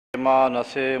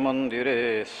ಮಾನಸೇ ಮಂದಿರೇ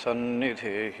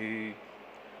ಸನ್ನಿಧೇಹಿ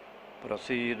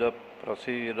ಪ್ರಸೀದ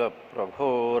ಪ್ರಸೀದ ಪ್ರಭೋ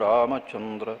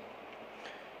ರಾಮಚಂದ್ರ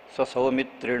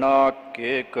ಸೌಮಿತ್ರಿಣಾ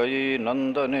ಕೇಕಯೀ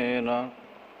ನಂದನೇನ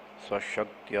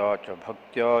ಸ್ವಶಕ್ತ್ಯಾ ಚ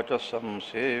ಭಕ್ತ್ಯಾ ಚ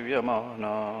ಸಂಸೇವ್ಯಮಾನ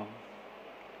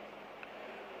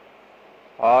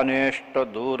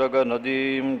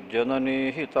ಆನೇಷ್ಟದೂರಗನದೀಂ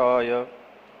ಜನನೀಹಿತಾಯ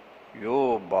ಯೋ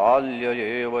ಬಾಲ್ಯ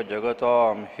ಏವ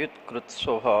ಜಗತಾಂ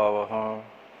ಹಿತ್ಕೃತ್ಸ್ವಭಾವಃ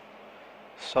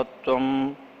ಸತ್ವಂ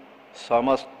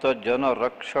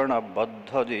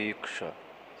ಸಮಸ್ತಜನರಕ್ಷಣಬದ್ಧದೀಕ್ಷ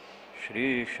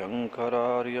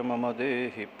ಶ್ರೀಶಂಕರಾರ್ಯ ಮಮ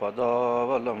ದೇಹಿ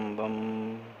ಪದಾವಲಂಬಂ.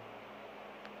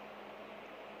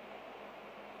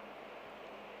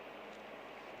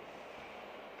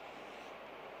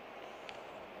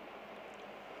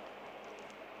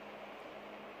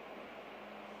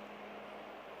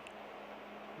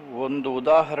 ಒಂದು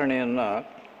ಉದಾಹರಣೆಯನ್ನು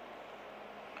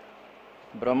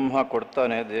ಬ್ರಹ್ಮ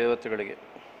ಕೊಡ್ತಾನೆ ದೇವತೆಗಳಿಗೆ.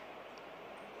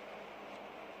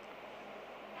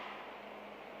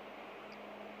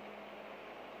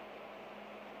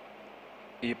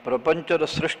 ಈ ಪ್ರಪಂಚದ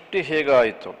ಸೃಷ್ಟಿ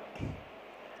ಹೇಗಾಯಿತು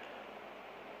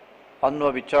ಅನ್ನುವ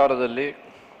ವಿಚಾರದಲ್ಲಿ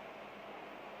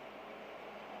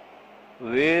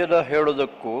ವೇದ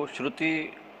ಹೇಳುವುದಕ್ಕೂ ಶ್ರುತಿ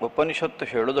ಉಪನಿಷತ್ತು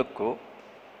ಹೇಳುವುದಕ್ಕೂ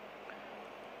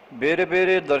ಬೇರೆ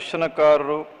ಬೇರೆ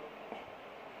ದರ್ಶನಕಾರರು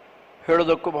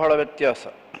ಹೇಳುವುದಕ್ಕೂ ಬಹಳ ವ್ಯತ್ಯಾಸ.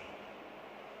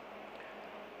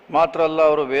 ಮಾತ್ರ ಅಲ್ಲ,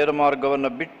 ಅವರು ವೇದ ಮಾರ್ಗವನ್ನು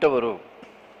ಬಿಟ್ಟವರು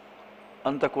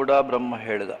ಅಂತ ಕೂಡ ಬ್ರಹ್ಮ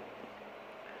ಹೇಳಿದ.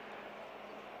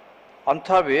 ಅಂಥ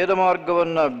ವೇದ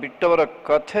ಮಾರ್ಗವನ್ನು ಬಿಟ್ಟವರ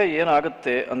ಕಥೆ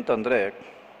ಏನಾಗುತ್ತೆ ಅಂತಂದರೆ,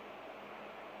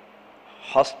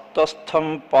 ಹಸ್ತಸ್ಥಂ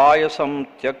ಪಾಯಸಂ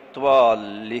ತ್ಯಕ್ತ್ವಾ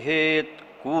ಲಿಹೇತ್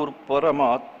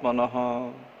ಕೂರ್ಪರಮಾತ್ಮನಃ.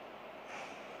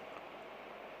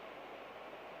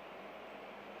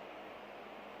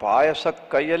 ಪಾಯಸ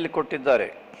ಕೈಯಲ್ಲಿ ಕೊಟ್ಟಿದ್ದಾರೆ,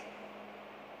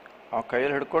 ಆ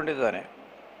ಕೈಯಲ್ಲಿ ಹಿಡ್ಕೊಂಡಿದ್ದಾನೆ.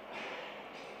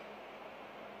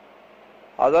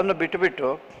 ಅದನ್ನು ಬಿಟ್ಟುಬಿಟ್ಟು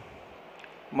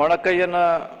ಮೊಣಕೈಯನ್ನು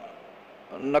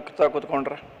ನಕ್ತಾ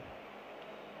ಕೂತ್ಕೊಂಡ್ರೆ,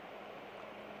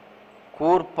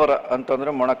 ಕೂರ್ಪರ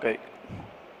ಅಂತಂದರೆ ಮೊಣಕೈ.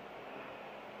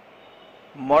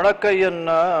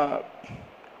 ಮೊಣಕೈಯನ್ನು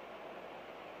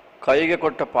ಕೈಗೆ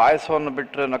ಕೊಟ್ಟ ಪಾಯಸವನ್ನು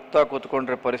ಬಿಟ್ಟರೆ ನಕ್ತಾ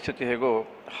ಕೂತ್ಕೊಂಡ್ರೆ ಪರಿಸ್ಥಿತಿ ಹೇಗೋ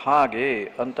ಹಾಗೆ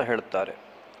ಅಂತ ಹೇಳ್ತಾರೆ.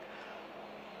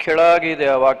 ಕೆಳಗಿದೆ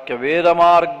ಆ ವಾಕ್ಯ, ವೇದ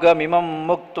ಮಾರ್ಗಮಿಮಂ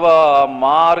ಮುಕ್ತ್ವಾ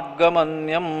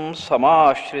ಮಾರ್ಗಮನ್ಯಂ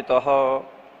ಸಮಾಶ್ರಿತಃ.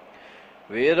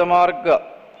 ವೇದ ಮಾರ್ಗ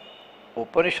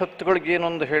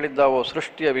ಉಪನಿಷತ್ತುಗಳಿಗೇನೊಂದು ಹೇಳಿದ್ದಾವೋ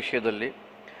ಸೃಷ್ಟಿಯ ವಿಷಯದಲ್ಲಿ,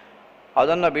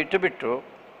 ಅದನ್ನು ಬಿಟ್ಟು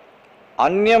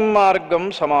ಅನ್ಯಂ ಮಾರ್ಗಂ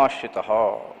ಸಮಾಶ್ರಿತಃ,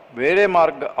 ಬೇರೆ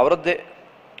ಮಾರ್ಗ ಅವರದ್ದೇ.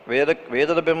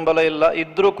 ವೇದದ ಬೆಂಬಲ ಇಲ್ಲ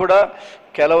ಇದ್ದರೂ ಕೂಡ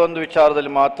ಕೆಲವೊಂದು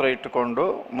ವಿಚಾರದಲ್ಲಿ ಮಾತ್ರ ಇಟ್ಟುಕೊಂಡು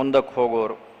ಮುಂದಕ್ಕೆ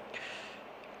ಹೋಗೋರು.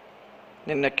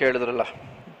 ನಿನ್ನೆ ಕೇಳಿದ್ರಲ್ಲ,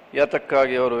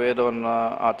 ಯಾತಕ್ಕಾಗಿ ಅವರು ವೇದವನ್ನು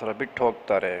ಆ ಥರ ಬಿಟ್ಟು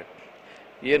ಹೋಗ್ತಾರೆ,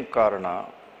 ಏನು ಕಾರಣ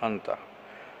ಅಂತ.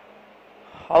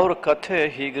 ಅವ್ರ ಕಥೆ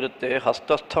ಹೀಗಿರುತ್ತೆ,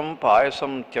 ಹಸ್ತಸ್ಥಂ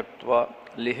ಪಾಯಸಂ ತ್ಯಕ್ತ್ವ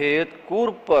ಲಿಹೇತ್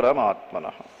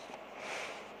ಕೂರ್ಪರಮಾತ್ಮನಃ.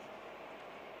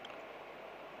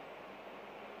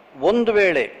 ಒಂದು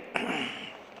ವೇಳೆ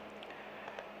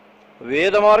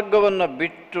ವೇದ ಮಾರ್ಗವನ್ನು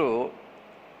ಬಿಟ್ಟು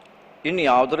ಇನ್ನು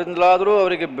ಯಾವುದರಿಂದಲಾದರೂ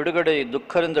ಅವರಿಗೆ ಬಿಡುಗಡೆ,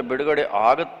 ದುಃಖದಿಂದ ಬಿಡುಗಡೆ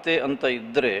ಆಗುತ್ತೆ ಅಂತ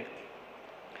ಇದ್ದರೆ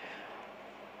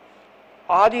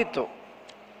ಆದೀತು.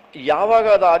 ಯಾವಾಗ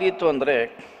ಅದು ಆದೀತು ಅಂದರೆ,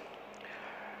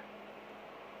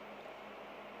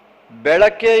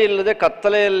 ಬೆಳಕೇ ಇಲ್ಲದೆ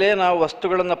ಕತ್ತಲೆಯಲ್ಲೇ ನಾವು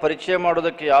ವಸ್ತುಗಳನ್ನು ಪರಿಚಯ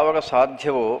ಮಾಡೋದಕ್ಕೆ ಯಾವಾಗ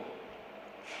ಸಾಧ್ಯವೋ,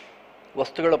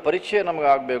 ವಸ್ತುಗಳ ಪರಿಚಯ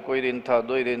ನಮಗಾಗಬೇಕು, ಇದು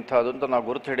ಇಂಥದ್ದು ಇದು ಇಂಥದ್ದು ಅಂತ ನಾವು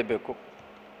ಗುರುತು ಹಿಡಿಬೇಕು.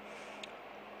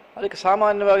 ಅದಕ್ಕೆ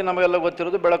ಸಾಮಾನ್ಯವಾಗಿ ನಮಗೆಲ್ಲ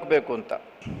ಗೊತ್ತಿರೋದು ಬೆಳಕು ಬೇಕು ಅಂತ.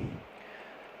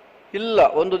 ಇಲ್ಲ,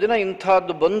 ಒಂದು ದಿನ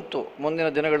ಇಂಥದ್ದು ಬಂತು ಮುಂದಿನ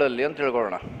ದಿನಗಳಲ್ಲಿ ಅಂತ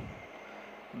ಹೇಳ್ಕೊಳ್ಳೋಣ,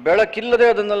 ಬೆಳಕಿಲ್ಲದೆ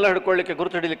ಅದನ್ನೆಲ್ಲ ಹಿಡ್ಕೊಳ್ಳಿಕ್ಕೆ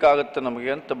ಗುರುತು ಹಿಡಿಲಿಕ್ಕೆ ಆಗುತ್ತೆ ನಮಗೆ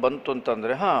ಅಂತ ಬಂತು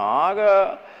ಅಂತಂದರೆ, ಆಗ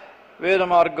ವೇದ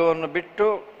ಮಾರ್ಗವನ್ನು ಬಿಟ್ಟು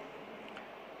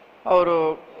ಅವರು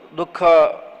ದುಃಖ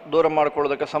ದೂರ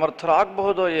ಮಾಡಿಕೊಳ್ಳೋದಕ್ಕೆ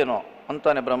ಸಮರ್ಥರಾಗಬಹುದೋ ಏನೋ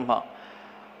ಅಂತಾನೆ ಬ್ರಹ್ಮ.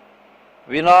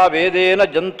 ವಿನಾ ವೇದೇನ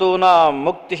ಜಂತೂನ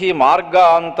ಮುಕ್ತಿ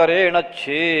ಮಾರ್ಗಾಂತರೇಣ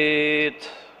ಚೇತ್.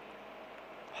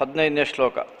 15ನೇ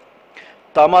ಶ್ಲೋಕ.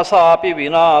 ತಮಸಾಪಿ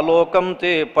ವಿನಾ ಲೋಕಂ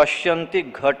ತೇ ಪಶ್ಯಂತಿ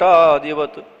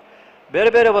ಘಟಾದಿವತ್. ಬೇರೆ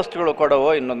ಬೇರೆ ವಸ್ತುಗಳು ಕೊಡವೋ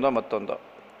ಇನ್ನೊಂದೋ ಮತ್ತೊಂದೋ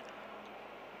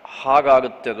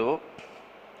ಹಾಗಾಗುತ್ತದು.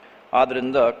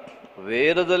 ಆದ್ದರಿಂದ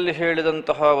ವೇದದಲ್ಲಿ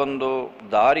ಹೇಳಿದಂತಹ ಒಂದು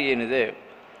ದಾರಿ ಏನಿದೆ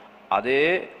ಅದೇ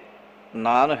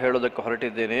ನಾನು ಹೇಳೋದಕ್ಕೆ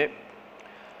ಹೊರಟಿದ್ದೇನೆ.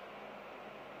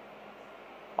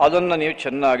 ಅದನ್ನು ನೀವು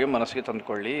ಚೆನ್ನಾಗಿ ಮನಸ್ಸಿಗೆ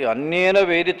ತಂದುಕೊಳ್ಳಿ. ಅನ್ಯೇನ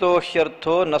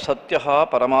ವೇದಿತೋಹ್ಯರ್ಥೋ ನ ಸತ್ಯ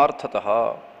ಪರಮಾರ್ಥತಃ.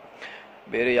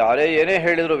 ಬೇರೆ ಯಾರೇ ಏನೇ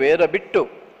ಹೇಳಿದರೂ ವೇದ ಬಿಟ್ಟು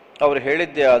ಅವರು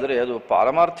ಹೇಳಿದ್ದೇ ಆದರೆ ಅದು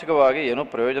ಪಾರಮಾರ್ಥಿಕವಾಗಿ ಏನೂ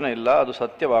ಪ್ರಯೋಜನ ಇಲ್ಲ, ಅದು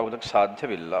ಸತ್ಯವಾಗುವುದಕ್ಕೆ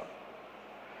ಸಾಧ್ಯವಿಲ್ಲ.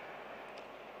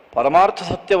 ಪರಮಾರ್ಥ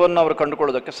ಸತ್ಯವನ್ನು ಅವರು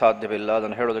ಕಂಡುಕೊಳ್ಳೋದಕ್ಕೆ ಸಾಧ್ಯವಿಲ್ಲ,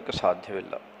 ಅದನ್ನು ಹೇಳೋದಕ್ಕೆ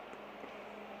ಸಾಧ್ಯವಿಲ್ಲ.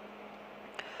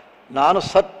 ನಾನು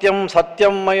ಸತ್ಯಂ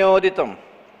ಸತ್ಯಂ ಮಯೋದಿತಂ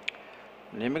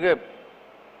ನಿಮಗೆ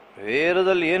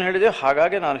ವೇದದಲ್ಲಿ ಏನು ಹೇಳಿದೆ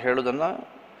ಹಾಗಾಗಿ ನಾನು ಹೇಳೋದನ್ನು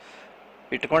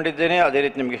ಇಟ್ಕೊಂಡಿದ್ದೇನೆ, ಅದೇ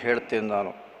ರೀತಿ ನಿಮಗೆ ಹೇಳ್ತೇನೆ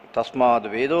ನಾನು. ತಸ್ಮಾದ್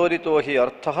ವೇದೋರಿತೋ ಹಿ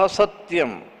ಅರ್ಥ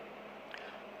ಸತ್ಯಂ,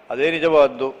 ಅದೇ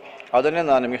ನಿಜವಾದ್ದು, ಅದನ್ನೇ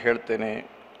ನಾನು ನಿಮಗೆ ಹೇಳ್ತೇನೆ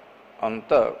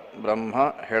ಅಂತ ಬ್ರಹ್ಮ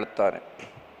ಹೇಳ್ತಾನೆ.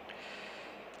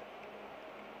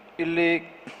 ಇಲ್ಲಿ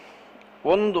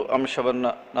ಒಂದು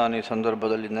ಅಂಶವನ್ನು ನಾನು ಈ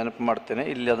ಸಂದರ್ಭದಲ್ಲಿ ನೆನಪು ಮಾಡ್ತೇನೆ,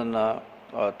 ಇಲ್ಲಿ ಅದನ್ನು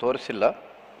ತೋರಿಸಿಲ್ಲ.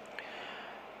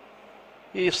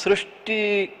 ಈ ಸೃಷ್ಟಿ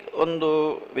ಒಂದು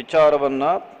ವಿಚಾರವನ್ನು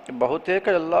ಬಹುತೇಕ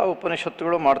ಎಲ್ಲ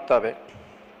ಉಪನಿಷತ್ತುಗಳು ಮಾಡ್ತವೆ.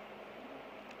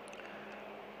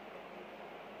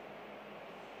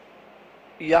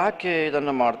 ಯಾಕೆ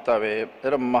ಇದನ್ನು ಮಾಡ್ತವೆ,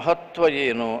 ಇದರ ಮಹತ್ವ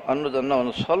ಏನು ಅನ್ನೋದನ್ನು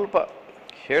ಒಂದು ಸ್ವಲ್ಪ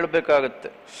ಹೇಳಬೇಕಾಗತ್ತೆ.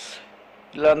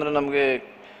 ಇಲ್ಲಾಂದರೆ ನಮಗೆ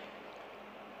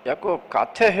ಯಾಕೋ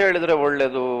ಕಥೆ ಹೇಳಿದರೆ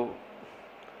ಒಳ್ಳೆಯದು,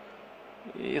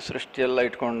 ಈ ಸೃಷ್ಟಿಯೆಲ್ಲ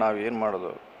ಇಟ್ಕೊಂಡು ನಾವು ಏನು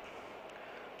ಮಾಡೋದು,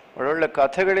 ಒಳ್ಳೊಳ್ಳೆ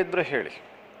ಕಥೆಗಳಿದ್ದರೆ ಹೇಳಿ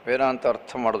ವೇದಾಂತ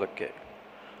ಅರ್ಥ ಮಾಡೋದಕ್ಕೆ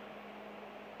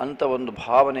ಅಂತ ಒಂದು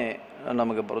ಭಾವನೆ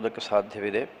ನಮಗೆ ಬರೋದಕ್ಕೆ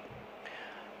ಸಾಧ್ಯವಿದೆ.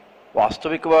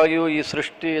 ವಾಸ್ತವಿಕವಾಗಿಯೂ ಈ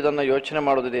ಸೃಷ್ಟಿ ಇದನ್ನು ಯೋಚನೆ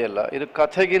ಮಾಡೋದಿದೆಯಲ್ಲ, ಇದು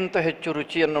ಕಥೆಗಿಂತ ಹೆಚ್ಚು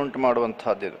ರುಚಿಯನ್ನು ಉಂಟು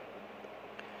ಮಾಡುವಂಥದ್ದಿದು.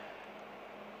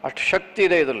 ಅಷ್ಟು ಶಕ್ತಿ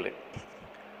ಇದೆ ಇದರಲ್ಲಿ.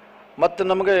 ಮತ್ತು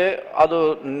ನಮಗೆ ಅದು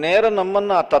ನೇರ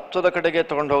ನಮ್ಮನ್ನು ಆ ತತ್ವದ ಕಡೆಗೆ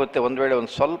ತಗೊಂಡು ಹೋಗುತ್ತೆ. ಒಂದು ವೇಳೆ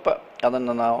ಒಂದು ಸ್ವಲ್ಪ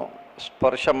ಅದನ್ನು ನಾವು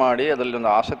ಸ್ಪರ್ಶ ಮಾಡಿ ಅದರಲ್ಲಿ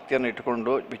ಒಂದು ಆಸಕ್ತಿಯನ್ನು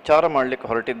ಇಟ್ಟುಕೊಂಡು ವಿಚಾರ ಮಾಡಲಿಕ್ಕೆ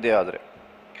ಹೊರಟಿದ್ದೇ ಆದರೆ.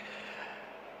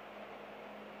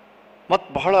 ಮತ್ತು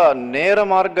ಬಹಳ ನೇರ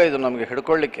ಮಾರ್ಗ ಇದು ನಮಗೆ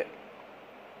ಹಿಡ್ಕೊಳ್ಳಿಕ್ಕೆ,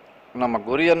 ನಮ್ಮ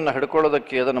ಗುರಿಯನ್ನು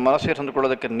ಹಿಡ್ಕೊಳ್ಳೋದಕ್ಕೆ, ಅದನ್ನು ಮನಸ್ಸಿಗೆ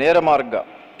ತಂದುಕೊಳ್ಳೋದಕ್ಕೆ ನೇರ ಮಾರ್ಗ.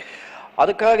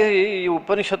 ಅದಕ್ಕಾಗಿ ಈ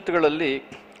ಉಪನಿಷತ್ತುಗಳಲ್ಲಿ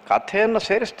ಕಥೆಯನ್ನು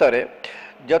ಸೇರಿಸ್ತಾರೆ,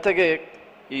 ಜೊತೆಗೆ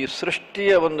ಈ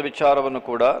ಸೃಷ್ಟಿಯ ಒಂದು ವಿಚಾರವನ್ನು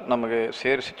ಕೂಡ ನಮಗೆ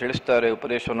ಸೇರಿಸಿ ತಿಳಿಸ್ತಾರೆ,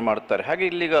 ಉಪದೇಶವನ್ನು ಮಾಡ್ತಾರೆ. ಹಾಗೆ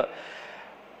ಇಲ್ಲಿಗ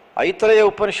ಐತರೆಯ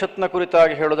ಉಪನಿಷತ್ನ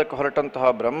ಕುರಿತಾಗಿ ಹೇಳೋದಕ್ಕೆ ಹೊರಟಂತಹ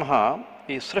ಬ್ರಹ್ಮ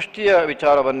ಈ ಸೃಷ್ಟಿಯ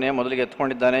ವಿಚಾರವನ್ನೇ ಮೊದಲಿಗೆ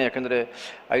ಎತ್ಕೊಂಡಿದ್ದಾನೆ. ಯಾಕೆಂದರೆ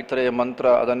ಐತರೆಯ ಮಂತ್ರ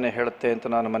ಅದನ್ನೇ ಹೇಳುತ್ತೆ ಅಂತ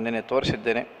ನಾನು ಮೊನ್ನೆನೇ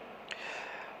ತೋರಿಸಿದ್ದೇನೆ.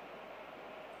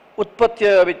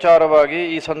 ಉತ್ಪತ್ತಿಯ ವಿಚಾರವಾಗಿ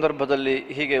ಈ ಸಂದರ್ಭದಲ್ಲಿ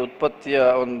ಹೀಗೆ ಉತ್ಪತ್ತಿಯ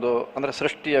ಒಂದು ಅಂದರೆ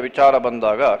ಸೃಷ್ಟಿಯ ವಿಚಾರ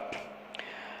ಬಂದಾಗ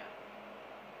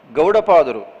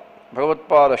ಗೌಡಪಾದರು,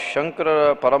 ಭಗವತ್ಪಾದ ಶಂಕರರ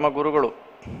ಪರಮಗುರುಗಳು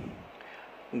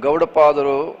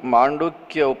ಗೌಡಪಾದರು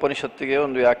ಮಾಂಡುಕ್ಯ ಉಪನಿಷತ್ತಿಗೆ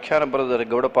ಒಂದು ವ್ಯಾಖ್ಯಾನ ಬರೆದಿದ್ದಾರೆ.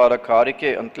 ಗೌಡಪಾದ ಕಾರಿಕೆ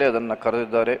ಅಂತಲೇ ಅದನ್ನು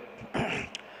ಕರೆದಿದ್ದಾರೆ.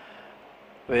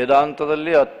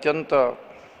 ವೇದಾಂತದಲ್ಲಿ ಅತ್ಯಂತ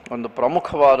ಒಂದು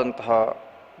ಪ್ರಮುಖವಾದಂತಹ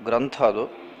ಗ್ರಂಥ ಅದು,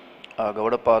 ಆ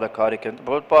ಗೌಡಪಾದ ಕಾರಿಕೆ ಅಂತ.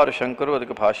 ಭಗವತ್ಪಾದ ಶಂಕರು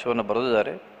ಅದಕ್ಕೆ ಭಾಷ್ಯವನ್ನು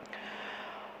ಬರೆದಿದ್ದಾರೆ.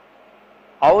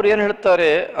 ಅವ್ರು ಏನು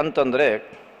ಹೇಳ್ತಾರೆ ಅಂತಂದರೆ,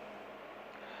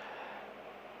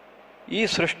 ಈ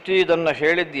ಸೃಷ್ಟಿ ಇದನ್ನು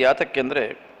ಹೇಳಿದ್ದು ಯಾತಕ್ಕೆಂದರೆ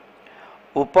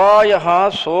ಉಪಾಯ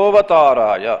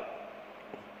ಸೋವತಾರಾಯ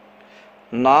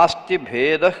ನಾಸ್ತಿ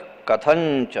ಭೇದ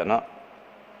ಕಥಂಚನ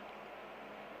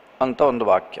ಅಂತ ಒಂದು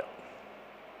ವಾಕ್ಯ.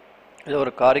 ಇದವರ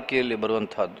ಕಾರಿಕೆಯಲ್ಲಿ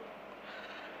ಬರುವಂತಹದ್ದು.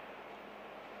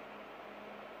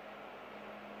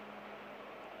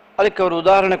 ಅದಕ್ಕೆ ಅವರು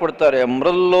ಉದಾಹರಣೆ ಕೊಡ್ತಾರೆ.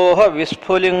 ಮೃಲ್ಲೋಹ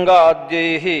ವಿಸ್ಫುಲಿಂಗ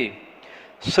ಆದ್ಯೈ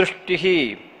ಸೃಷ್ಟಿ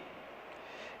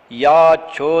ಯಾ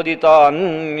ಚೋದಿತ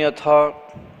ಅನ್ಯಥ.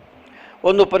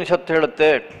 ಒಂದು ಉಪನಿಷತ್ತು ಹೇಳುತ್ತೆ,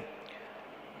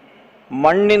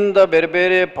 ಮಣ್ಣಿಂದ ಬೇರೆ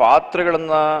ಬೇರೆ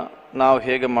ಪಾತ್ರೆಗಳನ್ನು ನಾವು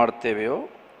ಹೇಗೆ ಮಾಡ್ತೇವೆಯೋ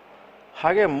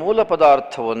ಹಾಗೆ ಮೂಲ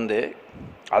ಪದಾರ್ಥ ಒಂದೇ,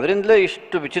 ಅದರಿಂದಲೇ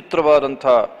ಇಷ್ಟು ವಿಚಿತ್ರವಾದಂಥ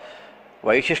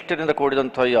ವೈಶಿಷ್ಟ್ಯದಿಂದ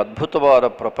ಕೂಡಿದಂಥ ಈ ಅದ್ಭುತವಾದ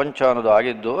ಪ್ರಪಂಚ ಅನ್ನೋದು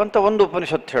ಆಗಿದ್ದು ಅಂತ ಒಂದು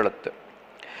ಉಪನಿಷತ್ತು ಹೇಳುತ್ತೆ.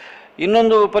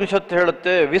 ಇನ್ನೊಂದು ಉಪನಿಷತ್ತು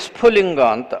ಹೇಳುತ್ತೆ ವಿಸ್ಫುಲಿಂಗ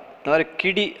ಅಂತ, ಅಂದರೆ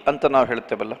ಕಿಡಿ ಅಂತ ನಾವು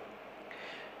ಹೇಳ್ತೇವಲ್ಲ.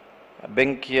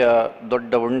 ಬೆಂಕಿಯ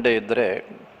ದೊಡ್ಡ ಉಂಡೆ ಇದ್ದರೆ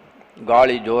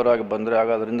ಗಾಳಿ ಜೋರಾಗಿ ಬಂದರೆ ಆಗ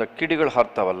ಅದರಿಂದ ಕಿಡಿಗಳು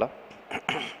ಹಾರ್ತಾವಲ್ಲ,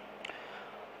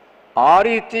 ಆ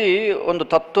ರೀತಿ ಒಂದು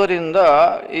ತತ್ವದಿಂದ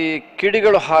ಈ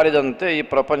ಕಿಡಿಗಳು ಹಾರಿದಂತೆ ಈ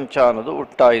ಪ್ರಪಂಚ ಅನ್ನೋದು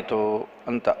ಹುಟ್ಟಾಯಿತು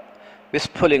ಅಂತ.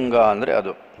 ವಿಸ್ಫುಲಿಂಗ ಅಂದರೆ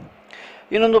ಅದು.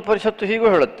 ಇನ್ನೊಂದು ಉಪನಿಷತ್ತು ಹೀಗೂ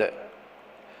ಹೇಳುತ್ತೆ,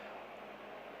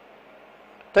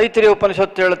 ತೈತ್ರಿಯ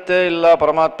ಉಪನಿಷತ್ತು ಹೇಳುತ್ತೆ ಇಲ್ಲ,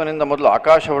 ಪರಮಾತ್ಮನಿಂದ ಮೊದಲು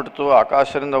ಆಕಾಶ ಹುಟ್ಟಿತು,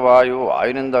 ಆಕಾಶದಿಂದ ವಾಯು,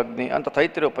 ವಾಯುವಿನಿಂದ ಅಗ್ನಿ ಅಂತ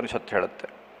ತೈತ್ರಿಯ ಉಪನಿಷತ್ತು ಹೇಳುತ್ತೆ.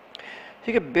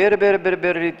 ಹೀಗೆ ಬೇರೆ ಬೇರೆ ಬೇರೆ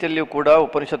ಬೇರೆ ರೀತಿಯಲ್ಲಿಯೂ ಕೂಡ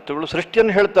ಉಪನಿಷತ್ತುಗಳು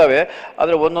ಸೃಷ್ಟಿಯನ್ನು ಹೇಳ್ತವೆ.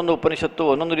 ಆದರೆ ಒಂದೊಂದು ಉಪನಿಷತ್ತು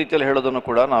ಒಂದೊಂದು ರೀತಿಯಲ್ಲಿ ಹೇಳೋದನ್ನು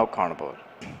ಕೂಡ ನಾವು ಕಾಣಬಹುದು.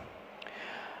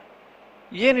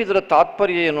 ಏನಿದರ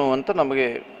ತಾತ್ಪರ್ಯ ಏನು ಅಂತ ನಮಗೆ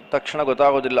ತಕ್ಷಣ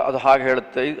ಗೊತ್ತಾಗೋದಿಲ್ಲ. ಅದು ಹಾಗೆ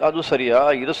ಹೇಳುತ್ತೆ, ಅದು ಸರಿಯಾ,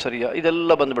 ಇದು ಸರಿಯಾ,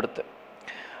 ಇದೆಲ್ಲ ಬಂದುಬಿಡುತ್ತೆ.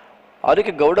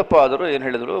 ಅದಕ್ಕೆ ಗೌಡಪಾದರು ಏನು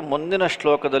ಹೇಳಿದರು, ಮುಂದಿನ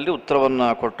ಶ್ಲೋಕದಲ್ಲಿ ಉತ್ತರವನ್ನು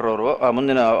ಕೊಟ್ಟರವರು,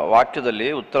 ಮುಂದಿನ ವಾಕ್ಯದಲ್ಲಿ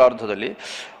ಉತ್ತರಾರ್ಧದಲ್ಲಿ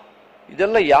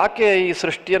ಇದೆಲ್ಲ ಯಾಕೆ ಈ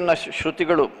ಸೃಷ್ಟಿಯನ್ನು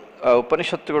ಶ್ರುತಿಗಳು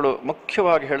ಉಪನಿಷತ್ತುಗಳು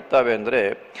ಮುಖ್ಯವಾಗಿ ಹೇಳ್ತವೆ ಅಂದರೆ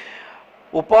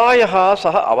ಉಪಾಯ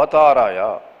ಸಹ ಅವತಾರಾಯ.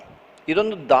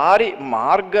 ಇದೊಂದು ದಾರಿ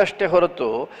ಮಾರ್ಗ ಅಷ್ಟೇ ಹೊರತು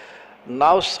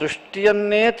ನಾವು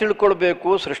ಸೃಷ್ಟಿಯನ್ನೇ ತಿಳ್ಕೊಳ್ಬೇಕು,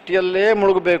 ಸೃಷ್ಟಿಯಲ್ಲೇ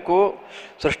ಮುಳುಗಬೇಕು,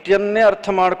 ಸೃಷ್ಟಿಯನ್ನೇ ಅರ್ಥ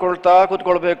ಮಾಡ್ಕೊಳ್ತಾ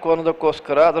ಕೂತ್ಕೊಳ್ಬೇಕು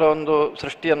ಅನ್ನೋದಕ್ಕೋಸ್ಕರ ಅದರ ಒಂದು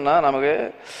ಸೃಷ್ಟಿಯನ್ನು ನಮಗೆ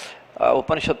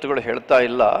ಉಪನಿಷತ್ತುಗಳು ಹೇಳ್ತಾ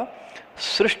ಇಲ್ಲ.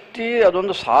 ಸೃಷ್ಟಿ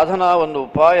ಅದೊಂದು ಸಾಧನ, ಒಂದು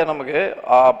ಉಪಾಯ, ನಮಗೆ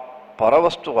ಆ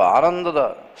ಪರವಸ್ತು ಆನಂದದ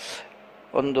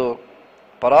ಒಂದು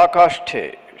ಪರಾಕಾಷ್ಠೆ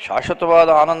ಶಾಶ್ವತವಾದ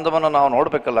ಆನಂದವನ್ನು ನಾವು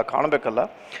ನೋಡಬೇಕಲ್ಲ, ಕಾಣಬೇಕಲ್ಲ.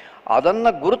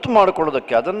 ಅದನ್ನು ಗುರುತು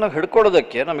ಮಾಡಿಕೊಳ್ಳೋದಕ್ಕೆ, ಅದನ್ನು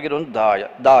ಹಿಡ್ಕೊಳ್ಳೋದಕ್ಕೆ ನಮಗಿದೊಂದು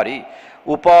ದಾರಿ.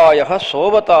 ಉಪಾಯ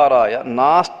ಸೋವತಾರಾಯ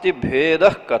ನಾಸ್ತಿ ಭೇದ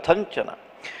ಕಥಂಚನ.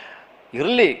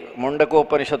 ಇರಲಿ,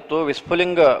 ಮುಂಡಕೋಪನಿಷತ್ತು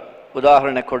ವಿಸ್ಫುಲಿಂಗ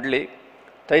ಉದಾಹರಣೆ ಕೊಡಲಿ,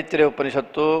 ತೈತ್ರಿಯ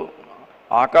ಉಪನಿಷತ್ತು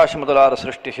ಆಕಾಶ ಮೊದಲಾದ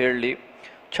ಸೃಷ್ಟಿ ಹೇಳಲಿ,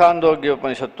 ಛಾಂದೋಗ್ಯ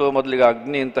ಉಪನಿಷತ್ತು ಮೊದಲಿಗೆ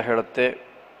ಅಗ್ನಿ ಅಂತ ಹೇಳುತ್ತೆ,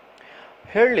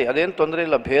 ಹೇಳಲಿ, ಅದೇನು ತೊಂದರೆ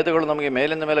ಇಲ್ಲ. ಭೇದಗಳು ನಮಗೆ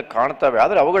ಮೇಲಿಂದ ಮೇಲೆ ಕಾಣ್ತವೆ.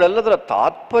 ಆದರೆ ಅವುಗಳೆಲ್ಲದರ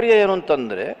ತಾತ್ಪರ್ಯ ಏನು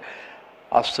ಅಂತಂದರೆ,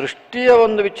 ಆ ಸೃಷ್ಟಿಯ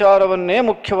ಒಂದು ವಿಚಾರವನ್ನೇ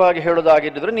ಮುಖ್ಯವಾಗಿ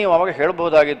ಹೇಳೋದಾಗಿದ್ದರೆ ನೀವು ಅವಾಗ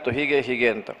ಹೇಳ್ಬೋದಾಗಿತ್ತು ಹೀಗೆ ಹೀಗೆ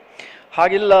ಅಂತ.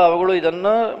 ಹಾಗಿಲ್ಲ, ಅವುಗಳು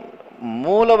ಇದನ್ನು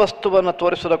ಮೂಲ ವಸ್ತುವನ್ನು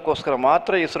ತೋರಿಸೋದಕ್ಕೋಸ್ಕರ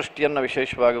ಮಾತ್ರ ಈ ಸೃಷ್ಟಿಯನ್ನು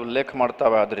ವಿಶೇಷವಾಗಿ ಉಲ್ಲೇಖ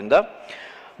ಮಾಡ್ತಾವೆ. ಆದ್ದರಿಂದ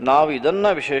ನಾವು ಇದನ್ನು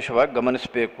ವಿಶೇಷವಾಗಿ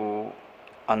ಗಮನಿಸಬೇಕು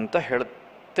ಅಂತ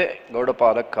ಹೇಳುತ್ತೆ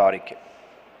ಗೌಡಪಾದ ಕಾರಿಕೆ.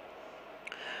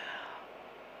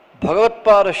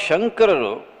 ಭಗವತ್ಪಾದ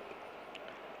ಶಂಕರರು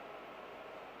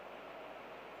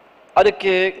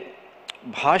ಅದಕ್ಕೆ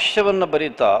ಭಾಷ್ಯವನ್ನು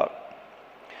ಬರೀತಾ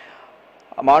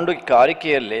ಮಾಂಡುಕ್ಯ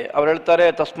ಕಾರಿಕೆಯಲ್ಲಿ ಅವರು ಹೇಳ್ತಾರೆ,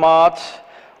 ತಸ್ಮಾತ್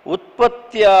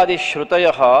ಉತ್ಪತ್ತ್ಯಾದಿ ಶ್ರುತಯ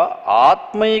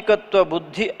ಆತ್ಮೈಕತ್ವ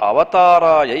ಬುದ್ಧಿ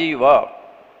ಅವತಾರಾಯೈವ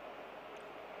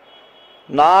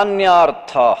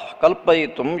ನಾನ್ಯಾರ್ಥ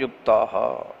ಕಲ್ಪಯಿತು ಯುಕ್ತಾ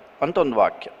ಅಂತ ಒಂದು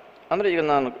ವಾಕ್ಯ. ಅಂದರೆ ಈಗ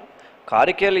ನಾನು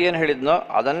ಕಾರಿಕೆಯಲ್ಲಿ ಏನು ಹೇಳಿದ್ನೋ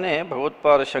ಅದನ್ನೇ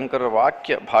ಭಗವತ್ಪಾದ ಶಂಕರರ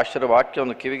ವಾಕ್ಯ, ಭಾಷ್ಯದ ವಾಕ್ಯ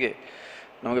ಒಂದು ಕಿವಿಗೆ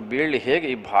ನಮಗೆ ಬೀಳಲಿ. ಹೇಗೆ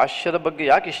ಈ ಭಾಷ್ಯದ ಬಗ್ಗೆ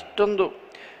ಯಾಕೆ ಇಷ್ಟೊಂದು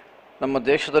ನಮ್ಮ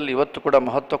ದೇಶದಲ್ಲಿ ಇವತ್ತು ಕೂಡ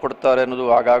ಮಹತ್ವ ಕೊಡ್ತಾರೆ ಅನ್ನೋದು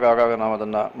ಆಗಾಗ ನಾವು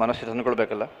ಅದನ್ನು ಮನಸ್ಸಿಗೆ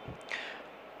ತಂದುಕೊಳ್ಬೇಕಲ್ಲ.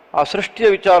 ಆ ಸೃಷ್ಟಿಯ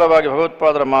ವಿಚಾರವಾಗಿ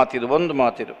ಭಗವತ್ಪಾದರ ಮಾತಿದು, ಒಂದು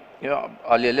ಮಾತಿದು.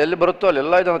 ಅಲ್ಲಿ ಎಲ್ಲೆಲ್ಲಿ ಬರುತ್ತೋ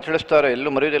ಅಲ್ಲೆಲ್ಲ ಇದನ್ನು ತಿಳಿಸ್ತಾರೆ, ಎಲ್ಲೂ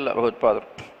ಮರೆಯುವುದಿಲ್ಲ ಭಗವತ್ಪಾದರು.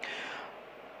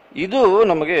 ಇದು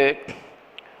ನಮಗೆ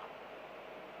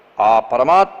ಆ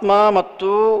ಪರಮಾತ್ಮ ಮತ್ತು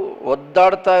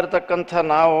ಒದ್ದಾಡ್ತಾ ಇರತಕ್ಕಂಥ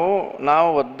ನಾವು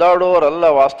ಒದ್ದಾಡೋರಲ್ಲ,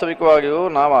 ವಾಸ್ತವಿಕವಾಗಿಯೂ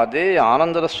ನಾವು ಅದೇ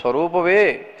ಆನಂದದ ಸ್ವರೂಪವೇ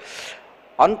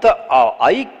ಅಂತ ಆ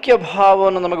ಐಕ್ಯ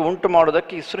ಭಾವವನ್ನು ನಮಗೆ ಉಂಟು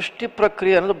ಮಾಡೋದಕ್ಕೆ ಈ ಸೃಷ್ಟಿ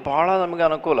ಪ್ರಕ್ರಿಯೆ ಅನ್ನೋದು ಬಹಳ ನಮಗೆ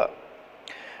ಅನುಕೂಲ.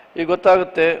 ಈಗ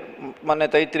ಗೊತ್ತಾಗುತ್ತೆ. ಮೊನ್ನೆ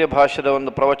ತೈತ್ರಿಯ ಭಾಷ್ಯದ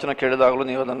ಒಂದು ಪ್ರವಚನ ಕೇಳಿದಾಗಲೂ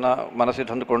ನೀವು ಅದನ್ನು ಮನಸ್ಸಿಗೆ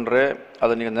ತಂದುಕೊಂಡ್ರೆ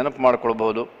ಅದನ್ನು ಈಗ ನೆನಪು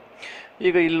ಮಾಡಿಕೊಳ್ಬಹುದು.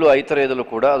 ಈಗ ಇಲ್ಲೂ ಐತರೇಯದಲ್ಲೂ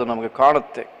ಕೂಡ ಅದು ನಮಗೆ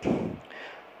ಕಾಣುತ್ತೆ.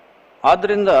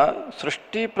 ಆದ್ದರಿಂದ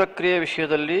ಸೃಷ್ಟಿ ಪ್ರಕ್ರಿಯೆ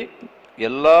ವಿಷಯದಲ್ಲಿ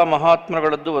ಎಲ್ಲ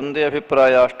ಮಹಾತ್ಮಗಳದ್ದು ಒಂದೇ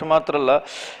ಅಭಿಪ್ರಾಯ. ಅಷ್ಟು ಮಾತ್ರ ಅಲ್ಲ,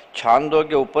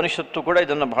 ಛಾಂದೋಗ್ಯ ಉಪನಿಷತ್ತು ಕೂಡ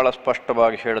ಇದನ್ನು ಬಹಳ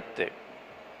ಸ್ಪಷ್ಟವಾಗಿ ಹೇಳುತ್ತೆ.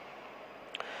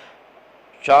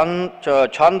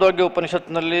 ಛಾಂದೋಗ್ಯ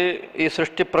ಉಪನಿಷತ್ತಿನಲ್ಲಿ ಈ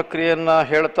ಸೃಷ್ಟಿ ಪ್ರಕ್ರಿಯೆಯನ್ನು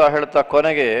ಹೇಳ್ತಾ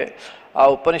ಕೊನೆಗೆ ಆ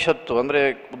ಉಪನಿಷತ್ತು ಅಂದರೆ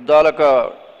ಉದ್ದಾಲಕ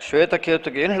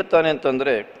ಶ್ವೇತಕೇತುಗೆ ಏನು ಹೇಳ್ತಾನೆ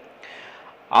ಅಂತಂದರೆ,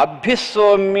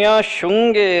 ಅಭ್ಯಸ್ಸೌಮ್ಯ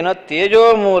ಶೃಂಗೇನ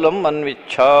ತೇಜೋಮೂಲಂ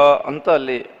ಅನ್ವಿಚ್ಛ ಅಂತ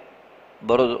ಅಲ್ಲಿ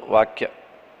ಬರೋದು ವಾಕ್ಯ.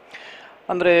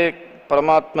 ಅಂದರೆ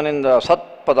ಪರಮಾತ್ಮನಿಂದ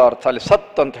ಸತ್ ಪದಾರ್ಥ, ಅಲ್ಲಿ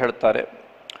ಸತ್ ಅಂತ ಹೇಳ್ತಾರೆ,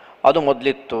 ಅದು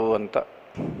ಮೊದಲಿತ್ತು ಅಂತ.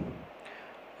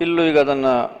 ಇಲ್ಲೂ ಈಗ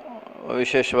ಅದನ್ನು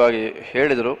ವಿಶೇಷವಾಗಿ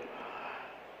ಹೇಳಿದರು.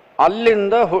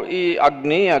 ಅಲ್ಲಿಂದ ಈ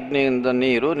ಅಗ್ನಿಯಿಂದ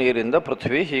ನೀರು, ನೀರಿಂದ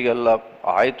ಪೃಥ್ವಿ, ಹೀಗೆಲ್ಲ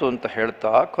ಆಯಿತು ಅಂತ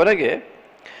ಹೇಳ್ತಾ ಕೊನೆಗೆ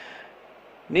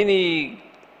ನೀನು ಈ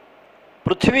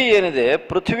ಪೃಥ್ವಿ ಏನಿದೆ,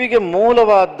 ಪೃಥ್ವಿಗೆ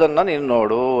ಮೂಲವಾದ್ದನ್ನು ನೀನು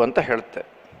ನೋಡು ಅಂತ ಹೇಳುತ್ತೆ.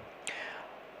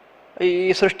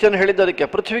 ಈ ಸೃಷ್ಟಿಯನ್ನು ಹೇಳಿದ್ದದಕ್ಕೆ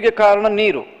ಪೃಥ್ವಿಗೆ ಕಾರಣ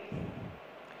ನೀರು.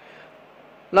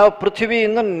 ನಾವು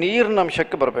ಪೃಥ್ವಿಯಿಂದ ನೀರಿನ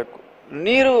ಅಂಶಕ್ಕೆ ಬರಬೇಕು.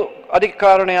 ನೀರು ಅದಕ್ಕೆ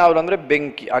ಕಾರಣ ಯಾವುದು ಅಂದರೆ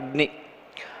ಬೆಂಕಿ, ಅಗ್ನಿ,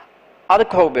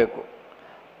 ಅದಕ್ಕೆ ಹೋಗಬೇಕು.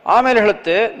 ಆಮೇಲೆ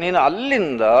ಹೇಳುತ್ತೆ ನೀನು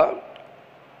ಅಲ್ಲಿಂದ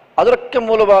ಅದಕ್ಕೆ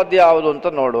ಮೂಲವಾದ್ಯ ಯಾವುದು ಅಂತ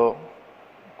ನೋಡು.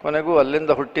 ಕೊನೆಗೂ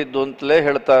ಅಲ್ಲಿಂದ ಹುಟ್ಟಿದ್ದು ಅಂತಲೇ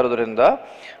ಹೇಳ್ತಾ ಇರೋದ್ರಿಂದ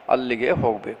ಅಲ್ಲಿಗೆ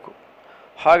ಹೋಗಬೇಕು.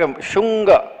 ಹಾಗೆ ಶೃಂಗ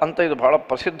ಅಂತ ಇದು ಬಹಳ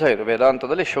ಪ್ರಸಿದ್ಧ ಇದು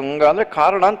ವೇದಾಂತದಲ್ಲಿ. ಶೃಂಗ ಅಂದರೆ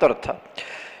ಕಾರಣ ಅಂತ ಅರ್ಥ.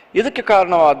 ಇದಕ್ಕೆ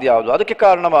ಕಾರಣವಾದ ಯಾವುದು, ಅದಕ್ಕೆ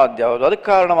ಕಾರಣವಾದ ಯಾವುದು, ಅದಕ್ಕೆ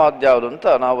ಕಾರಣವಾದ ಯಾವುದು ಅಂತ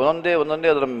ನಾವು ಒಂದೊಂದೇ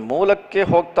ಅದರ ಮೂಲಕ್ಕೆ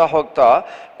ಹೋಗ್ತಾ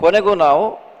ಕೊನೆಗೂ ನಾವು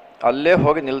ಅಲ್ಲೇ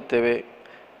ಹೋಗಿ ನಿಲ್ತೇವೆ.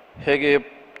 ಹೇಗೆ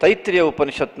ತೈತ್ರಿಯ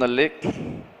ಉಪನಿಷತ್ನಲ್ಲಿ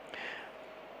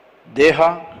ದೇಹ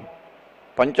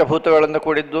ಪಂಚಭೂತಗಳಿಂದ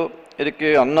ಕೂಡಿದ್ದು, ಇದಕ್ಕೆ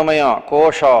ಅನ್ನಮಯ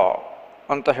ಕೋಶ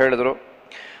ಅಂತ ಹೇಳಿದರು.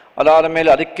 ಅದಾದ ಮೇಲೆ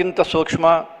ಅದಕ್ಕಿಂತ ಸೂಕ್ಷ್ಮ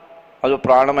ಅದು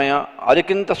ಪ್ರಾಣಮಯ,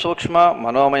 ಅದಕ್ಕಿಂತ ಸೂಕ್ಷ್ಮ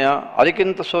ಮನೋಮಯ,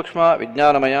 ಅದಕ್ಕಿಂತ ಸೂಕ್ಷ್ಮ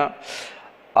ವಿಜ್ಞಾನಮಯ,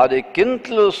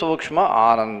 ಅದಕ್ಕಿಂತಲೂ ಸೂಕ್ಷ್ಮ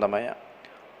ಆನಂದಮಯ.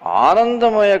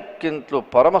 ಆನಂದಮಯಕ್ಕಿಂತಲೂ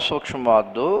ಪರಮ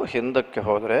ಸೂಕ್ಷ್ಮವಾದ್ದು ಹಿಂದಕ್ಕೆ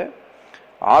ಹೋದರೆ,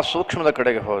 ಆ ಸೂಕ್ಷ್ಮದ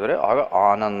ಕಡೆಗೆ ಹೋದರೆ ಆಗ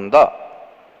ಆನಂದ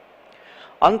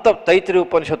ಅಂತ ತೈತ್ರಿಯ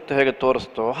ಉಪನಿಷತ್ತು ಹೇಗೆ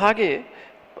ತೋರಿಸ್ತೋ ಹಾಗೆ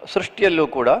ಸೃಷ್ಟಿಯಲ್ಲೂ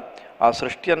ಕೂಡ ಆ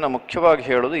ಸೃಷ್ಟಿಯನ್ನು ಮುಖ್ಯವಾಗಿ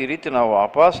ಹೇಳೋದು ಈ ರೀತಿ ನಾವು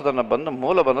ವಾಪಸದನ್ನು ಬಂದು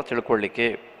ಮೂಲವನ್ನು ತಿಳ್ಕೊಳ್ಳಿಕ್ಕೆ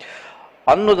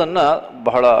ಅನ್ನೋದನ್ನು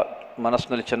ಬಹಳ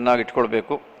ಮನಸ್ಸಿನಲ್ಲಿ ಚೆನ್ನಾಗಿ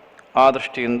ಇಟ್ಕೊಳ್ಬೇಕು. ಆ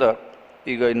ದೃಷ್ಟಿಯಿಂದ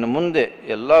ಈಗ ಇನ್ನು ಮುಂದೆ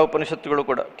ಎಲ್ಲ ಉಪನಿಷತ್ತುಗಳು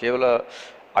ಕೂಡ ಕೇವಲ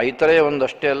ಐತರೆಯ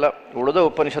ಒಂದಷ್ಟೇ ಅಲ್ಲ, ಉಳಿದ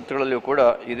ಉಪನಿಷತ್ತುಗಳಲ್ಲಿಯೂ ಕೂಡ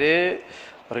ಇದೇ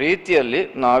ರೀತಿಯಲ್ಲಿ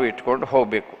ನಾವು ಇಟ್ಕೊಂಡು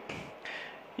ಹೋಗಬೇಕು.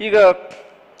 ಈಗ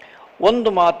ಒಂದು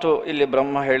ಮಾತು ಇಲ್ಲಿ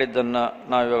ಬ್ರಹ್ಮ ಹೇಳಿದ್ದನ್ನು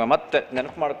ನಾವಿವಾಗ ಮತ್ತೆ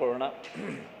ನೆನಪು ಮಾಡಿಕೊಳ್ಳೋಣ.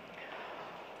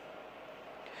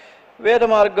 ವೇದ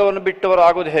ಮಾರ್ಗವನ್ನು ಬಿಟ್ಟವರು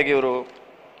ಆಗೋದು ಹೇಗೆ? ಇವರು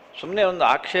ಸುಮ್ಮನೆ ಒಂದು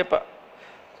ಆಕ್ಷೇಪ,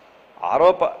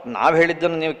 ಆರೋಪ, ನಾವು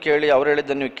ಹೇಳಿದ್ದನ್ನು ನೀವು ಕೇಳಿ, ಅವ್ರು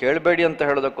ಹೇಳಿದ್ದನ್ನು ನೀವು ಕೇಳಬೇಡಿ ಅಂತ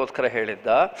ಹೇಳೋದಕ್ಕೋಸ್ಕರ ಹೇಳಿದ್ದ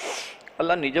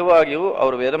ಅಲ್ಲ. ನಿಜವಾಗಿಯೂ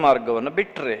ಅವರು ವೇದ ಮಾರ್ಗವನ್ನು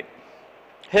ಬಿಟ್ಟರೆ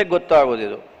ಹೇಗೆ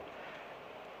ಗೊತ್ತಾಗೋದಿದು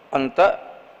ಅಂತ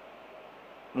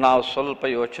ನಾವು ಸ್ವಲ್ಪ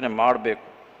ಯೋಚನೆ ಮಾಡಬೇಕು.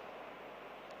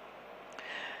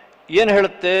 ಏನು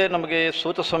ಹೇಳುತ್ತೆ ನಮಗೆ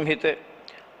ಸೂತ ಸಂಹಿತೆ?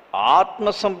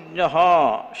 ಆತ್ಮಸಂಜ್ಞ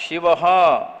ಶಿವ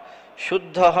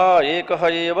ಶುದ್ಧ ಏಕಃ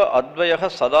ಏವ ಅದ್ವಯ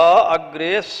ಸದಾ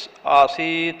ಅಗ್ರೇ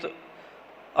ಆಸೀತ್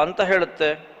ಅಂತ ಹೇಳುತ್ತೆ.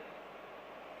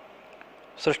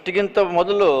 ಸೃಷ್ಟಿಗಿಂತ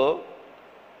ಮೊದಲು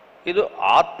ಇದು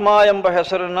ಆತ್ಮ ಎಂಬ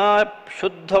ಹೆಸರಿನ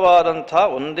ಶುದ್ಧವಾದಂಥ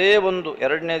ಒಂದೇ ಒಂದು,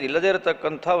 ಎರಡನೇದು ಇಲ್ಲದೇ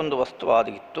ಇರತಕ್ಕಂಥ ಒಂದು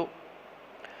ವಸ್ತುವಾಗಿತ್ತು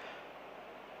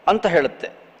ಅಂತ ಹೇಳುತ್ತೆ.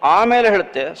 ಆಮೇಲೆ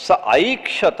ಹೇಳುತ್ತೆ ಸ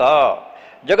ಐಕ್ಷತ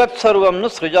ಜಗತ್ಸರ್ವಂನು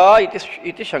ಸೃಜಾ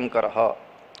ಇತಿ ಶಂಕರ.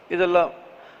 ಇದೆಲ್ಲ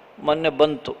ಮೊನ್ನೆ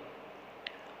ಬಂತು.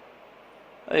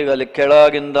 ಈಗ ಅಲ್ಲಿ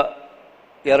ಕೆಳಗಿಂದ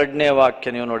ಎರಡನೇ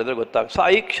ವಾಕ್ಯ ನೀವು ನೋಡಿದರೆ ಗೊತ್ತಾಗುತ್ತೆ. ಸ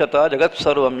ಐಕ್ಷತ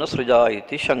ಜಗತ್ಸರ್ವಂನು ಸೃಜಾ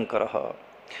ಇತಿ ಶಂಕರ.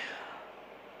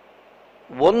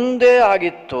 ಒಂದೇ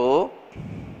ಆಗಿತ್ತು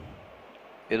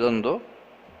ಇದೊಂದು,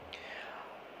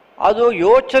 ಅದು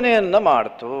ಯೋಚನೆಯನ್ನು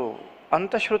ಮಾಡ್ತು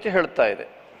ಅಂತ ಶ್ರುತಿ ಹೇಳ್ತಾ ಇದೆ.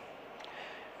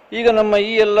 ಈಗ ನಮ್ಮ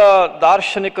ಈ ಎಲ್ಲ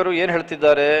ದಾರ್ಶನಿಕರು ಏನು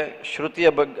ಹೇಳ್ತಿದ್ದಾರೆ ಶ್ರುತಿಯ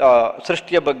ಬಗ್ಗೆ,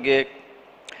 ಸೃಷ್ಟಿಯ ಬಗ್ಗೆ?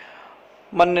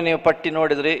 ಮೊನ್ನೆ ನೀವು ಪಟ್ಟಿ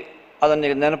ನೋಡಿದ್ರಿ,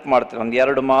 ಅದನ್ನು ನೆನಪು ಮಾಡ್ತೇನೆ, ಒಂದು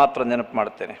ಎರಡು ಮಾತ್ರ ನೆನಪು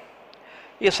ಮಾಡ್ತೇನೆ.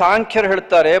 ಈ ಸಾಂಖ್ಯರು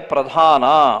ಹೇಳ್ತಾರೆ ಪ್ರಧಾನ,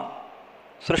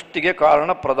 ಸೃಷ್ಟಿಗೆ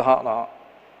ಕಾರಣ ಪ್ರಧಾನ.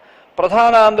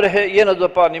 ಪ್ರಧಾನ ಅಂದರೆ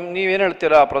ಏನದಪ್ಪ ನೀವೇನು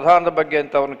ಹೇಳ್ತೀರಾ ಪ್ರಧಾನದ ಬಗ್ಗೆ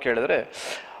ಅಂತ ಅವ್ರನ್ನ ಕೇಳಿದ್ರೆ,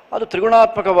 ಅದು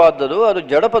ತ್ರಿಗುಣಾತ್ಮಕವಾದದ್ದು, ಅದು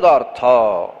ಜಡ ಪದಾರ್ಥ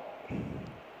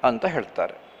ಅಂತ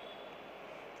ಹೇಳ್ತಾರೆ.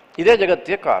 ಇದೇ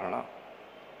ಜಗತ್ತಿಗೆ ಕಾರಣ.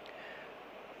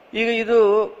 ಈಗ ಇದು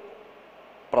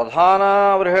ಪ್ರಧಾನ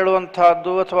ಅವರು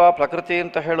ಹೇಳುವಂತಹದ್ದು ಅಥವಾ ಪ್ರಕೃತಿ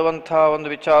ಅಂತ ಹೇಳುವಂಥ ಒಂದು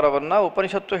ವಿಚಾರವನ್ನು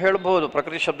ಉಪನಿಷತ್ತು ಹೇಳಬಹುದು.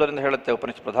 ಪ್ರಕೃತಿ ಶಬ್ದದಿಂದ ಹೇಳುತ್ತೆ,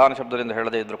 ಪ್ರಧಾನ ಶಬ್ದದಿಂದ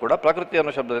ಹೇಳದೇ ಇದ್ರೂ ಕೂಡ ಪ್ರಕೃತಿ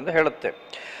ಅನ್ನೋ ಶಬ್ದದಿಂದ ಹೇಳುತ್ತೆ.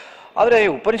 ಆದರೆ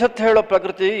ಉಪನಿಷತ್ತು ಹೇಳೋ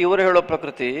ಪ್ರಕೃತಿ, ಇವರು ಹೇಳೋ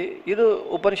ಪ್ರಕೃತಿ, ಇದು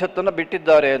ಉಪನಿಷತ್ತನ್ನು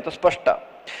ಬಿಟ್ಟಿದ್ದಾರೆ ಅಂತ ಸ್ಪಷ್ಟ.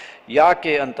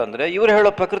 ಯಾಕೆ ಅಂತಂದರೆ ಇವರು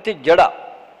ಹೇಳೋ ಪ್ರಕೃತಿ ಜಡ,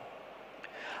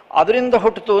 ಅದರಿಂದ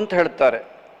ಹುಟ್ಟಿತು ಅಂತ ಹೇಳ್ತಾರೆ.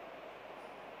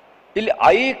 ಇಲ್ಲಿ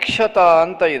ಐಕ್ಷತ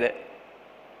ಅಂತ ಇದೆ.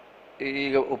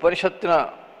 ಈಗ ಉಪನಿಷತ್ತಿನ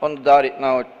ಒಂದು ದಾರಿ,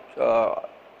 ನಾವು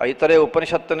ಐತರೆ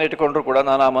ಉಪನಿಷತ್ತನ್ನು ಇಟ್ಟುಕೊಂಡ್ರೂ ಕೂಡ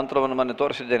ನಾನು ಆ ಮಂತ್ರವನ್ನು ಮೊನ್ನೆ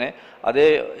ತೋರಿಸಿದ್ದೇನೆ, ಅದೇ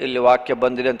ಇಲ್ಲಿ ವಾಕ್ಯ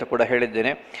ಬಂದಿದೆ ಅಂತ ಕೂಡ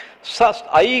ಹೇಳಿದ್ದೇನೆ.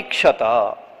 ಐಕ್ಷತ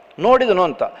ನೋಡಿದನು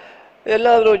ಅಂತ.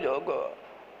 ಎಲ್ಲಾದರೂ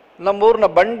ನಮ್ಮೂರಿನ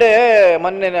ಬಂಡೆ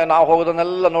ಮೊನ್ನೆ ನಾವು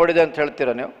ಹೋಗೋದನ್ನೆಲ್ಲ ನೋಡಿದೆ ಅಂತ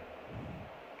ಹೇಳ್ತೀರಾ ನೀವು?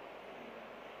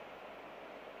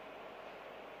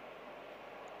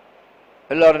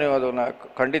 ಎಲ್ಲರೂ ನೀವು ಅದನ್ನು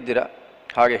ಕಂಡಿದ್ದೀರಾ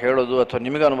ಹಾಗೆ ಹೇಳೋದು, ಅಥವಾ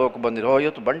ನಿಮಗೆ ಅನುಭವಕ್ಕೆ ಬಂದಿರೋ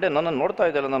ಇವತ್ತು ಬಂಡೆ ನನ್ನನ್ನು ನೋಡ್ತಾ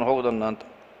ಇದೆಯಲ್ಲ ನಾನು ಹೋಗೋದನ್ನು ಅಂತ?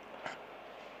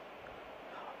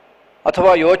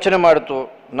 ಅಥವಾ ಯೋಚನೆ ಮಾಡಿತು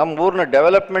ನಮ್ಮ ಊರಿನ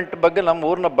ಡೆವಲಪ್ಮೆಂಟ್ ಬಗ್ಗೆ, ನಮ್ಮ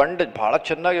ಊರಿನ ಬಂಡೆ ಭಾಳ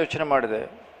ಚೆನ್ನಾಗಿ ಯೋಚನೆ ಮಾಡಿದೆ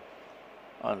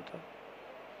ಅಂತ.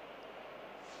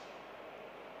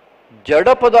 ಜಡ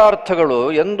ಪದಾರ್ಥಗಳು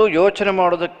ಎಂದು ಯೋಚನೆ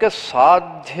ಮಾಡೋದಕ್ಕೆ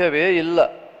ಸಾಧ್ಯವೇ ಇಲ್ಲ.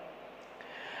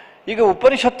 ಈಗ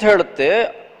ಉಪನಿಷತ್ತು ಹೇಳುತ್ತೆ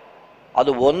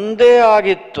ಅದು ಒಂದೇ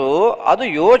ಆಗಿತ್ತು, ಅದು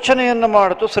ಯೋಚನೆಯನ್ನು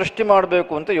ಮಾಡಿತು, ಸೃಷ್ಟಿ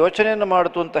ಮಾಡಬೇಕು ಅಂತ ಯೋಚನೆಯನ್ನು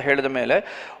ಮಾಡಿತು ಅಂತ ಹೇಳಿದ ಮೇಲೆ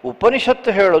ಉಪನಿಷತ್ತು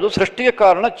ಹೇಳೋದು ಸೃಷ್ಟಿಗೆ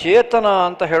ಕಾರಣ ಚೇತನ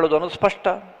ಅಂತ ಹೇಳೋದು ಅನ್ನೋದು ಸ್ಪಷ್ಟ,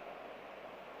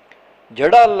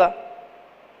 ಜಡ ಅಲ್ಲ.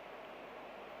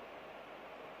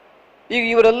 ಈಗ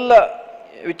ಇವರೆಲ್ಲ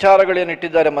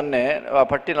ವಿಚಾರಗಳೇನಿಟ್ಟಿದ್ದಾರೆ ಮೊನ್ನೆ ಆ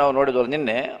ಪಟ್ಟಿ ನಾವು ನೋಡಿದ್ವಲ್ಲ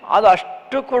ನಿನ್ನೆ, ಅದು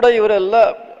ಅಷ್ಟು ಕೂಡ ಇವರೆಲ್ಲ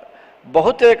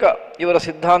ಬಹುತೇಕ ಇವರ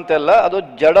ಸಿದ್ಧಾಂತ ಎಲ್ಲ ಅದು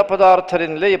ಜಡ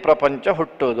ಪದಾರ್ಥದಿಂದಲೇ ಈ ಪ್ರಪಂಚ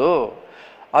ಹುಟ್ಟುವುದು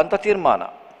ಅಂತ ತೀರ್ಮಾನ.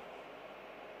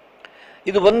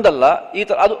 ಇದು ಒಂದಲ್ಲ, ಈ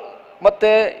ಥರ ಅದು ಮತ್ತೆ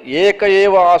ಏಕ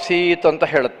ಏವ ಆಸೀತ್ ಅಂತ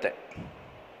ಹೇಳುತ್ತೆ.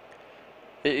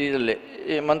 ಇದರಲ್ಲಿ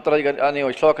ಈ ಮಂತ್ರ ಈಗ ನೀವು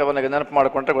ಶ್ಲೋಕವನ್ನು ನೆನಪು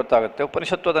ಮಾಡಿಕೊಂಡ್ರೆ ಗೊತ್ತಾಗುತ್ತೆ.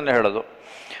 ಉಪನಿಷತ್ತು ಅದನ್ನೇ ಹೇಳೋದು.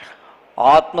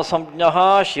 ಆತ್ಮಸಂಜ್ಞ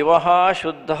ಶಿವ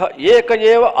ಶುದ್ಧ ಏಕ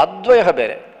ಏವ ಅದ್ವಯ,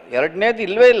 ಬೇರೆ ಎರಡನೇದು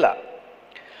ಇಲ್ಲವೇ ಇಲ್ಲ.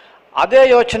 ಅದೇ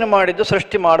ಯೋಚನೆ ಮಾಡಿದ್ದು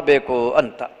ಸೃಷ್ಟಿ ಮಾಡಬೇಕು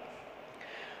ಅಂತ.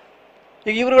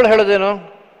 ಈಗ ಇವರುಗಳು ಹೇಳೋದೇನು?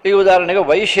 ಈ ಉದಾಹರಣೆಗೆ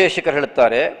ವೈಶೇಷಿಕರು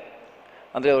ಹೇಳ್ತಾರೆ,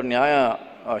 ಅಂದರೆ ಅವರು ನ್ಯಾಯ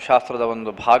ಶಾಸ್ತ್ರದ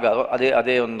ಒಂದು ಭಾಗ,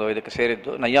 ಅದೇ ಒಂದು ಇದಕ್ಕೆ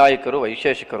ಸೇರಿದ್ದು. ನೈಯಾಯಿಕರು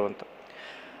ವೈಶೇಷಿಕರು ಅಂತ.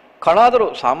 ಕಣಾದರು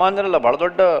ಸಾಮಾನ್ಯರಲ್ಲ, ಬಹಳ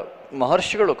ದೊಡ್ಡ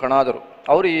ಮಹರ್ಷಿಗಳು ಕಣಾದರು.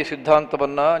 ಅವರು ಈ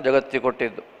ಸಿದ್ಧಾಂತವನ್ನು ಜಗತ್ತಿಗೆ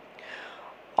ಕೊಟ್ಟಿದ್ದು.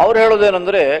 ಅವ್ರು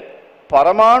ಹೇಳೋದೇನೆಂದರೆ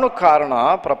ಪರಮಾಣು ಕಾರಣ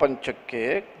ಪ್ರಪಂಚಕ್ಕೆ,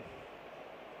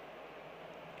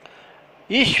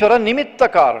 ಈಶ್ವರ ನಿಮಿತ್ತ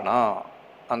ಕಾರಣ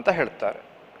ಅಂತ ಹೇಳ್ತಾರೆ.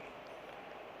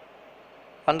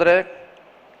 ಅಂದರೆ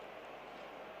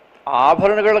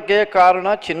ಆಭರಣಗಳಿಗೆ ಕಾರಣ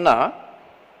ಚಿನ್ನ,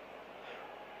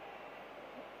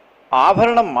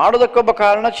 ಆಭರಣ ಮಾಡೋದಕ್ಕೊಬ್ಬ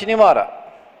ಕಾರಣ ಚಿನಿಮಾರ,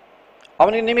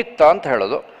 ಅವನಿಗೆ ನಿಮಿತ್ತ ಅಂತ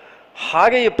ಹೇಳೋದು.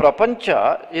 ಹಾಗೆ ಈ ಪ್ರಪಂಚ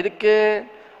ಇದಕ್ಕೆ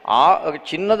ಆ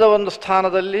ಚಿನ್ನದ ಒಂದು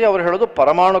ಸ್ಥಾನದಲ್ಲಿ ಅವರು ಹೇಳೋದು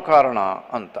ಪರಮಾಣು ಕಾರಣ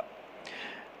ಅಂತ.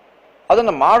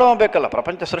 ಅದನ್ನು ಮಾಡಬೇಕಲ್ಲ,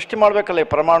 ಪ್ರಪಂಚ ಸೃಷ್ಟಿ ಮಾಡಬೇಕಲ್ಲ ಈ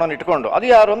ಪರಮಾಣುವನ್ನು ಇಟ್ಕೊಂಡು. ಅದು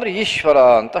ಯಾರು ಅಂದರೆ ಈಶ್ವರ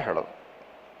ಅಂತ ಹೇಳೋದು.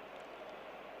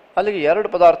 ಅಲ್ಲಿಗೆ ಎರಡು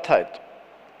ಪದಾರ್ಥ ಆಯಿತು.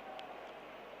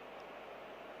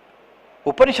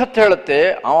 ಉಪನಿಷತ್ತು ಹೇಳುತ್ತೆ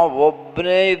ಅವ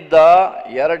ಒಬ್ಬನೇ ಇದ್ದ,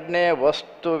 ಎರಡನೇ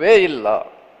ವಸ್ತುವೇ ಇಲ್ಲ,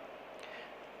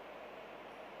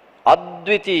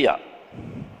 ಅದ್ವಿತೀಯ,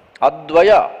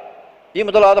 ಅದ್ವಯ, ಈ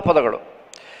ಮೊದಲಾದ ಪದಗಳು.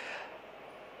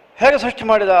 ಹೇಗೆ ಸೃಷ್ಟಿ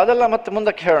ಮಾಡಿದ ಅದೆಲ್ಲ ಮತ್ತೆ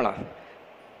ಮುಂದಕ್ಕೆ ಹೇಳೋಣ.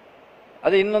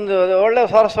 ಅದು ಇನ್ನೊಂದು ಒಳ್ಳೆಯ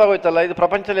ಸ್ವಾರಸ್ಯವಾಗೋಯ್ತಲ್ಲ, ಇದು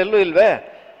ಪ್ರಪಂಚದಲ್ಲಿ ಎಲ್ಲೂ ಇಲ್ವೇ?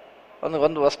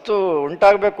 ಒಂದು ವಸ್ತು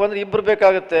ಉಂಟಾಗಬೇಕು ಅಂದರೆ ಇಬ್ಬರು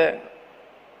ಬೇಕಾಗುತ್ತೆ.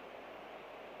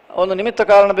 ಒಂದು ನಿಮಿತ್ತ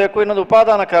ಕಾರಣ ಬೇಕು, ಇನ್ನೊಂದು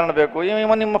ಉಪಾದಾನ ಕಾರಣ ಬೇಕು.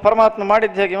 ಇವ ನಿಮ್ಮ ಪರಮಾತ್ಮ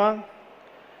ಮಾಡಿದ್ದು ಹೇಗಿವ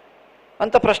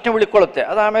ಅಂತ ಪ್ರಶ್ನೆ ಉಳಿಕೊಳ್ಳುತ್ತೆ.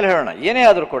 ಅದು ಆಮೇಲೆ ಹೇಳೋಣ. ಏನೇ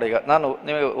ಆದರೂ ಕೂಡ ಈಗ ನಾನು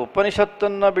ನಿಮಗೆ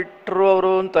ಉಪನಿಷತ್ತನ್ನು ಬಿಟ್ಟರು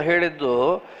ಅವರು ಅಂತ ಹೇಳಿದ್ದು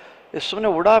ಸುಮ್ಮನೆ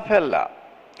ಉಡಾಫೆ ಅಲ್ಲ,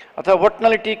 ಅಥವಾ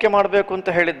ಒಟ್ಟಿನಲ್ಲಿ ಟೀಕೆ ಮಾಡಬೇಕು ಅಂತ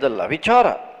ಹೇಳಿದ್ದಲ್ಲ. ವಿಚಾರ,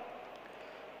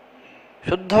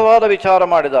 ಶುದ್ಧವಾದ ವಿಚಾರ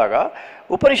ಮಾಡಿದಾಗ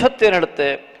ಉಪನಿಷತ್ತೇನು ಹೇಳುತ್ತೆ?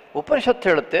 ಉಪನಿಷತ್ತು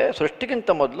ಹೇಳುತ್ತೆ ಸೃಷ್ಟಿಗಿಂತ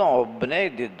ಮೊದಲು ಒಬ್ಬನೇ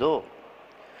ಇದ್ದಿದ್ದು,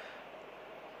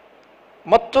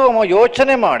 ಮತ್ತು ಅವ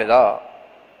ಯೋಚನೆ ಮಾಡಿದ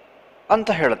ಅಂತ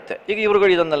ಹೇಳುತ್ತೆ. ಈಗ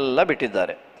ಇವರುಗಳು ಇದನ್ನೆಲ್ಲ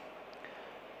ಬಿಟ್ಟಿದ್ದಾರೆ.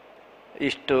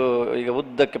 ಇಷ್ಟು ಈಗ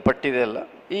ಉದ್ದಕ್ಕೆ ಪಟ್ಟಿದೆಯಲ್ಲ,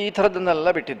 ಈ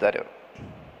ಥರದನ್ನೆಲ್ಲ ಬಿಟ್ಟಿದ್ದಾರೆ ಅವರು.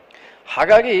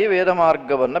 ಹಾಗಾಗಿ ವೇದ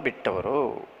ಮಾರ್ಗವನ್ನು ಬಿಟ್ಟವರು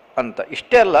ಅಂತ.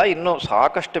 ಇಷ್ಟೇ ಅಲ್ಲ, ಇನ್ನೂ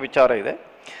ಸಾಕಷ್ಟು ವಿಚಾರ ಇದೆ.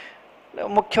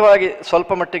 ಮುಖ್ಯವಾಗಿ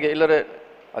ಸ್ವಲ್ಪ ಮಟ್ಟಿಗೆ ಇಲ್ಲರೆ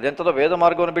ಅದೆಂಥದ್ದು ವೇದ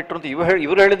ಮಾರ್ಗವನ್ನು ಬಿಟ್ಟರು ಅಂತ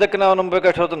ಇವರು ಹೇಳಿದ್ದಕ್ಕೆ ನಾವು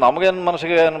ನಂಬಬೇಕಷ್ಟು ಹೊರತು ನಮಗೇನು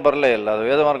ಮನಸ್ಸಿಗೆ ಏನು ಬರಲೇ ಇಲ್ಲ. ಅದು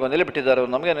ವೇದ ಮಾರ್ಗವನ್ನು ಎಲ್ಲಿ ಬಿಟ್ಟಿದ್ದಾರೆ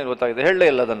ಅವರು, ನಮಗೇನು ಗೊತ್ತಾಗಿದೆ, ಹೇಳಲೇ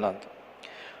ಇಲ್ಲ ಅದನ್ನು ಅಂತ.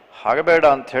 ಹಾಗೆ ಬೇಡ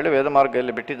ಅಂಥೇಳಿ ವೇದ ಮಾರ್ಗ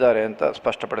ಎಲ್ಲಿ ಬಿಟ್ಟಿದ್ದಾರೆ ಅಂತ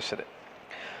ಸ್ಪಷ್ಟಪಡಿಸಿದೆ.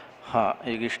 ಹಾಂ,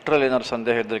 ಈಗ ಇಷ್ಟರಲ್ಲಿ ಏನಾದ್ರು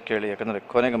ಸಂದೇಹ ಇದ್ದರೆ ಕೇಳಿ, ಯಾಕಂದರೆ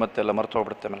ಕೊನೆಗೆ ಮತ್ತೆಲ್ಲ ಮರೆತು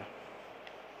ಹೋಗ್ಬಿಡುತ್ತೆ. ಮೇಲೆ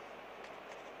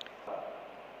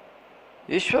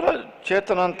ಈಶ್ವರ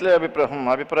ಚೇತನ ಅಂತಲೇ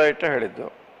ಅಭಿಪ್ರಾಯ ಇಟ್ಟೇ ಹೇಳಿದರು.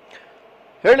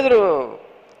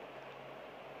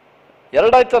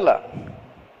 ಎರಡಾಯ್ತಲ್ಲ,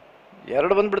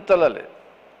 ಎರಡು ಬಂದುಬಿಡ್ತಲ್ಲ ಅಲ್ಲಿ.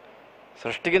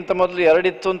 ಸೃಷ್ಟಿಗಿಂತ ಮೊದಲು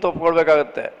ಎರಡಿತ್ತು ಅಂತ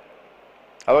ಒಪ್ಕೊಳ್ಬೇಕಾಗತ್ತೆ.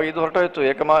 ಅವಾಗ ಇದು ಹೊರಟೋಯ್ತು,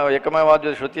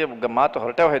 ಏಕಮಯವಾದ ಶ್ರುತಿಯ ಮಾತು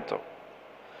ಹೊರಟೇ ಹೋಯ್ತು.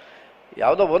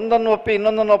 ಯಾವುದೋ ಒಂದನ್ನು ಒಪ್ಪಿ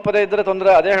ಇನ್ನೊಂದನ್ನು ಒಪ್ಪದೇ ಇದ್ದರೆ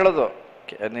ತೊಂದರೆ. ಅದೇ ಹೇಳೋದು.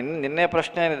 ನಿನ್ನೆ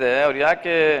ಪ್ರಶ್ನೆ ಏನಿದೆ, ಅವ್ರು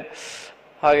ಯಾಕೆ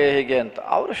ಹಾಗೆ ಹೀಗೆ ಅಂತ.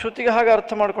 ಅವರು ಶ್ರುತಿಗೆ ಹಾಗೆ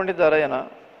ಅರ್ಥ ಮಾಡ್ಕೊಂಡಿದ್ದಾರೆ ಏನೋ,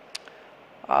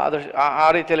 ಆ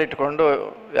ರೀತಿಯಲ್ಲಿ ಇಟ್ಕೊಂಡು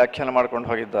ವ್ಯಾಖ್ಯಾನ ಮಾಡ್ಕೊಂಡು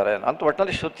ಹೋಗಿದ್ದಾರೆ ಅಂತ.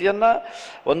 ಒಟ್ಟಿನಲ್ಲಿ ಶ್ರುತಿಯನ್ನು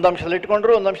ಒಂದು ಅಂಶದಲ್ಲಿ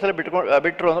ಇಟ್ಕೊಂಡ್ರು, ಒಂದು ಅಂಶದಲ್ಲಿ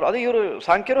ಬಿಟ್ಟರು ಅಂದರು. ಅದು ಇವರು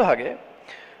ಸಾಂಖ್ಯರು ಹಾಗೆ.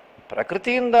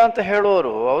 ಪ್ರಕೃತಿಯಿಂದ ಅಂತ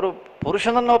ಹೇಳುವವರು ಅವರು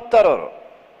ಪುರುಷನನ್ನು ಒಪ್ತಾರವರು.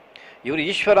 ಇವರು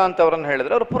ಈಶ್ವರ ಅಂತ ಅವರನ್ನು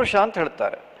ಹೇಳಿದರೆ ಅವರು ಪುರುಷ ಅಂತ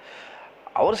ಹೇಳ್ತಾರೆ.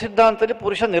 ಅವ್ರ ಸಿದ್ಧಾಂತದಲ್ಲಿ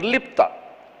ಪುರುಷ ನಿರ್ಲಿಪ್ತ,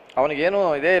 ಅವನಿಗೇನು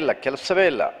ಇದೇ ಇಲ್ಲ, ಕೆಲಸವೇ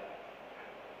ಇಲ್ಲ.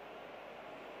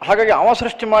 ಹಾಗಾಗಿ ಅವ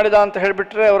ಸೃಷ್ಟಿ ಮಾಡಿದ ಅಂತ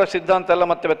ಹೇಳಿಬಿಟ್ರೆ ಅವರ ಸಿದ್ಧಾಂತ ಎಲ್ಲ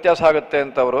ಮತ್ತೆ ವ್ಯತ್ಯಾಸ ಆಗುತ್ತೆ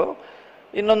ಅಂತ ಅವರು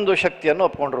ಇನ್ನೊಂದು ಶಕ್ತಿಯನ್ನು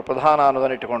ಒಪ್ಕೊಂಡ್ರು, ಪ್ರಧಾನ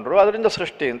ಅನ್ನೋದನ್ನು ಇಟ್ಟುಕೊಂಡ್ರು. ಅದರಿಂದ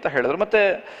ಸೃಷ್ಟಿ ಅಂತ ಹೇಳಿದ್ರು. ಮತ್ತು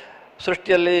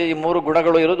ಸೃಷ್ಟಿಯಲ್ಲಿ ಈ ಮೂರು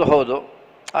ಗುಣಗಳು ಇರೋದು ಹೌದು.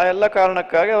 ಆ ಎಲ್ಲ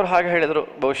ಕಾರಣಕ್ಕಾಗಿ ಅವರು ಹಾಗೆ ಹೇಳಿದರು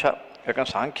ಬಹುಶಃ.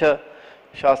 ಯಾಕಂದ್ರೆ ಸಾಂಖ್ಯ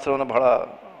ಶಾಸ್ತ್ರವನ್ನು ಬಹಳ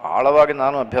ಆಳವಾಗಿ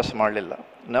ನಾನು ಅಭ್ಯಾಸ ಮಾಡಲಿಲ್ಲ.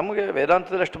 ನಮಗೆ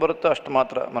ವೇದಾಂತದಲ್ಲಿ ಎಷ್ಟು ಬರುತ್ತೋ ಅಷ್ಟು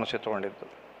ಮಾತ್ರ ಮನಸ್ಸಿಗೆ ತೊಗೊಂಡಿದ್ದು.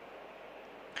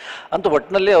 ಅಂತೂ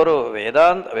ಒಟ್ಟಿನಲ್ಲಿ ಅವರು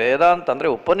ವೇದಾಂತ ಅಂದರೆ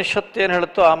ಉಪನಿಷತ್ತೇನು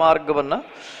ಹೇಳುತ್ತೋ ಆ ಮಾರ್ಗವನ್ನು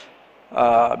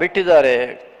ಬಿಟ್ಟಿದ್ದಾರೆ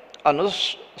ಅನ್ನೋದು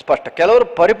ಸ್ಪಷ್ಟ. ಕೆಲವರು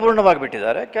ಪರಿಪೂರ್ಣವಾಗಿ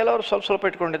ಬಿಟ್ಟಿದ್ದಾರೆ, ಕೆಲವರು ಸ್ವಲ್ಪ ಸ್ವಲ್ಪ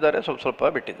ಇಟ್ಕೊಂಡಿದ್ದಾರೆ, ಸ್ವಲ್ಪ ಸ್ವಲ್ಪ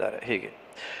ಬಿಟ್ಟಿದ್ದಾರೆ. ಹೀಗೆ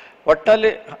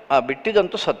ಒಟ್ಟಿನಲ್ಲಿ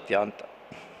ಬಿಟ್ಟಿದಂತೂ ಸತ್ಯ ಅಂತ.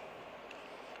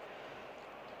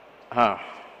 ಹಾಂ,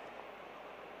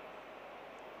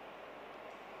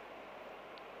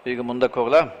 ಈಗ ಮುಂದಕ್ಕೆ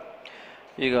ಹೋಗಲಾ?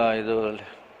 ಈಗ ಇದು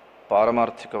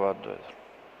ಪಾರಮಾರ್ಥಿಕವಾದ್ದು. ಇದು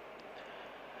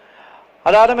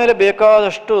ಅದಾದ ಮೇಲೆ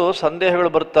ಬೇಕಾದಷ್ಟು ಸಂದೇಹಗಳು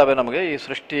ಬರ್ತವೆ ನಮಗೆ. ಈ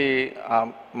ಸೃಷ್ಟಿ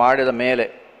ಮಾಡಿದ ಮೇಲೆ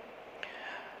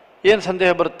ಏನು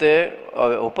ಸಂದೇಹ ಬರುತ್ತೆ?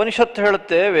 ಉಪನಿಷತ್ತು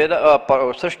ಹೇಳುತ್ತೆ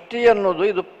ಸೃಷ್ಟಿ ಅನ್ನೋದು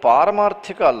ಇದು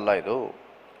ಪಾರಮಾರ್ಥಿಕ ಅಲ್ಲ ಇದು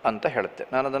ಅಂತ ಹೇಳುತ್ತೆ.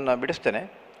 ನಾನು ಅದನ್ನು ಬಿಡಿಸ್ತೇನೆ.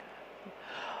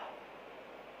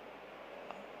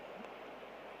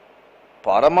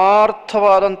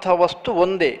 ಪಾರಮಾರ್ಥವಾದಂಥ ವಸ್ತು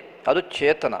ಒಂದೇ, ಅದು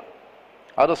ಚೇತನ,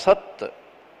 ಅದು ಸತ್,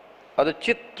 ಅದು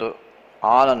ಚಿತ್,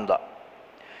 ಆನಂದ.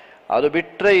 ಅದು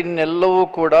ಬಿಟ್ಟರೆ ಇನ್ನೆಲ್ಲವೂ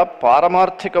ಕೂಡ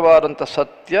ಪಾರಮಾರ್ಥಿಕವಾದಂಥ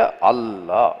ಸತ್ಯ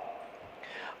ಅಲ್ಲ.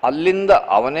 ಅಲ್ಲಿಂದ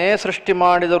ಅವನೇ ಸೃಷ್ಟಿ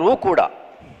ಮಾಡಿದರೂ ಕೂಡ,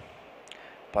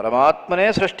 ಪರಮಾತ್ಮನೇ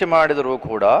ಸೃಷ್ಟಿ ಮಾಡಿದರೂ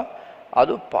ಕೂಡ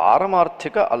ಅದು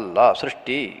ಪಾರಮಾರ್ಥಿಕ ಅಲ್ಲ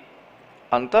ಸೃಷ್ಟಿ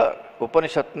ಅಂತ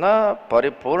ಉಪನಿಷತ್ನ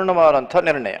ಪರಿಪೂರ್ಣವಾದಂಥ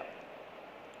ನಿರ್ಣಯ.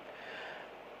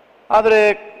 ಆದರೆ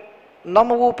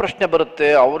ನಮಗೂ ಪ್ರಶ್ನೆ ಬರುತ್ತೆ,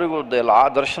 ಅವರಿಗೂ ಎಲ್ಲ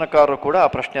ದರ್ಶನಕಾರರು ಕೂಡ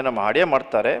ಆ ಪ್ರಶ್ನೆಯನ್ನು ಮಾಡಿಯೇ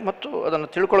ಮಾಡ್ತಾರೆ, ಮತ್ತು ಅದನ್ನು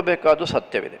ತಿಳ್ಕೊಳ್ಬೇಕಾದ್ದು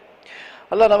ಸತ್ಯವಿದೆ.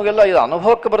 ಅಲ್ಲ, ನಮಗೆಲ್ಲ ಇದು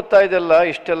ಅನುಭವಕ್ಕೆ ಬರ್ತಾ ಇದೆಯಲ್ಲ,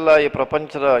 ಇಷ್ಟೆಲ್ಲ ಈ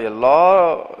ಪ್ರಪಂಚದ ಎಲ್ಲ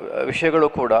ವಿಷಯಗಳು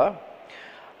ಕೂಡ,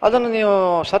 ಅದನ್ನು ನೀವು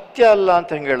ಸತ್ಯ ಅಲ್ಲ ಅಂತ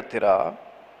ಹೆಂಗೆ ಹೇಳ್ತೀರಾ?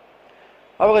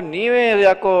 ಆವಾಗ ನೀವೇ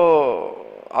ಯಾಕೋ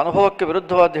ಅನುಭವಕ್ಕೆ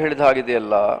ವಿರುದ್ಧವಾದ ಹೇಳಿದ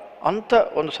ಹಾಗಿದೆಯಲ್ಲ ಅಂತ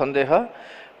ಒಂದು ಸಂದೇಹ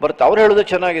ಬರುತ್ತೆ. ಅವ್ರು ಹೇಳೋದು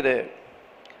ಚೆನ್ನಾಗಿದೆ,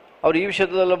 ಅವ್ರು ಈ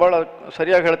ವಿಷಯದಲ್ಲೆಲ್ಲ ಭಾಳ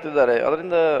ಸರಿಯಾಗಿ ಹೇಳ್ತಿದ್ದಾರೆ.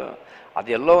 ಅದರಿಂದ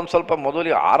ಅದೆಲ್ಲೋ ಒಂದು ಸ್ವಲ್ಪ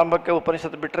ಮೊದಲಿಗೆ ಆರಂಭಕ್ಕೆ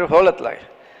ಉಪನಿಷತ್ತು ಬಿಟ್ಟರೆ ಹೋಗ್ಲತ್ತಲಾಗೆ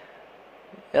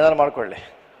ಏನಾದ್ರು ಮಾಡ್ಕೊಳ್ಳಿ,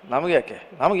 ನಮಗೆ ಯಾಕೆ?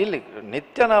 ನಮಗೆ ಇಲ್ಲಿ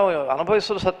ನಿತ್ಯ ನಾವು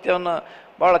ಅನುಭವಿಸೋದು ಸತ್ಯವನ್ನು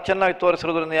ಭಾಳ ಚೆನ್ನಾಗಿ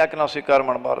ತೋರಿಸಿರೋದ್ರಿಂದ ಯಾಕೆ ನಾವು ಸ್ವೀಕಾರ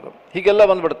ಮಾಡಬಾರ್ದು? ಹೀಗೆಲ್ಲ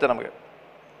ಬಂದುಬಿಡುತ್ತೆ ನಮಗೆ.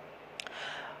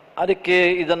 ಅದಕ್ಕೆ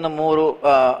ಇದನ್ನು ಮೂರು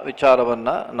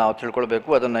ವಿಚಾರವನ್ನು ನಾವು ತಿಳ್ಕೊಳ್ಬೇಕು.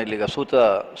 ಅದನ್ನು ಇಲ್ಲಿಗ ಸೂತ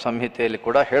ಸಂಹಿತೆಯಲ್ಲಿ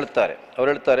ಕೂಡ ಹೇಳ್ತಾರೆ. ಅವ್ರು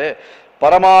ಹೇಳ್ತಾರೆ,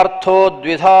 ಪರಮಾರ್ಥೋ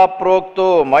ದ್ವಿಧಾ ಪ್ರೋಕ್ತೋ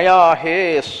ಮಯಾ ಹೇ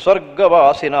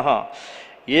ಸ್ವರ್ಗವಾಸಿನಃ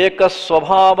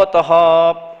ಏಕಸ್ವಭಾವತಃ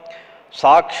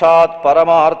ಸಾಕ್ಷಾತ್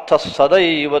ಪರಮಾರ್ಥ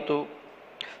ಸದೈವತು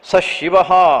ಸ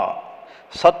ಶಿವಃ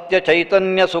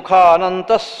ಸತ್ಯಚೈತನ್ಯ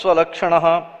ಸುಖಾನಂತ ಸ್ವಲಕ್ಷಣಃ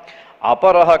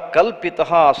ಅಪರಃ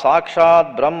ಕಲ್ಪಿತಃ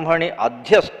ಸಾಕ್ಷಾತ್ ಬ್ರಹ್ಮಣಿ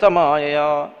ಅಧ್ಯಸ್ಥ ಮಾಯೆಯ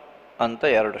ಅಂತ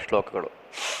 2 ಶ್ಲೋಕಗಳು.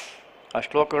 ಆ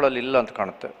ಶ್ಲೋಕಗಳಲ್ಲಿ ಇಲ್ಲ ಅಂತ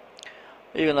ಕಾಣುತ್ತೆ.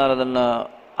 ಈಗ ನಾನು ಅದನ್ನು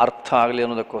ಅರ್ಥ ಆಗಲಿ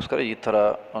ಅನ್ನೋದಕ್ಕೋಸ್ಕರ ಈ ಥರ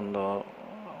ಒಂದು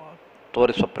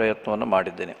ತೋರಿಸುವ ಪ್ರಯತ್ನವನ್ನು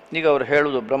ಮಾಡಿದ್ದೇನೆ. ಈಗ ಅವರು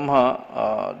ಹೇಳುವುದು ಬ್ರಹ್ಮ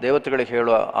ದೇವತೆಗಳಿಗೆ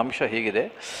ಹೇಳುವ ಅಂಶ ಹೀಗಿದೆ.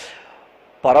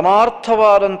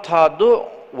 ಪರಮಾರ್ಥವಾದಂತಹದ್ದು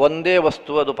ಒಂದೇ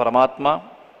ವಸ್ತು, ಅದು ಪರಮಾತ್ಮ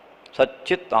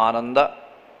ಸಚ್ಚಿತ್ ಆನಂದ.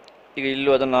 ಈಗ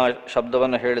ಇಲ್ಲೂ ಅದನ್ನು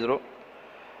ಶಬ್ದವನ್ನು ಹೇಳಿದರು.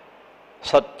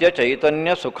 ಸತ್ಯ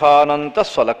ಚೈತನ್ಯ ಸುಖಾನಂತ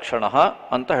ಸ್ವಲಕ್ಷಣ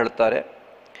ಅಂತ ಹೇಳ್ತಾರೆ.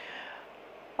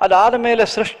 ಅದಾದ ಮೇಲೆ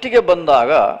ಸೃಷ್ಟಿಗೆ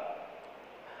ಬಂದಾಗ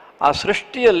ಆ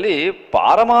ಸೃಷ್ಟಿಯಲ್ಲಿ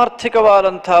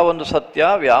ಪಾರಮಾರ್ಥಿಕವಾದಂಥ ಒಂದು ಸತ್ಯ,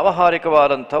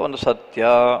 ವ್ಯಾವಹಾರಿಕವಾದಂಥ ಒಂದು ಸತ್ಯ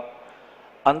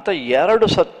ಅಂತ 2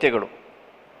 ಸತ್ಯಗಳು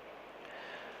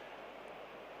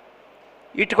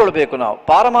ಇಟ್ಕೊಳ್ಬೇಕು ನಾವು.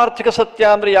 ಪಾರಮಾರ್ಥಿಕ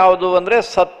ಸತ್ಯ ಅಂದರೆ ಯಾವುದು ಅಂದರೆ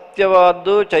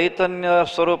ಸತ್ಯವಾದ್ದು, ಚೈತನ್ಯ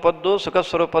ಸ್ವರೂಪದ್ದು, ಸುಖ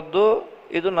ಸ್ವರೂಪದ್ದು,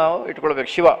 ಇದು ನಾವು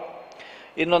ಇಟ್ಕೊಳ್ಬೇಕು. ಶಿವ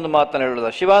ಇನ್ನೊಂದು ಮಾತನ್ನು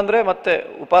ಹೇಳೋದ, ಶಿವ ಅಂದರೆ ಮತ್ತೆ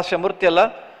ಉಪಾಸ್ಯ ಮೂರ್ತಿ ಅಲ್ಲ,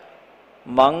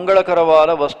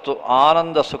 ಮಂಗಳಕರವಾದ ವಸ್ತು,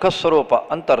 ಆನಂದ ಸುಖ ಸ್ವರೂಪ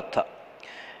ಅಂತ ಅರ್ಥ.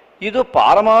 ಇದು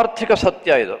ಪಾರಮಾರ್ಥಿಕ ಸತ್ಯ.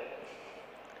 ಇದು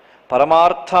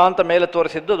ಪರಮಾರ್ಥ ಅಂತ ಮೇಲೆ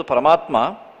ತೋರಿಸಿದ್ದು ಅದು ಪರಮಾತ್ಮ.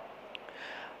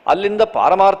 ಅಲ್ಲಿಂದ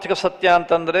ಪಾರಮಾರ್ಥಿಕ ಸತ್ಯ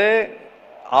ಅಂತಂದರೆ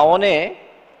ಅವನೇ,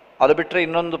 ಅದು ಬಿಟ್ಟರೆ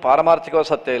ಇನ್ನೊಂದು ಪಾರಮಾರ್ಥಿಕ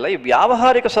ಸತ್ಯ ಇಲ್ಲ. ಈ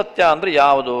ವ್ಯಾವಹಾರಿಕ ಸತ್ಯ ಅಂದರೆ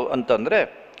ಯಾವುದು ಅಂತಂದರೆ,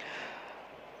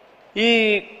 ಈ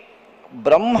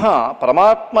ಬ್ರಹ್ಮ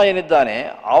ಪರಮಾತ್ಮ ಏನಿದ್ದಾನೆ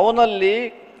ಅವನಲ್ಲಿ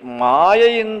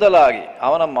ಮಾಯೆಯಿಂದಲಾಗಿ,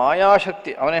 ಅವನ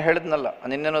ಮಾಯಾಶಕ್ತಿ, ಅವನೇ ಹೇಳಿದ್ನಲ್ಲ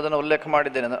ನಿನ್ನೇನು ಅದನ್ನು ಉಲ್ಲೇಖ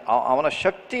ಮಾಡಿದ್ದೇನೆ, ಅವನ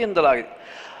ಶಕ್ತಿಯಿಂದಲಾಗಿ,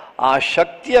 ಆ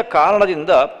ಶಕ್ತಿಯ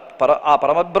ಕಾರಣದಿಂದ ಆ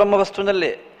ಪರಮಬ್ರಹ್ಮ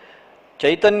ವಸ್ತುವಿನಲ್ಲೇ,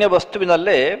 ಚೈತನ್ಯ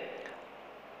ವಸ್ತುವಿನಲ್ಲೇ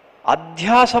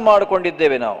ಅಧ್ಯಾಸ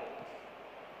ಮಾಡಿಕೊಂಡಿದ್ದೇವೆ ನಾವು.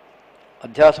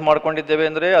 ಅಧ್ಯಾಸ ಮಾಡಿಕೊಂಡಿದ್ದೇವೆ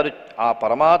ಅಂದರೆ ಅದು ಆ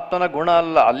ಪರಮಾತ್ಮನ ಗುಣ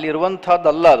ಅಲ್ಲ,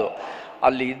 ಅಲ್ಲಿರುವಂಥದ್ದಲ್ಲ, ಅದು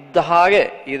ಅಲ್ಲಿ ಇದ್ದ ಹಾಗೆ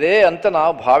ಇದೆ ಅಂತ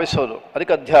ನಾವು ಭಾವಿಸೋದು,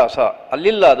 ಅದಕ್ಕೆ ಅಧ್ಯಾಸ.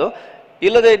 ಅಲ್ಲಿಲ್ಲ, ಅದು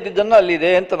ಇಲ್ಲದೇ ಇದ್ದಿದ್ದನ್ನು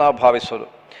ಅಲ್ಲಿದೆ ಅಂತ ನಾವು ಭಾವಿಸೋದು.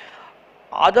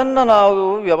 ಅದನ್ನು ನಾವು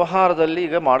ವ್ಯವಹಾರದಲ್ಲಿ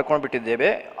ಈಗ ಮಾಡ್ಕೊಂಡು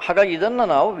ಬಿಟ್ಟಿದ್ದೇವೆ. ಹಾಗಾಗಿ ಇದನ್ನು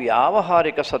ನಾವು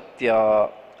ವ್ಯಾವಹಾರಿಕ ಸತ್ಯ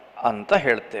ಅಂತ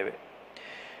ಹೇಳ್ತೇವೆ.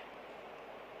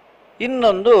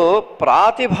 ಇನ್ನೊಂದು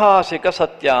ಪ್ರಾತಿಭಾಸಿಕ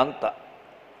ಸತ್ಯ ಅಂತ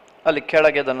ಅಲ್ಲಿ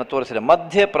ಕೆಳಗೆ ಅದನ್ನು ತೋರಿಸಿದೆ.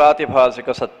 ಮಧ್ಯೆ ಪ್ರಾತಿಭಾಸಿಕ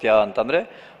ಸತ್ಯ ಅಂತಂದರೆ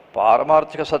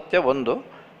ಪಾರಮಾರ್ಥಿಕ ಸತ್ಯ ಒಂದು,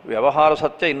 ವ್ಯವಹಾರ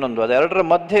ಸತ್ಯ ಇನ್ನೊಂದು, ಅದೆರಡರ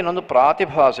ಮಧ್ಯೆ ಇನ್ನೊಂದು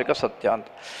ಪ್ರಾತಿಭಾಸಿಕ ಸತ್ಯ ಅಂತ.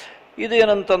 ಇದು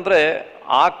ಏನಂತಂದರೆ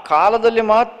ಆ ಕಾಲದಲ್ಲಿ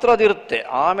ಮಾತ್ರ ಅದಿರುತ್ತೆ,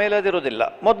 ಆಮೇಲೆ ಅದಿರೋದಿಲ್ಲ,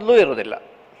 ಮೊದಲು ಇರೋದಿಲ್ಲ.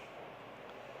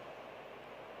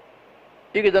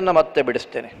 ಈಗ ಇದನ್ನು ಮತ್ತೆ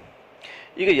ಬಿಡಿಸ್ತೇನೆ.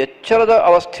 ಈಗ ಎಚ್ಚರದ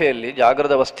ಅವಸ್ಥೆಯಲ್ಲಿ,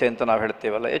 ಜಾಗ್ರದ ಅವಸ್ಥೆ ಅಂತ ನಾವು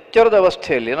ಹೇಳ್ತೇವಲ್ಲ, ಎಚ್ಚರದ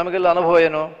ಅವಸ್ಥೆಯಲ್ಲಿ ನಮಗೆಲ್ಲ ಅನುಭವ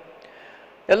ಏನು?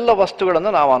 ಎಲ್ಲ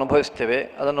ವಸ್ತುಗಳನ್ನು ನಾವು ಅನುಭವಿಸ್ತೇವೆ,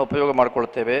 ಅದನ್ನು ಉಪಯೋಗ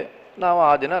ಮಾಡಿಕೊಳ್ತೇವೆ, ನಾವು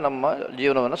ಆ ದಿನ ನಮ್ಮ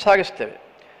ಜೀವನವನ್ನು ಸಾಗಿಸ್ತೇವೆ.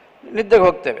 ನಿದ್ದೆಗೆ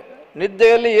ಹೋಗ್ತೇವೆ,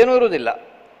 ನಿದ್ದೆಯಲ್ಲಿ ಏನೂ ಇರುವುದಿಲ್ಲ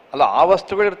ಅಲ್ಲ, ಆ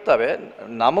ವಸ್ತುಗಳಿರ್ತವೆ,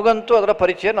 ನಮಗಂತೂ ಅದರ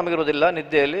ಪರಿಚಯ ನಮಗಿರುವುದಿಲ್ಲ.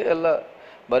 ನಿದ್ದೆಯಲ್ಲಿ ಎಲ್ಲ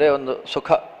ಬರೀ ಒಂದು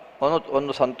ಸುಖ,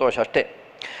 ಒಂದು ಸಂತೋಷ ಅಷ್ಟೇ.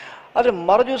 ಆದರೆ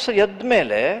ಮರುದಿವಸ ಎದ್ದ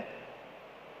ಮೇಲೆ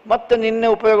ಮತ್ತೆ ನಿನ್ನೆ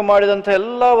ಉಪಯೋಗ ಮಾಡಿದಂಥ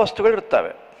ಎಲ್ಲ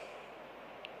ವಸ್ತುಗಳಿರ್ತವೆ.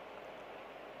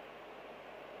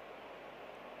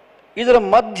 ಇದರ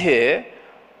ಮಧ್ಯೆ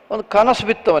ಒಂದು ಕನಸು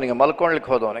ಬಿತ್ತವನಿಗೆ, ಮಲ್ಕೊಳ್ಳಿಕ್ಕೆ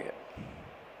ಹೋದವನಿಗೆ.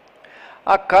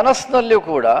 ಆ ಕನಸಿನಲ್ಲಿಯೂ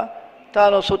ಕೂಡ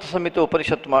ತಾನು ಸೂತಸಂಹಿತ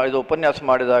ಉಪನ್ಯಾಸ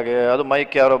ಮಾಡಿದಾಗೆ, ಅದು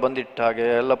ಮೈಕ್ ಯಾರೋ ಬಂದಿಟ್ಟ ಹಾಗೆ,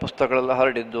 ಎಲ್ಲ ಪುಸ್ತಕಗಳೆಲ್ಲ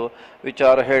ಹರಡಿದ್ದು,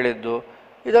 ವಿಚಾರ ಹೇಳಿದ್ದು,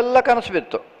 ಇದೆಲ್ಲ ಕನಸು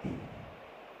ಬಿತ್ತು.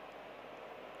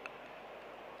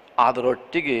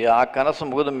 ಅದರೊಟ್ಟಿಗೆ ಆ ಕನಸು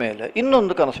ಮುಗಿದ ಮೇಲೆ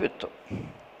ಇನ್ನೊಂದು ಕನಸು ಬಿತ್ತು.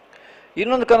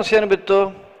 ಇನ್ನೊಂದು ಕನಸು ಏನು ಬಿತ್ತು?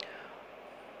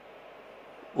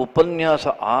 ಉಪನ್ಯಾಸ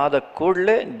ಆದ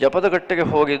ಕೂಡಲೇ ಜಪದ ಗಟ್ಟೆಗೆ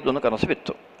ಹೋಗಿದ್ದು ಒಂದು ಕನಸು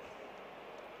ಬಿತ್ತು.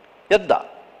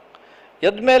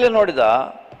 ಎದ್ದ ಮೇಲೆ ನೋಡಿದ,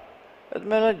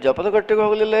 ಎದ್ಮೇಲೆ ಜಪದ ಗಟ್ಟೆಗೆ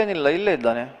ಹೋಗಲಿಲ್ಲ, ಏನಿಲ್ಲ, ಇಲ್ಲೇ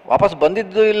ಇದ್ದಾನೆ. ವಾಪಸ್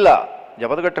ಬಂದಿದ್ದು ಇಲ್ಲ,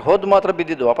 ಜಪದ ಗಟ್ಟೆಗೆ ಹೋದ್ ಮಾತ್ರ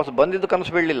ಬಿದ್ದಿದ್ದು, ವಾಪಸ್ ಬಂದಿದ್ದು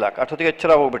ಕನಸು ಬೀಳಲಿಲ್ಲ. ಅಷ್ಟೊತ್ತಿಗೆ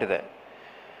ಎಚ್ಚರ ಹೋಗ್ಬಿಟ್ಟಿದೆ.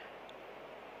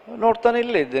 ನೋಡ್ತಾನೆ,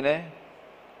 ಇಲ್ಲೇ ಇದ್ದೇನೆ.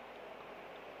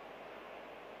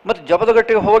 ಮತ್ತು ಜಪದ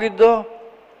ಗಟ್ಟೆಗೆ ಹೋಗಿದ್ದು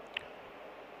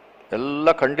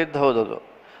ಎಲ್ಲ ಕಂಡಿದ್ದು ಹೌದದು,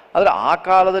 ಆದರೆ ಆ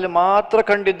ಕಾಲದಲ್ಲಿ ಮಾತ್ರ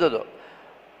ಕಂಡಿದ್ದದು,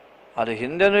 ಅದು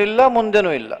ಹಿಂದೆನೂ ಇಲ್ಲ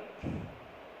ಮುಂದೆನೂ ಇಲ್ಲ.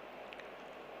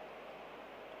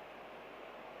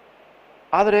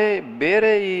 ಆದರೆ ಬೇರೆ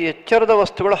ಈ ಎಚ್ಚರದ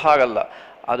ವಸ್ತುಗಳು ಹಾಗಲ್ಲ.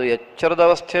 ಅದು ಎಚ್ಚರದ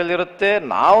ಅವಸ್ಥೆಯಲ್ಲಿರುತ್ತೆ,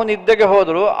 ನಾವು ನಿದ್ದೆಗೆ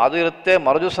ಹೋದರೂ ಅದು ಇರುತ್ತೆ,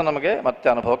 ಮರುದಿವಸ ನಮಗೆ ಮತ್ತೆ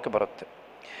ಅನುಭವಕ್ಕೆ ಬರುತ್ತೆ.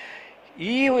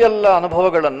 ಈ ಎಲ್ಲ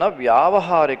ಅನುಭವಗಳನ್ನು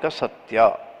ವ್ಯಾವಹಾರಿಕ ಸತ್ಯ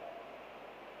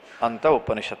ಅಂತ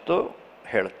ಉಪನಿಷತ್ತು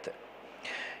ಹೇಳುತ್ತೆ.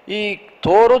 ಈ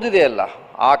ತೋರೋದಿದೆಯಲ್ಲ,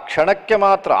 ಆ ಕ್ಷಣಕ್ಕೆ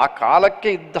ಮಾತ್ರ, ಆ ಕಾಲಕ್ಕೆ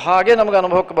ಇದ್ದ ಹಾಗೆ ನಮಗೆ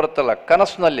ಅನುಭವಕ್ಕೆ ಬರುತ್ತಲ್ಲ,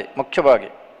 ಕನಸಿನಲ್ಲಿ ಮುಖ್ಯವಾಗಿ,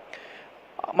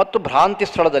 ಮತ್ತು ಭ್ರಾಂತಿ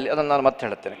ಸ್ಥಳದಲ್ಲಿ, ಅದನ್ನು ನಾನು ಮತ್ತೆ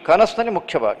ಹೇಳ್ತೇನೆ. ಕನಸಿನಲ್ಲಿ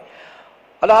ಮುಖ್ಯವಾಗಿ,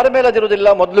 ಅದಾದ ಮೇಲೆ ಅದಿರುವುದಿಲ್ಲ,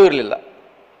 ಮೊದಲು ಇರಲಿಲ್ಲ.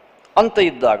 ಅಂತ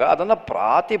ಇದ್ದಾಗ ಅದನ್ನು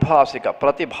ಪ್ರಾತಿಭಾಸಿಕ,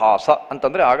 ಪ್ರತಿಭಾಸ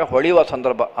ಅಂತಂದರೆ ಆಗ ಹೊಳೆಯುವ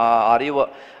ಸಂದರ್ಭ, ಅರಿಯುವ,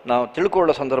 ನಾವು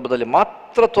ತಿಳ್ಕೊಳ್ಳೋ ಸಂದರ್ಭದಲ್ಲಿ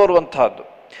ಮಾತ್ರ ತೋರುವಂತಹದ್ದು.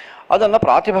 ಅದನ್ನು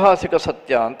ಪ್ರಾತಿಭಾಸಿಕ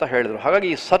ಸತ್ಯ ಅಂತ ಹೇಳಿದರು. ಹಾಗಾಗಿ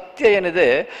ಈ ಸತ್ಯ ಏನಿದೆ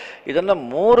ಇದನ್ನು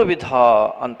 3 ವಿಧ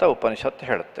ಅಂತ ಉಪನಿಷತ್ತು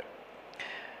ಹೇಳುತ್ತೆ.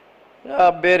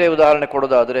 ಬೇರೆ ಉದಾಹರಣೆ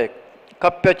ಕೊಡೋದಾದರೆ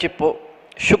ಕಪ್ಪೆ ಚಿಪ್ಪು,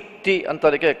 ಶುಕ್ತಿ ಅಂತ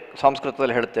ಅದಕ್ಕೆ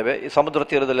ಸಂಸ್ಕೃತದಲ್ಲಿ ಹೇಳ್ತೇವೆ. ಈ ಸಮುದ್ರ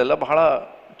ತೀರದಲ್ಲೆಲ್ಲ ಬಹಳ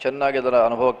ಚೆನ್ನಾಗಿ ಅದರ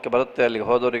ಅನುಭವಕ್ಕೆ ಬರುತ್ತೆ, ಅಲ್ಲಿಗೆ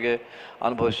ಹೋದವರಿಗೆ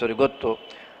ಅನುಭವಿಸೋರಿಗೆ ಗೊತ್ತು.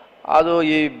 ಅದು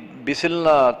ಈ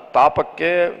ಬಿಸಿಲಿನ ತಾಪಕ್ಕೆ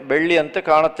ಬೆಳ್ಳಿಯಂತೆ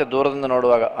ಕಾಣುತ್ತೆ ದೂರದಿಂದ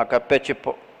ನೋಡುವಾಗ ಆ ಕಪ್ಪೆ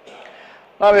ಚಿಪ್ಪು.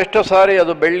 ನಾವು ಎಷ್ಟೋ ಸಾರಿ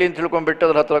ಅದು ಬೆಳ್ಳಿ ಅಂತ ತಿಳ್ಕೊಂಡ್ಬಿಟ್ಟು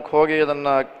ಅದ್ರ ಹತ್ರಕ್ಕೆ ಹೋಗಿ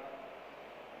ಅದನ್ನು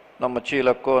ನಮ್ಮ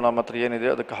ಚೀಲಕ್ಕೋ ನಮ್ಮ ಹತ್ರ ಏನಿದೆ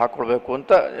ಅದಕ್ಕೆ ಹಾಕ್ಕೊಳ್ಬೇಕು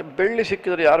ಅಂತ. ಬೆಳ್ಳಿ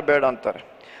ಸಿಕ್ಕಿದ್ರೆ ಯಾರು ಬೇಡ ಅಂತಾರೆ,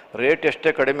 ರೇಟ್ ಎಷ್ಟೇ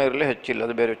ಕಡಿಮೆ ಇರಲಿ ಹೆಚ್ಚಿಲ್ಲ,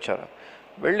 ಅದು ಬೇರೆ ವಿಚಾರ.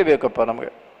 ಬೆಳ್ಳಿ ಬೇಕಪ್ಪ ನಮಗೆ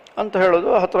ಅಂತ ಹೇಳೋದು,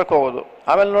 ಹತ್ರಕ್ಕೆ ಹೋಗೋದು.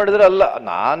 ಆಮೇಲೆ ನೋಡಿದರೆ ಅಲ್ಲ,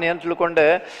 ನಾನೇನು ತಿಳ್ಕೊಂಡೆ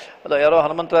ಅದು ಯಾರೋ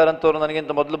ಹನುಮಂತರಾಯರಂಥವ್ರು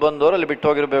ನನಗಿಂತ ಮೊದಲು ಬಂದವರು ಅಲ್ಲಿ ಬಿಟ್ಟು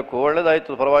ಹೋಗಿರಬೇಕು,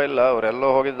 ಒಳ್ಳೇದಾಯಿತು ಪರವಾಗಿಲ್ಲ,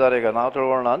 ಅವರೆಲ್ಲೋ ಹೋಗಿದ್ದಾರೆ, ಈಗ ನಾವು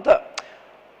ತಿಳ್ಕೊಳ್ಳೋಣ ಅಂತ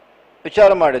ವಿಚಾರ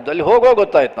ಮಾಡಿದ್ದು. ಅಲ್ಲಿ ಹೋಗೋ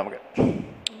ಗೊತ್ತಾಯ್ತು ನಮಗೆ,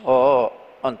 ಓ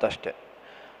ಅಂತಷ್ಟೇ.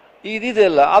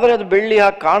 ಇದಿದೆಯಲ್ಲ, ಆದರೆ ಅದು ಬೆಳ್ಳಿ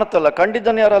ಹಾಗೆ ಕಾಣುತ್ತಲ್ಲ,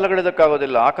 ಕಂಡಿದ್ದನ್ನು ಯಾರು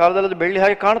ಅಲಗಡಿದಕ್ಕಾಗೋದಿಲ್ಲ. ಆ ಕಾಲದಲ್ಲಿ ಅದು ಬೆಳ್ಳಿ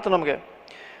ಹಾಗೆ ಕಾಣುತ್ತೆ ನಮಗೆ.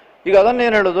 ಈಗ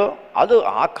ಅದನ್ನೇನು ಹೇಳೋದು, ಅದು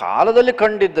ಆ ಕಾಲದಲ್ಲಿ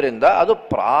ಕಂಡಿದ್ದರಿಂದ ಅದು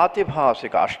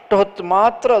ಪ್ರಾತಿಭಾಸಿಕ, ಅಷ್ಟು ಹೊತ್ತು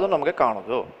ಮಾತ್ರ ಅದು ನಮಗೆ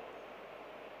ಕಾಣೋದು.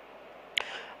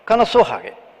 ಕನಸು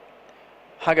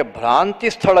ಹಾಗೆ ಭ್ರಾಂತಿ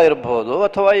ಸ್ಥಳ ಇರ್ಬೋದು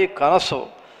ಅಥವಾ ಈ ಕನಸು,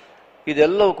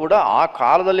 ಇದೆಲ್ಲವೂ ಕೂಡ ಆ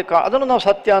ಕಾಲದಲ್ಲಿ ಅದನ್ನು ನಾವು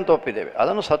ಸತ್ಯ ಅಂತ ಒಪ್ಪಿದ್ದೇವೆ.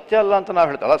 ಅದನ್ನು ಸತ್ಯ ಅಲ್ಲ ಅಂತ ನಾವು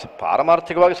ಹೇಳ್ತೇವೆ. ಅಲ್ಲ,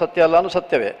 ಪಾರಮಾರ್ಥಿಕವಾಗಿ ಸತ್ಯ ಅಲ್ಲ ಅನ್ನೋ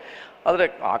ಸತ್ಯವೇ, ಆದರೆ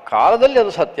ಆ ಕಾಲದಲ್ಲಿ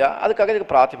ಅದು ಸತ್ಯ, ಅದಕ್ಕಾಗಿ ಇದಕ್ಕೆ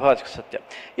ಪ್ರಾತಿಭಾಸಿಕ ಸತ್ಯ.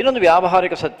 ಇನ್ನೊಂದು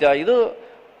ವ್ಯಾವಹಾರಿಕ ಸತ್ಯ, ಇದು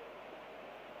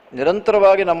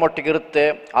ನಿರಂತರವಾಗಿ ನಮ್ಮೊಟ್ಟಿಗಿರುತ್ತೆ,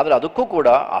 ಆದರೆ ಅದಕ್ಕೂ ಕೂಡ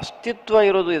ಅಸ್ತಿತ್ವ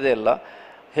ಇರೋದು ಇದೆಯಲ್ಲ.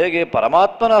 ಹೇಗೆ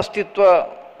ಪರಮಾತ್ಮನ ಅಸ್ತಿತ್ವ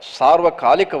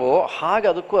ಸಾರ್ವಕಾಲಿಕವೋ ಹಾಗೆ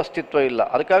ಅದಕ್ಕೂ ಅಸ್ತಿತ್ವ ಇಲ್ಲ.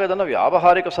 ಅದಕ್ಕಾಗಿ ಅದನ್ನು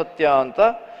ವ್ಯಾವಹಾರಿಕ ಸತ್ಯ ಅಂತ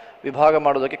ವಿಭಾಗ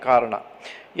ಮಾಡೋದಕ್ಕೆ ಕಾರಣ.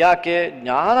 ಯಾಕೆ?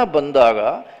 ಜ್ಞಾನ ಬಂದಾಗ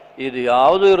ಇದು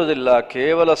ಯಾವುದೂ ಇರೋದಿಲ್ಲ,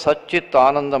 ಕೇವಲ ಸಚ್ಚಿತ್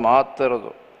ಆನಂದ ಮಾತ್ರ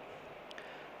ಇರೋದು.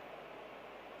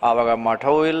 ಆವಾಗ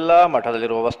ಮಠವೂ ಇಲ್ಲ,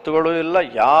 ಮಠದಲ್ಲಿರುವ ವಸ್ತುಗಳೂ ಇಲ್ಲ,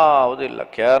 ಯಾವುದೂ ಇಲ್ಲ,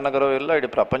 ನಗರವೂ ಇಲ್ಲ, ಇಡೀ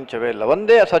ಪ್ರಪಂಚವೇ ಇಲ್ಲ,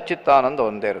 ಒಂದೇ ಸಚ್ಚಿತ್ತಾನಂದ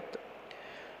ಒಂದೇ ಇರುತ್ತೆ.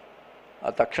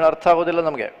 ಅದು ತಕ್ಷಣ ಅರ್ಥ ಆಗೋದಿಲ್ಲ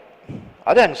ನಮಗೆ.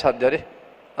 ಅದೇ ಹಂಗೆ ಸಾಧ್ಯ ರೀ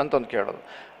ಅಂತಂದು ಕೇಳೋದು.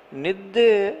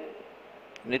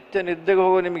 ನಿತ್ಯ ನಿದ್ದೆಗೆ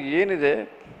ಹೋಗೋ ನಿಮಗೆ ಏನಿದೆ?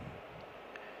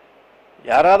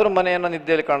 ಯಾರಾದರೂ ಮನೆಯನ್ನು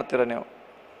ನಿದ್ದೆಯಲ್ಲಿ ಕಾಣ್ತೀರ ನೀವು?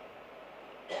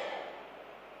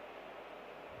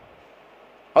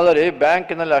 ಹೌದಾ ರೀ?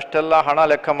 ಬ್ಯಾಂಕಿನಲ್ಲಿ ಅಷ್ಟೆಲ್ಲ ಹಣ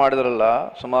ಲೆಕ್ಕ ಮಾಡಿದ್ರಲ್ಲ,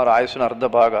 ಸುಮಾರು ಆಯುಸ್ಸಿನ ಅರ್ಧ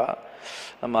ಭಾಗ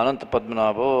ನಮ್ಮ ಅನಂತ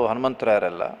ಪದ್ಮನಾಭು,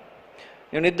 ಹನುಮಂತರಾಯರೆಲ್ಲ.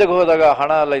 ನೀವು ನಿದ್ದೆಗೆ ಹೋದಾಗ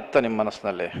ಹಣ ಎಲ್ಲ ಇತ್ತ ನಿಮ್ಮ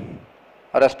ಮನಸ್ಸಿನಲ್ಲಿ?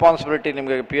 ಆ ರೆಸ್ಪಾನ್ಸಿಬಿಲಿಟಿ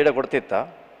ನಿಮಗೆ ಪೀಡೆ ಕೊಡ್ತಿತ್ತ?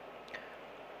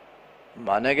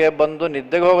 ಮನೆಗೆ ಬಂದು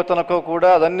ನಿದ್ದೆಗೆ ಹೋಗೋ ತನಕ ಕೂಡ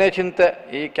ಅದನ್ನೇ ಚಿಂತೆ,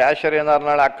 ಈ ಕ್ಯಾಶಿಯರ್ ಏನಾರು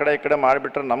ನಾಳೆ ಆ ಕಡೆ ಈ ಕಡೆ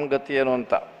ಮಾಡಿಬಿಟ್ರೆ ನಮ್ಮ ಗತಿ ಏನು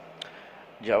ಅಂತ.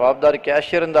 ಜವಾಬ್ದಾರಿ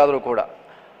ಕ್ಯಾಶಿಯರಿಂದ ಆದರೂ ಕೂಡ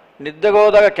ನಿದ್ದೆಗೆ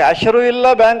ಹೋದಾಗ ಕ್ಯಾಶಿಯರೂ ಇಲ್ಲ,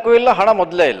 ಬ್ಯಾಂಕು ಇಲ್ಲ, ಹಣ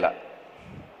ಮೊದಲೇ ಇಲ್ಲ.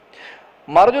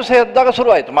 ಮರುದಿವಸ ಎದ್ದಾಗ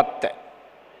ಶುರುವಾಯಿತು ಮತ್ತೆ,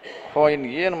 ಇನ್ನು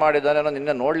ಏನು ಮಾಡಿದ್ದಾನೆ ಅನ್ನೋ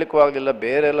ನಿನ್ನೆ ನೋಡ್ಲಿಕ್ಕೂ ಆಗಲಿಲ್ಲ,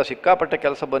 ಬೇರೆ ಎಲ್ಲ ಸಿಕ್ಕಾಪಟ್ಟೆ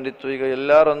ಕೆಲಸ ಬಂದಿತ್ತು, ಈಗ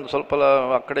ಎಲ್ಲಾರೊಂದು ಸ್ವಲ್ಪ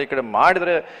ಆ ಕಡೆ ಈ ಕಡೆ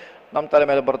ಮಾಡಿದರೆ ನಮ್ಮ ತಲೆ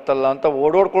ಮೇಲೆ ಬರುತ್ತಲ್ಲ ಅಂತ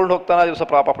ಓಡೋಡ್ಕೊಂಡು ಹೋಗ್ತಾನೆ. ದಿವಸ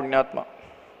ಪಾಪ ಪುಣ್ಯಾತ್ಮ.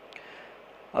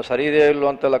 ಅದು ಸರಿ ಇದೆಯೋ ಇಲ್ಲೋ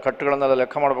ಅಂತೆಲ್ಲ ಕಟ್ಟುಗಳನ್ನೆಲ್ಲ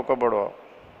ಲೆಕ್ಕ ಮಾಡ್ಬೇಕೋ ಬೇಡವೋ.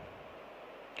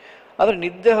 ಆದರೆ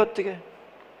ನಿದ್ದೆ ಹೊತ್ತಿಗೆ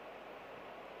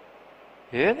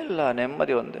ಏನಿಲ್ಲ,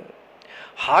 ನೆಮ್ಮದಿ ಒಂದೇ.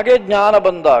 ಹಾಗೆ ಜ್ಞಾನ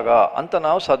ಬಂದಾಗ ಅಂತ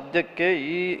ನಾವು ಸದ್ಯಕ್ಕೆ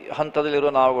ಈ ಹಂತದಲ್ಲಿರೋ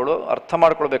ನಾವುಗಳು ಅರ್ಥ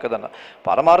ಮಾಡ್ಕೊಳ್ಬೇಕು. ಅದನ್ನು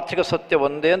ಪಾರಮಾರ್ಥಿಕ ಸತ್ಯ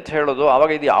ಒಂದೇ ಅಂತ ಹೇಳೋದು,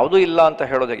 ಆವಾಗ ಇದು ಯಾವುದೂ ಇಲ್ಲ ಅಂತ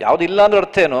ಹೇಳೋದು. ಯಾವುದೂ ಇಲ್ಲ ಅಂದ್ರೆ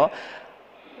ಅರ್ಥ ಏನು?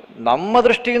 ನಮ್ಮ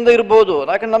ದೃಷ್ಟಿಯಿಂದ ಇರ್ಬೋದು,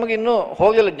 ಯಾಕಂದ್ರೆ ನಮಗೆ ಇನ್ನೂ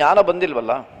ಹೋಗಲಿಲ್ಲ, ಜ್ಞಾನ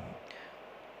ಬಂದಿಲ್ವಲ್ಲ.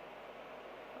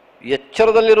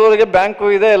 ಎಚ್ಚರದಲ್ಲಿರುವವರಿಗೆ ಬ್ಯಾಂಕು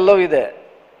ಇದೆ, ಎಲ್ಲವೂ ಇದೆ,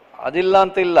 ಅದಿಲ್ಲ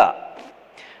ಅಂತ ಇಲ್ಲ.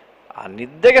 ಆ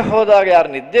ನಿದ್ದೆಗೆ ಹೋದಾಗ ಯಾರು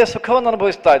ನಿದ್ದೆ ಸುಖವನ್ನು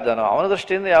ಅನುಭವಿಸ್ತಾ ಇದ್ದಾನೋ ಅವನ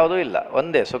ದೃಷ್ಟಿಯಿಂದ ಯಾವುದೂ ಇಲ್ಲ,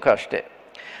 ಒಂದೇ ಸುಖ ಅಷ್ಟೇ.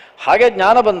 ಹಾಗೆ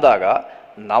ಜ್ಞಾನ ಬಂದಾಗ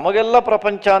ನಮಗೆಲ್ಲ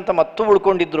ಪ್ರಪಂಚ ಅಂತ ಮತ್ತೂ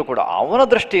ಉಳ್ಕೊಂಡಿದ್ರು ಕೂಡ ಅವನ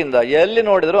ದೃಷ್ಟಿಯಿಂದ ಎಲ್ಲಿ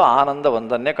ನೋಡಿದರೂ ಆನಂದ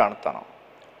ಒಂದನ್ನೇ ಕಾಣ್ತಾನೋ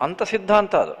ಅಂತ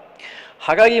ಸಿದ್ಧಾಂತ ಅದು.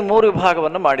 ಹಾಗಾಗಿ 3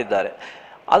 ವಿಭಾಗವನ್ನು ಮಾಡಿದ್ದಾರೆ.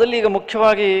 ಅದರಲ್ಲಿ ಈಗ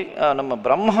ಮುಖ್ಯವಾಗಿ ನಮ್ಮ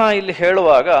ಬ್ರಹ್ಮ ಇಲ್ಲಿ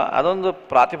ಹೇಳುವಾಗ ಅದೊಂದು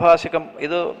ಪ್ರಾತಿಭಾಸಿಕ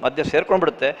ಇದು ಮಧ್ಯೆ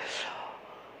ಸೇರ್ಕೊಂಡ್ಬಿಡುತ್ತೆ.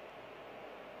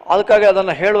 ಅದಕ್ಕಾಗಿ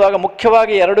ಅದನ್ನು ಹೇಳುವಾಗ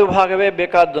ಮುಖ್ಯವಾಗಿ 2 ವಿಭಾಗವೇ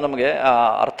ಬೇಕಾದ್ದು ನಮಗೆ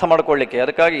ಅರ್ಥ ಮಾಡ್ಕೊಳ್ಳಿಕ್ಕೆ.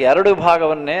 ಅದಕ್ಕಾಗಿ 2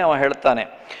 ವಿಭಾಗವನ್ನೇ ಅವ ಹೇಳ್ತಾನೆ.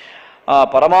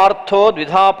 ಪರಮಾರ್ಥೋ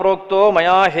ದ್ವಿಧಾ ಪ್ರೋಕ್ತೋ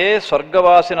ಮಯಾ ಹೇ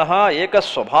ಸ್ವರ್ಗವಾಸಿನಃ ಏಕ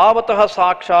ಸ್ವಭಾವತಃ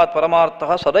ಸಾಕ್ಷಾತ್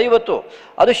ಪರಮಾರ್ಥ ಸದೈವತ್ತು.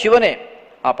 ಅದು ಶಿವನೇ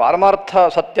ಆ ಪಾರಮಾರ್ಥ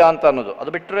ಸತ್ಯ ಅಂತ ಅನ್ನೋದು, ಅದು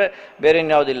ಬಿಟ್ಟರೆ ಬೇರೆ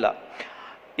ಇನ್ಯಾವುದಿಲ್ಲ.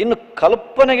 ಇನ್ನು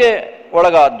ಕಲ್ಪನೆಗೆ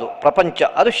ಒಳಗಾದ್ದು ಪ್ರಪಂಚ,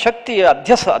 ಅದು ಶಕ್ತಿಯ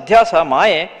ಅಧ್ಯಾಸ,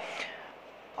 ಮಾಯೆ,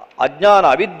 ಅಜ್ಞಾನ,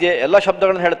 ಅವಿದ್ಯೆ ಎಲ್ಲ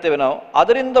ಶಬ್ದಗಳನ್ನು ಹೇಳ್ತೇವೆ ನಾವು.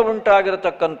 ಅದರಿಂದ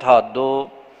ಉಂಟಾಗಿರತಕ್ಕಂತಹದ್ದು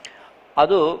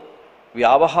ಅದು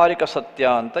ವ್ಯಾವಹಾರಿಕ ಸತ್ಯ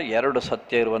ಅಂತ 2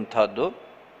 ಸತ್ಯ ಇರುವಂತಹದ್ದು.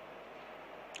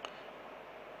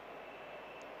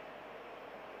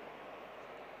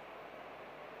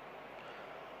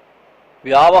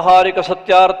 ವ್ಯಾವಹಾರಿಕ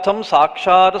ಸತ್ಯಾರ್ಥಂ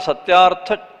ಸಾಕ್ಷಾತ್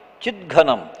ಸತ್ಯಾರ್ಥ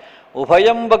ಚಿದ್ಘನಂ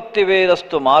ಉಭಯಂ ಭಕ್ತಿ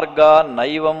ವೇದಸ್ತು ಮಾರ್ಗ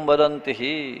ನೈವಂ ವದಂತಿ.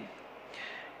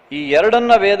 ಈ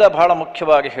ಎರಡನ್ನ ವೇದ ಬಹಳ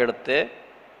ಮುಖ್ಯವಾಗಿ ಹೇಳುತ್ತೆ.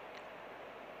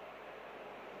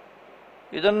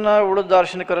 ಇದನ್ನು ಉಳಿದ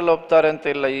ದಾರ್ಶನಿಕರೆಲ್ಲ ಒಪ್ತಾರೆ ಅಂತ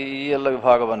ಇಲ್ಲ. ಈ ಎಲ್ಲ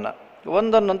ವಿಭಾಗವನ್ನು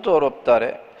ಒಂದನ್ನಂತೂ ಅವರು ಒಪ್ತಾರೆ,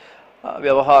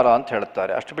 ವ್ಯವಹಾರ ಅಂತ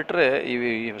ಹೇಳ್ತಾರೆ. ಅಷ್ಟು ಬಿಟ್ಟರೆ ಈ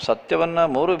ಸತ್ಯವನ್ನು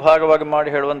ಮೂರು ವಿಭಾಗವಾಗಿ ಮಾಡಿ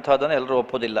ಹೇಳುವಂಥದ್ದನ್ನು ಎಲ್ಲರೂ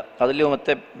ಒಪ್ಪೋದಿಲ್ಲ. ಅದರಲ್ಲಿಯೂ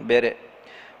ಮತ್ತೆ ಬೇರೆ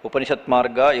ಉಪನಿಷತ್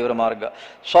ಮಾರ್ಗ, ಇವರ ಮಾರ್ಗ.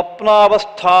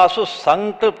 ಸ್ವಪ್ನಾವಸ್ಥಾಸು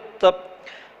ಸಂಕೃಪ್ತ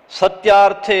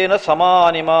ಸತ್ಯಾರ್ಥೇನ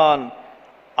ಸಮಾನಿಮಾನ್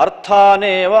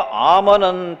ಅರ್ಥಾನೇವ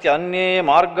ಆಮನಂತ್ಯನ್ಯೇ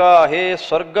ಮಾರ್ಗಾ ಹೇ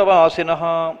ಸ್ವರ್ಗವಾಸಿನಃ.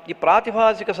 ಈ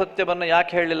ಪ್ರಾತಿಭಾಸಿಕ ಸತ್ಯವನ್ನು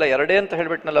ಯಾಕೆ ಹೇಳಲಿಲ್ಲ? ಎರಡೇ ಅಂತ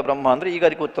ಹೇಳಿಬಿಟ್ನಲ್ಲ ಬ್ರಹ್ಮ ಅಂದರೆ, ಈಗ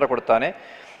ಅದಕ್ಕೆ ಉತ್ತರ ಕೊಡ್ತಾನೆ.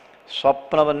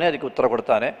 ಸ್ವಪ್ನವನ್ನೇ ಅದಕ್ಕೆ ಉತ್ತರ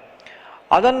ಕೊಡ್ತಾನೆ.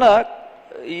 ಅದನ್ನು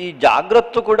ಈ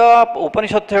ಜಾಗ್ರತ್ತು ಕೂಡ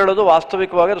ಉಪನಿಷತ್ತು ಹೇಳೋದು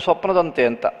ವಾಸ್ತವಿಕವಾಗಿ ಅದು ಸ್ವಪ್ನದಂತೆ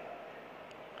ಅಂತ.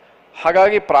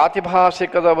 ಹಾಗಾಗಿ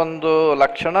ಪ್ರಾತಿಭಾಸಿಕದ ಒಂದು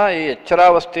ಲಕ್ಷಣ ಈ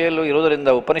ಎಚ್ಚರಾವಸ್ಥೆಯಲ್ಲೂ ಇರುವುದರಿಂದ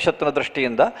ಉಪನಿಷತ್ತಿನ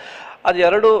ದೃಷ್ಟಿಯಿಂದ ಅದು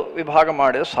ಎರಡು ವಿಭಾಗ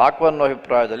ಮಾಡಿದ ಸಾಕು ಅನ್ನೋ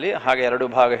ಅಭಿಪ್ರಾಯದಲ್ಲಿ ಹಾಗೆ ಎರಡು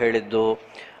ವಿಭಾಗ ಹೇಳಿದ್ದು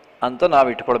ಅಂತ ನಾವು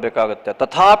ಇಟ್ಕೊಳ್ಬೇಕಾಗುತ್ತೆ.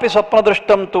 ತಥಾಪಿ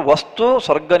ಸ್ವಪ್ನದೃಷ್ಟಂತು ವಸ್ತು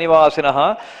ಸ್ವರ್ಗನಿವಾಸಿನಃ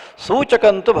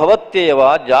ಸೂಚಕಂತು ಭವತ್ಯೇವ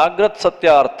ಜಾಗ್ರತ್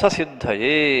ಸತ್ಯಾರ್ಥ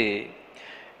ಸಿದ್ಧಯೇ.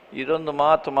 ಇದೊಂದು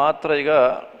ಮಾತು ಮಾತ್ರ ಈಗ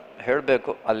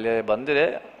ಹೇಳಬೇಕು, ಅಲ್ಲೇ ಬಂದಿದೆ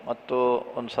ಮತ್ತು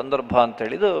ಒಂದು ಸಂದರ್ಭ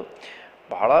ಅಂತೇಳಿದು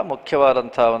ಬಹಳ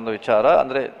ಮುಖ್ಯವಾದಂಥ ಒಂದು ವಿಚಾರ.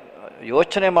 ಅಂದರೆ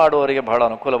ಯೋಚನೆ ಮಾಡುವವರಿಗೆ ಬಹಳ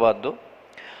ಅನುಕೂಲವಾದ್ದು.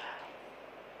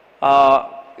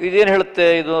 ಇದೇನು ಹೇಳುತ್ತೆ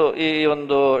ಇದು ಈ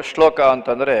ಒಂದು ಶ್ಲೋಕ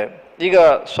ಅಂತಂದರೆ, ಈಗ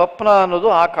ಸ್ವಪ್ನ ಅನ್ನೋದು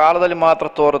ಆ ಕಾಲದಲ್ಲಿ ಮಾತ್ರ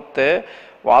ತೋರುತ್ತೆ,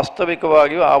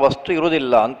 ವಾಸ್ತವಿಕವಾಗಿಯೂ ಆ ವಸ್ತು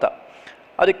ಇರುವುದಿಲ್ಲ ಅಂತ.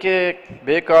 ಅದಕ್ಕೆ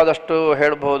ಬೇಕಾದಷ್ಟು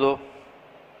ಹೇಳ್ಬೋದು.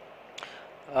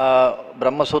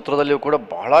 ಬ್ರಹ್ಮಸೂತ್ರದಲ್ಲಿಯೂ ಕೂಡ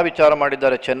ಬಹಳ ವಿಚಾರ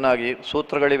ಮಾಡಿದ್ದಾರೆ ಚೆನ್ನಾಗಿ.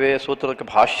 ಸೂತ್ರಗಳಿವೆ, ಸೂತ್ರಕ್ಕೆ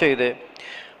ಭಾಷ್ಯ ಇದೆ.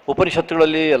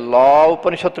 ಉಪನಿಷತ್ತುಗಳಲ್ಲಿ ಎಲ್ಲ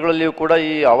ಉಪನಿಷತ್ತುಗಳಲ್ಲಿಯೂ ಕೂಡ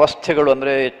ಈ ಅವಸ್ಥೆಗಳು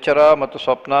ಅಂದರೆ ಎಚ್ಚರ ಮತ್ತು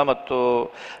ಸ್ವಪ್ನ ಮತ್ತು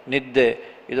ನಿದ್ದೆ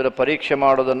ಇದರ ಪರೀಕ್ಷೆ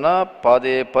ಮಾಡೋದನ್ನು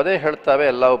ಪದೇ ಪದೇ ಹೇಳ್ತಾವೆ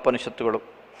ಎಲ್ಲ ಉಪನಿಷತ್ತುಗಳು.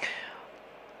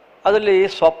 ಅದರಲ್ಲಿ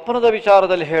ಸ್ವಪ್ನದ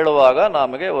ವಿಚಾರದಲ್ಲಿ ಹೇಳುವಾಗ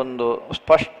ನಮಗೆ ಒಂದು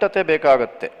ಸ್ಪಷ್ಟತೆ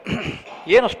ಬೇಕಾಗತ್ತೆ.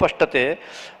 ಏನು ಸ್ಪಷ್ಟತೆ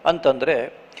ಅಂತಂದರೆ,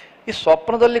 ಈ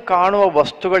ಸ್ವಪ್ನದಲ್ಲಿ ಕಾಣುವ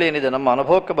ವಸ್ತುಗಳೇನಿದೆ, ನಮ್ಮ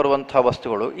ಅನುಭವಕ್ಕೆ ಬರುವಂಥ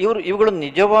ವಸ್ತುಗಳು, ಇವುಗಳು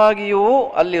ನಿಜವಾಗಿಯೂ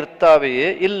ಅಲ್ಲಿರ್ತಾವೆಯೇ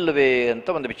ಇಲ್ಲವೇ ಅಂತ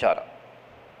ಒಂದು ವಿಚಾರ.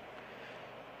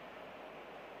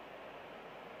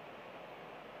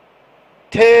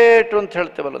 ಥೇಟು ಅಂತ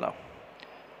ಹೇಳ್ತೇವಲ್ಲ ನಾವು,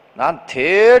 ನಾನು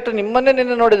ಥೇಟ್ ನಿಮ್ಮನ್ನೇ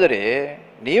ನಿನ್ನೆ ನೋಡಿದರೆ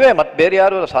ನೀವೇ, ಮತ್ತೆ ಬೇರೆ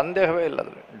ಯಾರು ಸಂದೇಹವೇ ಇಲ್ಲ,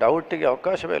 ಅದ್ರ ಡೌಟಿಗೆ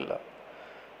ಅವಕಾಶವೇ ಇಲ್ಲ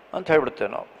ಅಂತ ಹೇಳ್ಬಿಡ್ತೇವೆ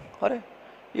ನಾವು. ಅರೆ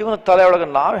ಇವನ ತಲೆಯೊಳಗೆ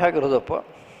ನಾವು ಹೇಗಿರೋದಪ್ಪ?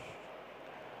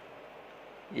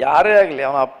 ಯಾರೇ ಆಗಲಿ,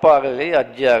 ಅವನ ಅಪ್ಪ ಆಗಲಿ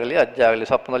ಅಜ್ಜಿ ಆಗಲಿ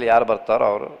ಸ್ವಪ್ನದಲ್ಲಿ ಯಾರು ಬರ್ತಾರೋ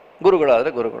ಅವರು,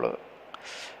 ಗುರುಗಳಾದರೆ ಗುರುಗಳು,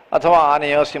 ಅಥವಾ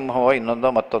ಆನೆಯೋ ಸಿಂಹವೋ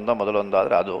ಇನ್ನೊಂದೋ ಮತ್ತೊಂದೋ ಮೊದಲೊಂದೋ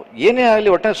ಆದರೆ ಅದು, ಏನೇ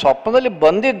ಆಗಲಿ ಒಟ್ಟಿನ ಸ್ವಪ್ನದಲ್ಲಿ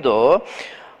ಬಂದಿದ್ದು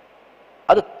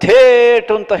ಅದು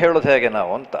ಥೇಟು ಅಂತ ಹೇಳೋದು ಹೇಗೆ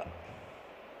ನಾವು ಅಂತ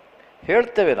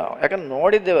ಹೇಳ್ತೇವೆ ನಾವು, ಯಾಕಂದ್ರೆ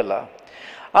ನೋಡಿದ್ದೇವಲ್ಲ.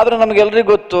 ಆದರೆ ನಮಗೆಲ್ರಿಗೂ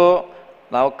ಗೊತ್ತು,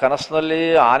 ನಾವು ಕನಸಿನಲ್ಲಿ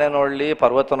ಆನೆ ನೋಡಲಿ,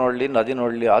 ಪರ್ವತ ನೋಡಲಿ, ನದಿ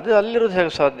ನೋಡಲಿ, ಅದು ಅಲ್ಲಿರೋದು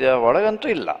ಹೇಗೆ ಸಾಧ್ಯ? ಒಳಗಂತೂ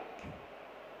ಇಲ್ಲ.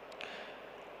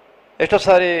 ಎಷ್ಟೋ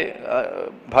ಸಾರಿ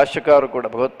ಭಾಷ್ಯಕಾರರು ಕೂಡ,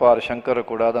 ಭಗವತ್ಪಾದ ಶಂಕರರು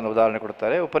ಕೂಡ ಅದನ್ನು ಉದಾಹರಣೆ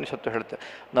ಕೊಡ್ತಾರೆ. ಉಪನಿಷತ್ತು ಹೇಳ್ತಾರೆ,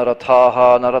 ನ ರಥಾಹ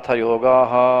ನ ರಥ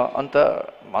ಯೋಗಾಹ ಅಂತ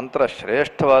ಮಂತ್ರ,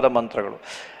 ಶ್ರೇಷ್ಠವಾದ ಮಂತ್ರಗಳು.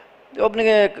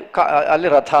 ಒಬ್ಬನಿಗೆ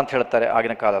ಅಲ್ಲಿ ರಥ ಅಂತ ಹೇಳ್ತಾರೆ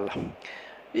ಆಗಿನ ಕಾಲಲ್ಲ.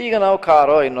 ಈಗ ನಾವು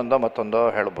ಕಾರೋ ಇನ್ನೊಂದೋ ಮತ್ತೊಂದೋ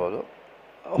ಹೇಳ್ಬೋದು.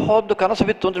 ಹೋದ್ದು ಕನಸು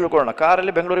ಬಿತ್ತು ಅಂತ ತಿಳ್ಕೊಳ್ಳೋಣ,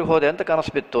 ಕಾರಲ್ಲಿ ಬೆಂಗಳೂರಿಗೆ ಹೋದೆ ಅಂತ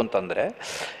ಕನಸು ಬಿತ್ತು ಅಂತಂದರೆ,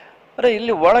 ಅರೆ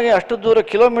ಇಲ್ಲಿ ಒಳಗೆ ಅಷ್ಟು ದೂರ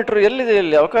ಕಿಲೋಮೀಟ್ರ್ ಎಲ್ಲಿದೆ,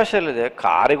 ಇಲ್ಲಿ ಅವಕಾಶ ಎಲ್ಲಿದೆ?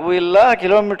 ಕಾರಿಗೂ ಇಲ್ಲ,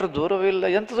 ಕಿಲೋಮೀಟ್ರ್ ದೂರವೂ ಇಲ್ಲ,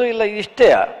 ಎಂಥದೂ ಇಲ್ಲ, ಇಷ್ಟೇ.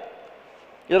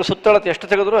 ಇದರ ಸುತ್ತಳತೆ ಎಷ್ಟು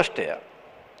ತೆಗೆದ್ರೂ ಅಷ್ಟೇ.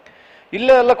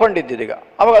 ಇಲ್ಲೇ ಎಲ್ಲ ಕೊಂಡಿದ್ದೀರೀಗ.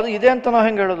 ಅವಾಗ ಅದು ಇದೆ ಅಂತ ನಾವು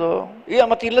ಹೆಂಗೆ ಹೇಳೋದು? ಈಗ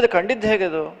ಮತ್ತೆ ಇಲ್ಲದೆ ಕಂಡಿದ್ದು ಹೇಗೆ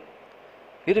ಅದು?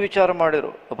 ಇದು ವಿಚಾರ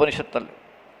ಮಾಡಿರು ಉಪನಿಷತ್ನಲ್ಲಿ.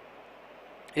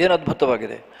 ಏನು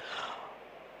ಅದ್ಭುತವಾಗಿದೆ.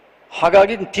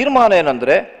 ಹಾಗಾಗಿ ತೀರ್ಮಾನ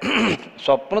ಏನಂದರೆ,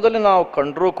 ಸ್ವಪ್ನದಲ್ಲಿ ನಾವು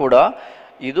ಕಂಡರೂ ಕೂಡ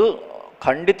ಇದು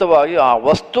ಖಂಡಿತವಾಗಿ ಆ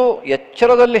ವಸ್ತು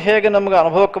ಎಚ್ಚರದಲ್ಲಿ ಹೇಗೆ ನಮಗೆ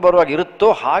ಅನುಭವಕ್ಕೆ ಬರುವಾಗ ಇರುತ್ತೋ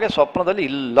ಹಾಗೆ ಸ್ವಪ್ನದಲ್ಲಿ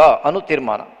ಇಲ್ಲ ಅನ್ನೋ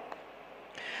ತೀರ್ಮಾನ.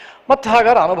 ಮತ್ತು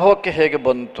ಹಾಗಾದ್ರೆ ಅನುಭವಕ್ಕೆ ಹೇಗೆ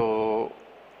ಬಂತು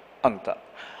ಅಂತ,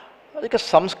 ಅದಕ್ಕೆ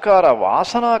ಸಂಸ್ಕಾರ,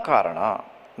 ವಾಸನಾ ಕಾರಣ.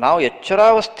 ನಾವು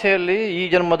ಎಚ್ಚರಾವಸ್ಥೆಯಲ್ಲಿ ಈ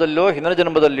ಜನ್ಮದಲ್ಲಿಯೋ ಹಿಂದಿನ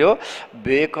ಜನ್ಮದಲ್ಲಿಯೋ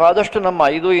ಬೇಕಾದಷ್ಟು ನಮ್ಮ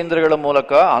 5 ಇಂದ್ರಿಯಗಳ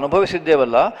ಮೂಲಕ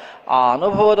ಅನುಭವಿಸಿದ್ದೇವಲ್ಲ, ಆ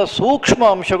ಅನುಭವದ ಸೂಕ್ಷ್ಮ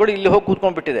ಅಂಶಗಳು ಇಲ್ಲಿ ಹೋಗಿ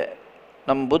ಕೂತ್ಕೊಂಡ್ಬಿಟ್ಟಿದೆ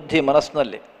ನಮ್ಮ ಬುದ್ಧಿ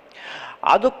ಮನಸ್ಸಿನಲ್ಲಿ.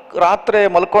 ಅದು ರಾತ್ರಿ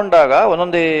ಮಲ್ಕೊಂಡಾಗ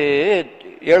ಒಂದೊಂದೇ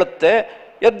ಹೇಳುತ್ತೆ,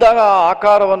 ಎದ್ದಾಗ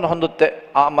ಆಕಾರವನ್ನು ಹೊಂದುತ್ತೆ.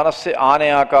 ಆ ಮನಸ್ಸೇ ಆನೆ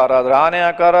ಆಕಾರ ಆದರೆ ಆನೆ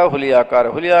ಆಕಾರ, ಹುಲಿ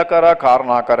ಆಕಾರ ಹುಲಿ ಆಕಾರ,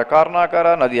 ಕಾರ್ನಾಕಾರ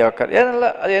ನದಿ ಆಕಾರ,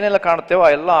 ಏನೆಲ್ಲ ಕಾಣುತ್ತೇವೋ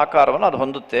ಆ ಎಲ್ಲ ಆಕಾರವನ್ನು ಅದು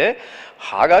ಹೊಂದುತ್ತೆ.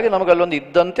 ಹಾಗಾಗಿ ನಮಗಲ್ಲೊಂದು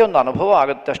ಇದ್ದಂತೆ ಒಂದು ಅನುಭವ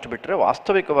ಆಗುತ್ತೆ. ಅಷ್ಟು ಬಿಟ್ಟರೆ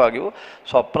ವಾಸ್ತವಿಕವಾಗಿಯೂ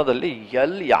ಸ್ವಪ್ನದಲ್ಲಿ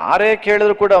ಯಾರೇ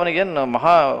ಕೇಳಿದ್ರು ಕೂಡ ಅವನಿಗೇನು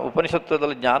ಮಹಾ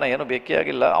ಉಪನಿಷತ್ತದಲ್ಲಿ ಜ್ಞಾನ ಏನು ಬೇಕೇ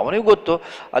ಆಗಿಲ್ಲ, ಅವನಿಗೂ ಗೊತ್ತು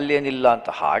ಅಲ್ಲಿ ಏನಿಲ್ಲ ಅಂತ.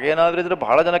 ಹಾಗೇನಾದರೂ ಇದ್ರೆ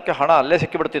ಬಹಳ ಜನಕ್ಕೆ ಹಣ ಅಲ್ಲೇ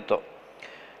ಸಿಕ್ಕಿಬಿಡ್ತಿತ್ತು.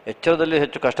 ಎಚ್ಚರದಲ್ಲಿ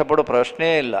ಹೆಚ್ಚು ಕಷ್ಟಪಡೋ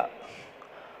ಪ್ರಶ್ನೆಯೇ ಇಲ್ಲ.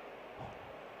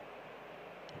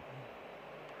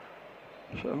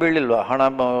 ಬೀಳಿಲ್ವಾ ಹಣ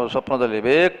ಸ್ವಪ್ನದಲ್ಲಿ?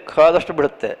 ಬೇಕಾದಷ್ಟು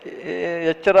ಬಿಡುತ್ತೆ,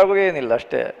 ಎಚ್ಚರಾಗೂ ಏನಿಲ್ಲ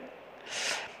ಅಷ್ಟೇ.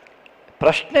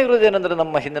 ಪ್ರಶ್ನೆ ಇರೋದೇನೆಂದರೆ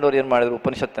ನಮ್ಮ ಹಿಂದಿನವರು ಏನು ಮಾಡಿದ್ರು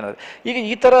ಉಪನಿಷತ್ತಿನಲ್ಲಿ. ಈಗ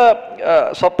ಈ ಥರ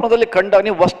ಸ್ವಪ್ನದಲ್ಲಿ ಕಂಡಾಗ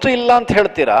ನೀವು ವಸ್ತು ಇಲ್ಲ ಅಂತ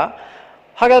ಹೇಳ್ತೀರಾ,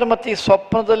 ಹಾಗಾದ್ರೆ ಮತ್ತೆ ಈ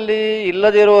ಸ್ವಪ್ನದಲ್ಲಿ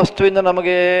ಇಲ್ಲದೇ ಇರೋ ವಸ್ತುವಿಂದ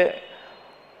ನಮಗೆ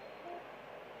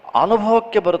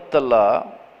ಅನುಭವಕ್ಕೆ ಬರುತ್ತಲ್ಲ,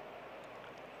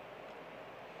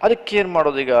 ಅದಕ್ಕೇನು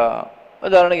ಮಾಡೋದು? ಈಗ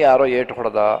ಉದಾಹರಣೆಗೆ ಯಾರೋ ಏಟು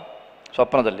ಹೊಡೆದ,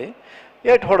 ಸ್ವಪ್ನದಲ್ಲಿ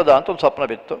ಏಟು ಹೊಡೆದ ಅಂತ ಒಂದು ಸ್ವಪ್ನ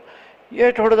ಬಿತ್ತು.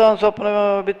 ಏಟು ಹೊಡೆದ ಅಂತ ಸ್ವಪ್ನ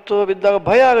ಬಿದ್ದಾಗ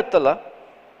ಭಯ ಆಗುತ್ತಲ್ಲ,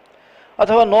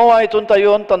 ಅಥವಾ ನೋವಾಯಿತು ಅಂತ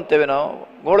ಅಯ್ಯೋ ಅಂತ ಅಂತೇವೆ, ನಾವು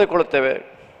ಗೋಳಿಕೊಳ್ಳುತ್ತೇವೆ.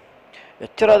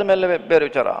 ಎಚ್ಚರ ಆದ ಮೇಲೆ ಬೇರೆ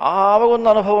ವಿಚಾರ, ಆವಾಗ ಒಂದು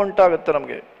ಅನುಭವ ಉಂಟಾಗುತ್ತೆ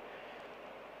ನಮಗೆ.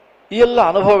 ಈ ಎಲ್ಲ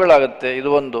ಅನುಭವಗಳಾಗುತ್ತೆ. ಇದು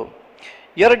ಒಂದು.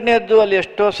 ಎರಡನೇದ್ದು, ಅಲ್ಲಿ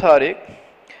ಎಷ್ಟೋ ಸಾರಿ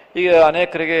ಈಗ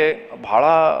ಅನೇಕರಿಗೆ ಬಹಳ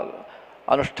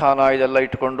ಅನುಷ್ಠಾನ ಇದೆಲ್ಲ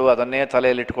ಇಟ್ಕೊಂಡು ಅದನ್ನೇ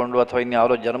ತಲೆಯಲ್ಲಿ ಇಟ್ಕೊಂಡು ಅಥವಾ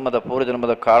ಇನ್ಯಾವುದೋ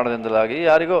ಪೂರ್ವಜನ್ಮದ ಕಾರಣದಿಂದಲಾಗಿ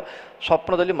ಯಾರಿಗೋ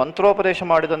ಸ್ವಪ್ನದಲ್ಲಿ ಮಂತ್ರೋಪದೇಶ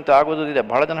ಮಾಡಿದಂತೆ ಆಗೋದು ಇದೆ.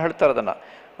 ಬಹಳ ಜನ ಹೇಳ್ತಾರೆ ಅದನ್ನು,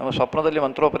 ನಮ್ಮ ಸ್ವಪ್ನದಲ್ಲಿ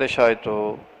ಮಂತ್ರೋಪದೇಶ ಆಯಿತು,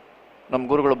 ನಮ್ಮ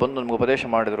ಗುರುಗಳು ಬಂದು ನಮ್ಗೆ ಉಪದೇಶ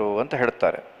ಮಾಡಿದರು ಅಂತ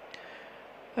ಹೇಳ್ತಾರೆ.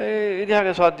 ಇದು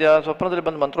ಹೇಗೆ ಸಾಧ್ಯ, ಸ್ವಪ್ನದಲ್ಲಿ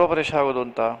ಬಂದು ಮಂತ್ರೋಪದೇಶ ಆಗೋದು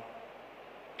ಅಂತ?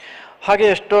 ಹಾಗೆ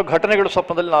ಎಷ್ಟೋ ಘಟನೆಗಳು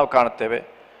ಸ್ವಪ್ನದಲ್ಲಿ ನಾವು ಕಾಣುತ್ತೇವೆ.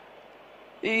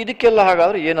 ಇದಕ್ಕೆಲ್ಲ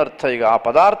ಹಾಗಾದರೆ ಏನರ್ಥ? ಈಗ ಆ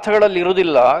ಪದಾರ್ಥಗಳಲ್ಲಿ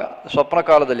ಇರುವುದಿಲ್ಲ ಸ್ವಪ್ನ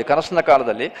ಕಾಲದಲ್ಲಿ, ಕನಸಿನ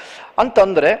ಕಾಲದಲ್ಲಿ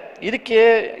ಅಂತಂದರೆ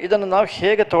ಇದನ್ನು ನಾವು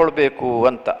ಹೇಗೆ ತಗೊಳ್ಬೇಕು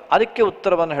ಅಂತ ಅದಕ್ಕೆ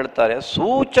ಉತ್ತರವನ್ನು ಹೇಳ್ತಾರೆ.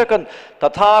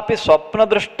 ತಥಾಪಿ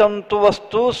ಸ್ವಪ್ನದೃಷ್ಟಂತು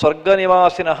ವಸ್ತು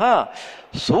ಸ್ವರ್ಗನಿವಾಸಿನಃ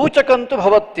ಸೂಚಕಂತು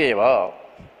ಭವತ್ಯೇವ.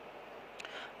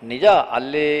 ನಿಜ,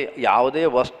 ಅಲ್ಲಿ ಯಾವುದೇ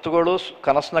ವಸ್ತುಗಳು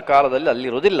ಕನಸಿನ ಕಾಲದಲ್ಲಿ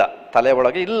ಅಲ್ಲಿರುವುದಿಲ್ಲ, ತಲೆ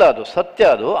ಒಳಗೆ ಇಲ್ಲ, ಅದು ಸತ್ಯ.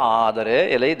 ಅದು ಆದರೆ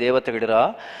ಎಲೈ ದೇವತೆಗಳಿರ,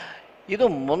 ಇದು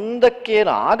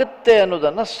ಮುಂದಕ್ಕೇನು ಆಗುತ್ತೆ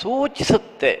ಅನ್ನೋದನ್ನು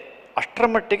ಸೂಚಿಸುತ್ತೆ. ಅಷ್ಟರ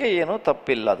ಮಟ್ಟಿಗೆ ಏನೂ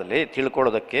ತಪ್ಪಿಲ್ಲ ಅದರಲ್ಲಿ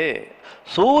ತಿಳ್ಕೊಳ್ಳೋದಕ್ಕೆ.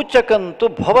 ಸೂಚಕಂತು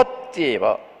ಭವತ್ಯೇವ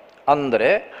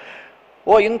ಅಂದರೆ,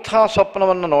 ಇಂಥ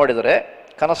ಸ್ವಪ್ನವನ್ನು ನೋಡಿದರೆ,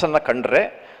 ಕನಸನ್ನು ಕಂಡ್ರೆ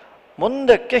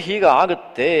ಮುಂದಕ್ಕೆ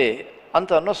ಹೀಗಾಗುತ್ತೆ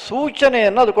ಅಂತ ಅನ್ನೋ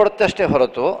ಸೂಚನೆಯನ್ನು ಅದು ಕೊಡುತ್ತೆ ಅಷ್ಟೇ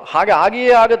ಹೊರತು ಹಾಗೆ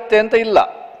ಆಗಿಯೇ ಆಗುತ್ತೆ ಅಂತ ಇಲ್ಲ.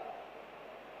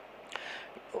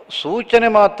 ಸೂಚನೆ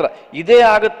ಮಾತ್ರ, ಇದೇ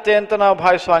ಆಗುತ್ತೆ ಅಂತ ನಾವು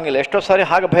ಭಾವಿಸುವಂಗಿಲ್ಲ. ಎಷ್ಟೋ ಸಾರಿ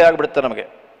ಹಾಗೆ ಭಯ ಆಗಿಬಿಡುತ್ತೆ ನಮಗೆ.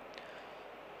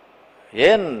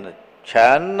 ಏನು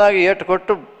ಚೆನ್ನಾಗಿ ಏಟು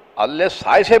ಕೊಟ್ಟು ಅಲ್ಲೇ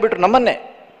ಸಾಯಿಸೇ ಬಿಟ್ರು ನಮ್ಮನ್ನೇ,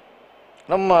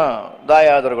 ನಮ್ಮ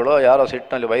ದಾಯಾದರುಗಳು ಯಾರೋ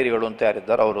ಸಿಟ್ಟಿನಲ್ಲಿ ವೈರಿಗಳು ಅಂತ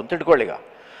ಯಾರಿದ್ದಾರೆ ಅವರು ಅಂತ ಇಟ್ಕೊಳ್ಳೀಗ.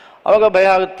 ಆವಾಗ ಭಯ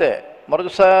ಆಗುತ್ತೆ.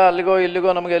 ಮರುದಿವಸ ಅಲ್ಲಿಗೋ ಇಲ್ಲಿಗೋ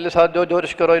ನಮಗೆ ಎಲ್ಲಿ ಸಾಧ್ಯವೋ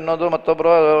ಜ್ಯೋತಿಷ್ಕರೋ ಇನ್ನೊಂದು ಮತ್ತೊಬ್ಬರು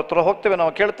ಹತ್ರ ಹೋಗ್ತೇವೆ,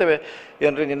 ನಾವು ಕೇಳ್ತೇವೆ,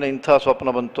 ಏನ್ರಿ ನಿನ್ನ ಇಂಥ ಸ್ವಪ್ನ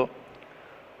ಬಂತು.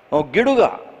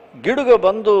 ಗಿಡುಗ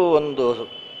ಬಂದು ಒಂದು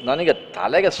ನನಗೆ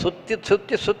ತಲೆಗೆ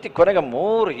ಸುತ್ತಿ ಕೊನೆಗೆ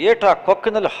 3 ಏಟು ಆ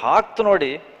ಕೊಕ್ಕಿನಲ್ಲಿ ಹಾಕ್ತು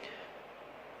ನೋಡಿ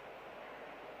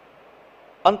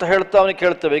ಅಂತ ಹೇಳ್ತಾ ಅವನಿಗೆ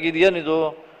ಕೇಳ್ತೇವೆ, ಈಗ ಇದೇನಿದು,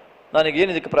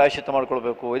 ನನಗೇನು ಇದಕ್ಕೆ ಪ್ರಾಯಶ್ಚಿತ್ತ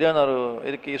ಮಾಡ್ಕೊಳ್ಬೇಕು, ಇದೇನಾದ್ರು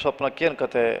ಇದಕ್ಕೆ ಈ ಸ್ವಪ್ನಕ್ಕೇನು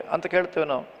ಕತೆ ಅಂತ ಕೇಳ್ತೇವೆ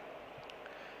ನಾವು.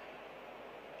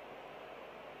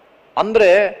 ಅಂದರೆ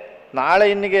ನಾಳೆ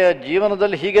ಇನ್ನಿಗೆ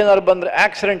ಜೀವನದಲ್ಲಿ ಹೀಗೇನಾದ್ರು ಬಂದರೆ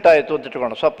ಆಕ್ಸಿಡೆಂಟ್ ಆಯಿತು ಅಂತ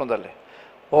ಇಟ್ಕೊಂಡು ಸ್ವಪ್ನದಲ್ಲಿ,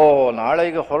 ನಾಳೆ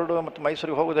ಈಗ ಹೊರಡು ಮತ್ತು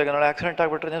ಮೈಸೂರಿಗೆ ಹೋಗೋದಾಗ ನಾಳೆ ಆಕ್ಸಿಡೆಂಟ್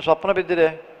ಆಗಿಬಿಟ್ರೆ ನೀನು ಸ್ವಪ್ನ ಬಿದ್ದಿದೆ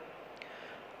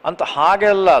ಅಂತ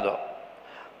ಹಾಗೆಲ್ಲ.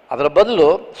 ಅದರ ಬದಲು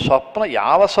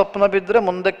ಯಾವ ಸ್ವಪ್ನ ಬಿದ್ದರೆ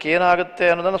ಮುಂದಕ್ಕೆ ಏನಾಗುತ್ತೆ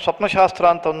ಅನ್ನೋದನ್ನು ಸ್ವಪ್ನಶಾಸ್ತ್ರ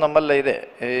ಅಂತ ಒಂದು ನಮ್ಮಲ್ಲೇ ಇದೆ,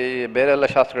 ಈ ಬೇರೆ ಎಲ್ಲ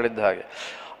ಶಾಸ್ತ್ರಗಳಿದ್ದ ಹಾಗೆ.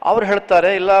 ಅವ್ರು ಹೇಳ್ತಾರೆ,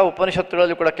 ಇಲ್ಲ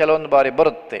ಉಪನಿಷತ್ತುಗಳಲ್ಲಿ ಕೂಡ ಕೆಲವೊಂದು ಬಾರಿ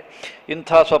ಬರುತ್ತೆ,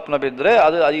 ಇಂಥ ಸ್ವಪ್ನ ಬಿದ್ದರೆ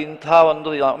ಅದು ಇಂಥ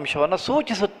ಒಂದು ಅಂಶವನ್ನು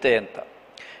ಸೂಚಿಸುತ್ತೆ ಅಂತ.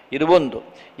 ಇದು ಒಂದು.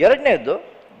 ಎರಡನೇದ್ದು,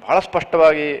 ಬಹಳ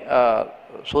ಸ್ಪಷ್ಟವಾಗಿ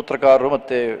ಸೂತ್ರಕಾರರು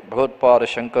ಮತ್ತು ಭಗವತ್ಪಾದ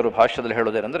ಶಂಕರು ಭಾಷ್ಯದಲ್ಲಿ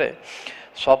ಹೇಳೋದೇನೆಂದರೆ,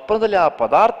 ಸ್ವಪ್ನದಲ್ಲಿ ಆ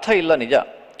ಪದಾರ್ಥ ಇಲ್ಲ ನಿಜ,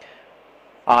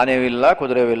 ಆನೆಯೂ ಇಲ್ಲ,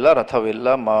 ಕುದುರೆಯೂ ಇಲ್ಲ, ರಥವಿಲ್ಲ,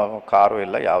 ಕಾರು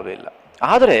ಇಲ್ಲ, ಯಾವುದೂ ಇಲ್ಲ.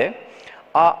 ಆದರೆ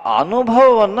ಆ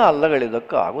ಅನುಭವವನ್ನು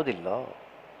ಅಲ್ಲಗಳಿದ್ದಕ್ಕೆ ಆಗೋದಿಲ್ಲ.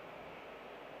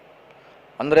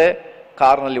 ಅಂದರೆ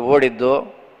ಕಾರ್ನಲ್ಲಿ ಓಡಿದ್ದು,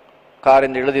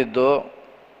 ಕಾರಿಂದ ಇಳಿದಿದ್ದು,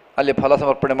 ಅಲ್ಲಿ ಫಲ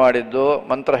ಸಮರ್ಪಣೆ ಮಾಡಿದ್ದು,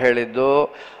 ಮಂತ್ರ ಹೇಳಿದ್ದು,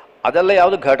 ಅದೆಲ್ಲ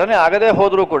ಯಾವುದು ಘಟನೆ ಆಗದೆ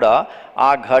ಹೋದರೂ ಕೂಡ ಆ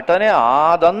ಘಟನೆ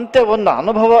ಆದಂತೆ ಒಂದು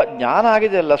ಅನುಭವ ಜ್ಞಾನ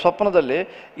ಆಗಿದೆಯಲ್ಲ ಸ್ವಪ್ನದಲ್ಲಿ,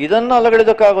 ಇದನ್ನು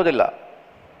ಅಲ್ಲಗಳಿದ್ದಕ್ಕಾಗೋದಿಲ್ಲ.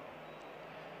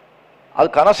 ಅದು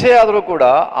ಕನಸೇ ಆದರೂ ಕೂಡ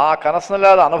ಆ ಕನಸಿನಲ್ಲಿ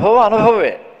ಆದ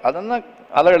ಅನುಭವವೇ, ಅದನ್ನು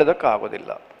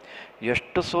ಅಲಗಳಿದಕ್ಕಾಗೋದಿಲ್ಲ.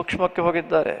 ಎಷ್ಟು ಸೂಕ್ಷ್ಮಕ್ಕೆ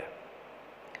ಹೋಗಿದ್ದಾರೆ.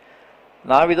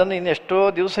 ನಾವಿದನ್ನು ಇನ್ನೆಷ್ಟೋ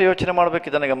ದಿವಸ ಯೋಚನೆ ಮಾಡಬೇಕು,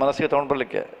 ಇದನ್ನ ಮನಸ್ಸಿಗೆ ತೊಗೊಂಡು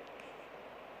ಬರಲಿಕ್ಕೆ.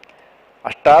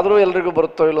 ಅಷ್ಟಾದರೂ ಎಲ್ರಿಗೂ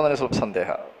ಬರುತ್ತೋ ಇಲ್ಲೋ ನನಗೆ ಸ್ವಲ್ಪ ಸಂದೇಹ.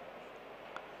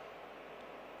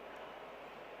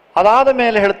 ಅದಾದ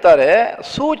ಮೇಲೆ ಹೇಳ್ತಾರೆ,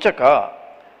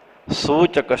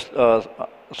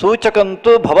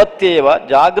 ಸೂಚಕಂತೂ ಭವತ್ಯೇವ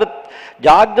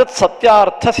ಜಾಗೃತ್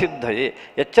ಸತ್ಯಾರ್ಥ ಸಿದ್ಧಯೇ.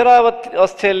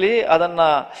 ಎಚ್ಚರಾವಸ್ಥೆಯಲ್ಲಿ ಅದನ್ನು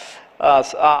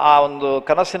ಆ ಒಂದು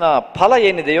ಕನಸಿನ ಫಲ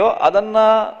ಏನಿದೆಯೋ ಅದನ್ನು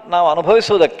ನಾವು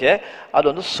ಅನುಭವಿಸುವುದಕ್ಕೆ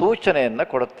ಅದೊಂದು ಸೂಚನೆಯನ್ನು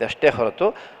ಕೊಡುತ್ತೆ ಅಷ್ಟೇ ಹೊರತು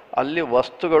ಅಲ್ಲಿ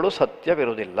ವಸ್ತುಗಳು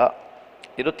ಸತ್ಯವಿರುವುದಿಲ್ಲ.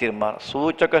 ಇದು ತೀರ್ಮಾನ.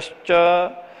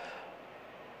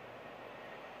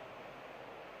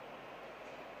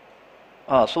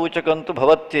 ಸೂಚಕಂತೂ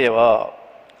ಭವತ್ಯೇವ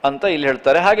ಅಂತ ಇಲ್ಲಿ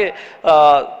ಹೇಳ್ತಾರೆ. ಹಾಗೆ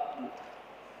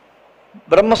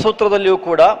ಬ್ರಹ್ಮಸೂತ್ರದಲ್ಲಿಯೂ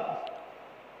ಕೂಡ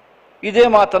ಇದೇ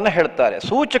ಮಾತನ್ನು ಹೇಳ್ತಾರೆ.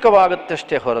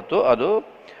 ಸೂಚಕವಾಗುತ್ತಷ್ಟೇ ಹೊರತು ಅದು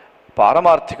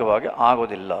ಪಾರಮಾರ್ಥಿಕವಾಗಿ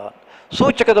ಆಗೋದಿಲ್ಲ.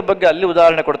 ಸೂಚಕದ ಬಗ್ಗೆ ಅಲ್ಲಿ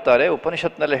ಉದಾಹರಣೆ ಕೊಡ್ತಾರೆ.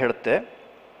 ಉಪನಿಷತ್ನಲ್ಲೇ ಹೇಳುತ್ತೆ,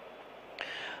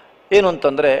 ಏನು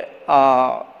ಅಂತಂದರೆ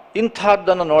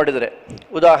ಇಂಥದ್ದನ್ನು ನೋಡಿದರೆ,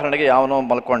 ಉದಾಹರಣೆಗೆ ಯಾವನೋ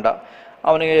ಮಲ್ಕೊಂಡ,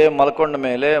 ಅವನಿಗೆ ಮಲ್ಕೊಂಡ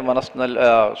ಮೇಲೆ ಮನಸ್ಸಿನಲ್ಲಿ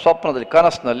ಸ್ವಪ್ನದಲ್ಲಿ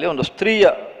ಕನಸಿನಲ್ಲಿ ಒಂದು ಸ್ತ್ರೀಯ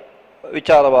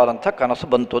ವಿಚಾರವಾದಂಥ ಕನಸು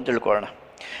ಬಂತು ಅಂತ ತಿಳ್ಕೊಳ್ಳೋಣ.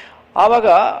 ಆವಾಗ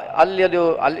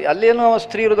ಅಲ್ಲೇನೋ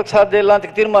ಸ್ತ್ರೀ ಇರೋದಕ್ಕೆ ಸಾಧ್ಯ ಇಲ್ಲ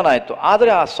ಅಂತ ತೀರ್ಮಾನ ಆಯಿತು.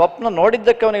 ಆದರೆ ಆ ಸ್ವಪ್ನ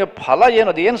ನೋಡಿದ್ದಕ್ಕೆ ಅವನಿಗೆ ಫಲ ಏನು,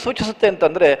 ಅದು ಏನು ಸೂಚಿಸುತ್ತೆ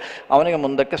ಅಂತಂದರೆ ಅವನಿಗೆ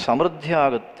ಮುಂದಕ್ಕೆ ಸಮೃದ್ಧಿ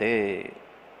ಆಗುತ್ತೆ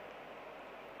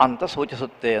ಅಂತ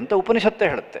ಸೂಚಿಸುತ್ತೆ ಅಂತ ಉಪನಿಷತ್ತೇ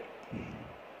ಹೇಳುತ್ತೆ.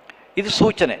 ಇದು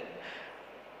ಸೂಚನೆ,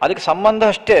 ಅದಕ್ಕೆ ಸಂಬಂಧ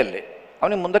ಅಷ್ಟೇ. ಅಲ್ಲಿ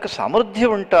ಅವನಿಗೆ ಮುಂದಕ್ಕೆ ಸಮೃದ್ಧಿ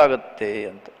ಉಂಟಾಗುತ್ತೆ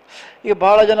ಅಂತ. ಈಗ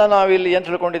ಭಾಳ ಜನ ನಾವಿಲ್ಲಿ ಏನು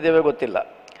ತಿಳ್ಕೊಂಡಿದ್ದೇವೆ ಗೊತ್ತಿಲ್ಲ.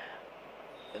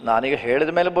 ನಾನೀಗ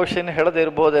ಹೇಳಿದ ಮೇಲೆ ಬಹುಶಃ ಇನ್ನು ಹೇಳದೇ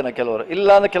ಇರ್ಬೋದೇನೋ ಕೆಲವರು, ಇಲ್ಲ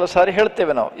ಅಂದರೆ ಕೆಲವು ಸಾರಿ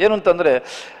ಹೇಳ್ತೇವೆ ನಾವು. ಏನು ಅಂತಂದರೆ,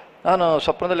 ನಾನು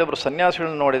ಸ್ವಪ್ನದಲ್ಲಿ ಒಬ್ಬರು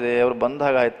ಸನ್ಯಾಸಿಗಳನ್ನ ನೋಡಿದೆ, ಅವರು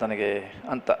ಬಂದಾಗ ಆಯ್ತು ನನಗೆ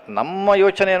ಅಂತ. ನಮ್ಮ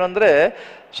ಯೋಚನೆ ಏನು ಅಂದರೆ,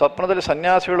 ಸ್ವಪ್ನದಲ್ಲಿ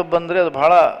ಸನ್ಯಾಸಿಗಳು ಬಂದರೆ ಅದು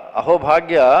ಬಹಳ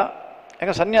ಅಹೋಭಾಗ್ಯ.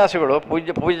 ಯಾಕೆ ಸನ್ಯಾಸಿಗಳು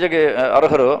ಪೂಜೆಗೆ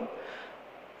ಅರ್ಹರು.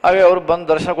 ಹಾಗೆ ಅವರು ಬಂದು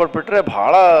ದರ್ಶನ ಕೊಟ್ಬಿಟ್ರೆ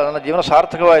ಭಾಳ ನನ್ನ ಜೀವನ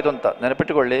ಸಾರ್ಥಕವಾಯಿತು ಅಂತ.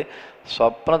 ನೆನಪಿಟ್ಟುಕೊಳ್ಳಿ,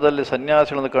 ಸ್ವಪ್ನದಲ್ಲಿ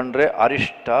ಸನ್ಯಾಸಿಗಳನ್ನು ಕಂಡ್ರೆ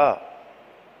ಅರಿಷ್ಟ,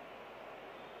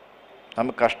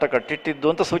 ನಮಗೆ ಕಷ್ಟ ಕಟ್ಟಿಟ್ಟಿದ್ದು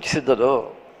ಅಂತ ಸೂಚಿಸಿದ್ದದು.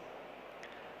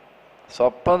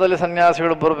 ಸ್ವಪ್ನದಲ್ಲಿ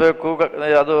ಸನ್ಯಾಸಿಗಳು ಬರಬೇಕು,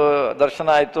 ಅದು ದರ್ಶನ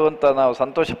ಆಯಿತು ಅಂತ ನಾವು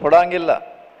ಸಂತೋಷ ಪಡೋಂಗಿಲ್ಲ.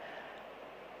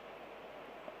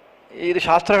 ಇದು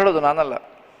ಶಾಸ್ತ್ರ ಹೇಳೋದು, ನಾನಲ್ಲ.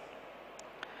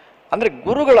 ಅಂದರೆ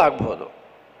ಗುರುಗಳಾಗ್ಬೋದು.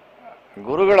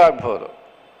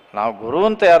 ನಾವು ಗುರು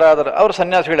ಅಂತ ಯಾರಾದರೂ ಅವರು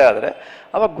ಸನ್ಯಾಸಿಗಳೇ ಆದರೆ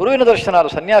ಅವಾಗ ಗುರುವಿನ ದರ್ಶನ, ಅದು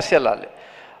ಸನ್ಯಾಸಿ ಅಲ್ಲ ಅಲ್ಲಿ.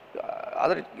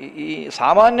 ಆದರೆ ಈ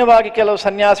ಸಾಮಾನ್ಯವಾಗಿ ಕೆಲವು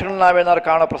ಸನ್ಯಾಸಿಗಳನ್ನ ನಾವೇನಾದ್ರು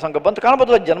ಕಾಣೋ ಪ್ರಸಂಗ ಬಂತು,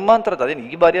 ಕಾಣ್ಬೋದಲ್ಲ, ಜನ್ಮಾಂತರದ. ಅದೇನು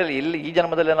ಈ ಬಾರಿಯಲ್ಲಿ ಇಲ್ಲಿ ಈ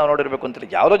ಜನ್ಮದಲ್ಲೇ ನಾವು ನೋಡಿರಬೇಕು ಅಂತಿಲ್ಲ,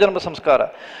 ಯಾವುದೋ ಜನ್ಮ ಸಂಸ್ಕಾರ.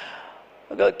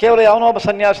 ಕೇವಲ ಯಾವನೋ ಒಬ್ಬ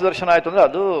ಸನ್ಯಾಸಿ ದರ್ಶನ ಆಯಿತು ಅಂದರೆ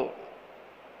ಅದು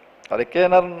ಅದಕ್ಕೆ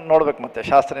ಏನಾದ್ರು ನೋಡ್ಬೇಕು, ಮತ್ತೆ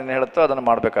ಶಾಸ್ತ್ರ ಏನು ಹೇಳುತ್ತೋ ಅದನ್ನು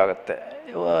ಮಾಡಬೇಕಾಗತ್ತೆ.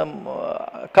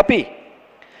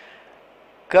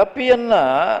 ಕಪಿಯನ್ನು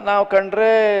ನಾವು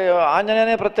ಕಂಡ್ರೆ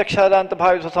ಆಂಜನೇಯನೇ ಪ್ರತ್ಯಕ್ಷ ಅದ ಅಂತ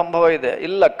ಭಾವಿಸುವ ಸಂಭವ ಇದೆ.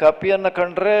 ಇಲ್ಲ, ಕಪಿಯನ್ನು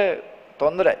ಕಂಡ್ರೆ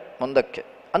ತೊಂದರೆ ಮುಂದಕ್ಕೆ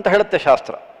ಅಂತ ಹೇಳುತ್ತೆ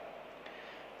ಶಾಸ್ತ್ರ.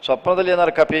 ಸ್ವಪ್ನದಲ್ಲಿ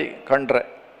ಏನಾದ್ರು ಕಪಿ ಕಂಡ್ರೆ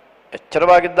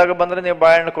ಎಚ್ಚರವಾಗಿದ್ದಾಗ ಬಂದರೆ ನೀವು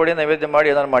ಬಾಳೆಹಣ್ಣು ಕೊಡಿ, ನೈವೇದ್ಯ ಮಾಡಿ,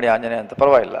 ಏನಾರು ಮಾಡಿ ಆಂಜನೇಯ ಅಂತ,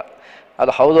 ಪರವಾಗಿಲ್ಲ.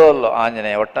 ಅದು ಹೌದೋ ಅಲ್ಲೋ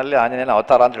ಆಂಜನೇಯ, ಒಟ್ಟಿನಲ್ಲಿ ಆಂಜನೇಯನ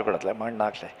ಅವತಾರ ಅಂತ ತಿಳ್ಕೊಳತ್ತಲೆ, ಮಣ್ಣು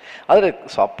ಹಾಕ್ಲೆ. ಆದರೆ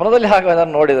ಸ್ವಪ್ನದಲ್ಲಿ ಹಾಗೆ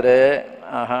ಏನಾದ್ರು ನೋಡಿದರೆ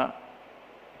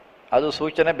ಅದು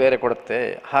ಸೂಚನೆ ಬೇರೆ ಕೊಡುತ್ತೆ.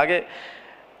 ಹಾಗೆ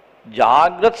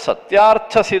ಜಾಗ್ರತ್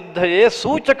ಸತ್ಯಾರ್ಥ ಸಿದ್ಧಯೇ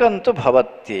ಸೂಚಕಂತು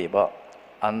ಭವತ್ಯೇವ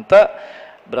ಅಂತ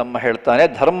ಬ್ರಹ್ಮ ಹೇಳ್ತಾನೆ.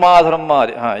 ಧರ್ಮಾಧರ್ಮ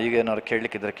ಈಗ ಏನಾದ್ರು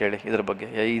ಕೇಳಲಿಕ್ಕಿದ್ರೆ ಕೇಳಿ ಇದ್ರ ಬಗ್ಗೆ,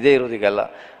 ಇದೇ ಇರೋದು ಈಗೆಲ್ಲ.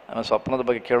 ಆಮೇಲೆ ಸ್ವಪ್ನದ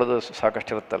ಬಗ್ಗೆ ಕೇಳೋದು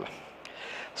ಸಾಕಷ್ಟು ಇರುತ್ತಲ್ಲ.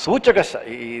 ಸೂಚಕ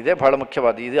ಇದೇ ಬಹಳ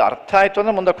ಮುಖ್ಯವಾದ. ಇದು ಅರ್ಥ ಆಯಿತು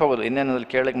ಅಂದರೆ ಮುಂದಕ್ಕೆ ಹೋಗೋದು, ಇನ್ನೇನದಲ್ಲಿ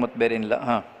ಕೇಳಲಿಕ್ಕೆ ಮತ್ತೆ ಬೇರೆ ಏನಿಲ್ಲ.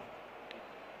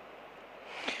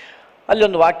 ಅಲ್ಲಿ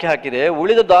ಒಂದು ವಾಕ್ಯ ಹಾಕಿದೆ,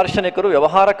 ಉಳಿದ ದಾರ್ಶನಿಕರು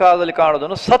ವ್ಯವಹಾರ ಕಾಲದಲ್ಲಿ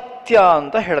ಕಾಣೋದನ್ನು ಸತ್ಯ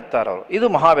ಅಂತ ಹೇಳ್ತಾರೆ ಅವರು. ಇದು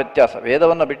ಮಹಾ ವ್ಯತ್ಯಾಸ,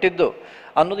 ವೇದವನ್ನು ಬಿಟ್ಟಿದ್ದು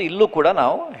ಅನ್ನೋದು ಇಲ್ಲೂ ಕೂಡ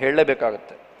ನಾವು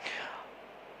ಹೇಳಲೇಬೇಕಾಗುತ್ತೆ.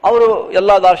 ಅವರು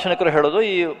ಎಲ್ಲ ದಾರ್ಶನಿಕರು ಹೇಳೋದು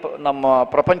ಈ ನಮ್ಮ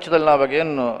ಪ್ರಪಂಚದಲ್ಲಿ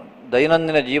ನಾವಾಗೇನು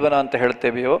ದೈನಂದಿನ ಜೀವನ ಅಂತ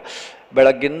ಹೇಳ್ತೇವೆಯೋ,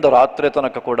 ಬೆಳಗ್ಗಿಂದ ರಾತ್ರಿ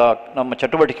ತನಕ ಕೂಡ ನಮ್ಮ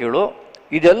ಚಟುವಟಿಕೆಗಳು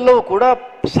ಇದೆಲ್ಲವೂ ಕೂಡ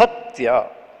ಸತ್ಯ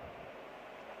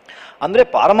ಅಂದರೆ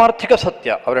ಪಾರಮಾರ್ಥಿಕ ಸತ್ಯ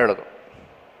ಅವರು ಹೇಳೋದು.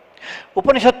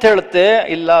 ಉಪನಿಷತ್ತು ಹೇಳುತ್ತೆ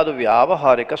ಇಲ್ಲ, ಅದು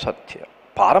ವ್ಯಾವಹಾರಿಕ ಸತ್ಯ,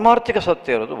 ಪಾರಮಾರ್ಥಿಕ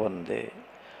ಸತ್ಯ ಇರೋದು ಒಂದೇ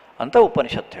ಅಂತ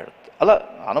ಉಪನಿಷತ್ತು ಹೇಳುತ್ತೆ. ಅಲ್ಲ,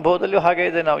 ಅನುಭವದಲ್ಲಿಯೂ ಹಾಗೆ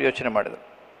ಇದೆ, ನಾವು ಯೋಚನೆ ಮಾಡಿದರೆ.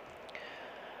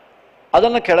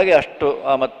 ಅದನ್ನು ಕೆಳಗೆ ಅಷ್ಟು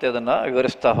ಮತ್ತೆ ಅದನ್ನು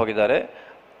ವಿವರಿಸ್ತಾ ಹೋಗಿದ್ದಾರೆ.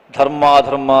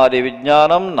 ಧರ್ಮಾಧರ್ಮಾದಿ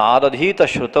ವಿಜ್ಞಾನಂ ನಾದಧೀತ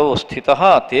ಶ್ರುತೌ ಸ್ಥಿತಃ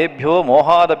ತೇಭ್ಯೋ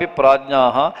ಮೋಹಾದಪಿ ಪ್ರಾಜ್ಞಾ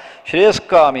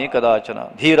ಶ್ರೇಯಸ್ಕಾಮಿ ಕದಾಚನ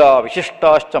ಧೀರಾ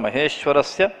ವಿಶಿಷ್ಟಾಶ್ಚ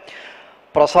ಮಹೇಶ್ವರಸ್ಯ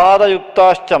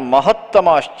ಪ್ರಸಾದಯುಕ್ತಾಶ್ಚ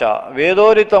ಮಹತ್ತಮಾಶ್ಚ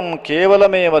ವೇದೋರಿತಂ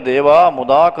ಕೇವಲಮೇವ ದೇವಾ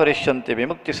ಮುದಾಕರಿಷ್ಯಂತೆ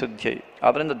ವಿಮುಕ್ತಿ ಸಿದ್ಧೈ.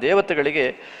 ಆದ್ದರಿಂದ ದೇವತೆಗಳಿಗೆ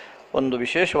ಒಂದು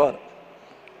ವಿಶೇಷವಾದ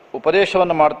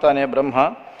ಉಪದೇಶವನ್ನು ಮಾಡ್ತಾನೆ ಬ್ರಹ್ಮ.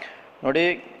 ನೋಡಿ,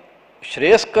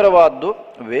 ಶ್ರೇಯಸ್ಕರವಾದ್ದು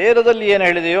ವೇದದಲ್ಲಿ ಏನು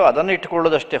ಹೇಳಿದೆಯೋ ಅದನ್ನು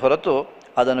ಇಟ್ಟುಕೊಳ್ಳೋದಷ್ಟೇ ಹೊರತು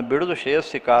ಅದನ್ನು ಬಿಡುವುದು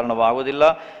ಶ್ರೇಯಸ್ಸಿ ಕಾರಣವಾಗುವುದಿಲ್ಲ.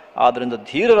 ಆದ್ದರಿಂದ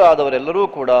ಧೀರರಾದವರೆಲ್ಲರೂ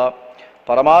ಕೂಡ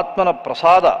ಪರಮಾತ್ಮನ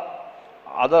ಪ್ರಸಾದ,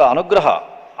 ಅದರ ಅನುಗ್ರಹ,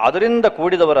 ಅದರಿಂದ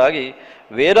ಕೂಡಿದವರಾಗಿ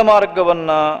ವೇದ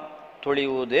ಮಾರ್ಗವನ್ನು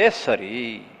ತುಳಿಯುವುದೇ ಸರಿ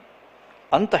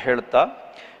ಅಂತ ಹೇಳ್ತಾ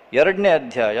 2ನೇ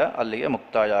ಅಧ್ಯಾಯ ಅಲ್ಲಿಗೆ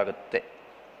ಮುಕ್ತಾಯ ಆಗುತ್ತೆ.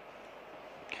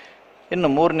 ಇನ್ನು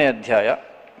 3ನೇ ಅಧ್ಯಾಯ,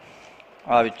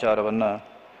 ಆ ವಿಚಾರವನ್ನು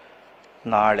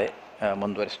ನಾಳೆ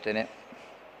ಮುಂದುವರಿಸ್ತೇನೆ.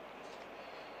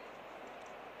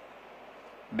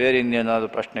 ಬೇರೆ ಇನ್ನೇನಾದರೂ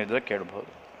ಪ್ರಶ್ನೆ ಇದ್ದರೆ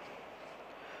ಕೇಳಬಹುದು.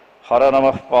 ಹರ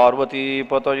ನಮಃ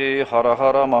ಪಾರ್ವತೀಪತಯೇ ಹರ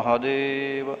ಹರ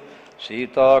ಮಹಾದೇವ.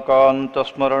 ಸೀತಾಕಾಂತ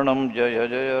ಸ್ಮರಣಂ ಜಯ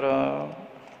ಜಯ ರಾಮ.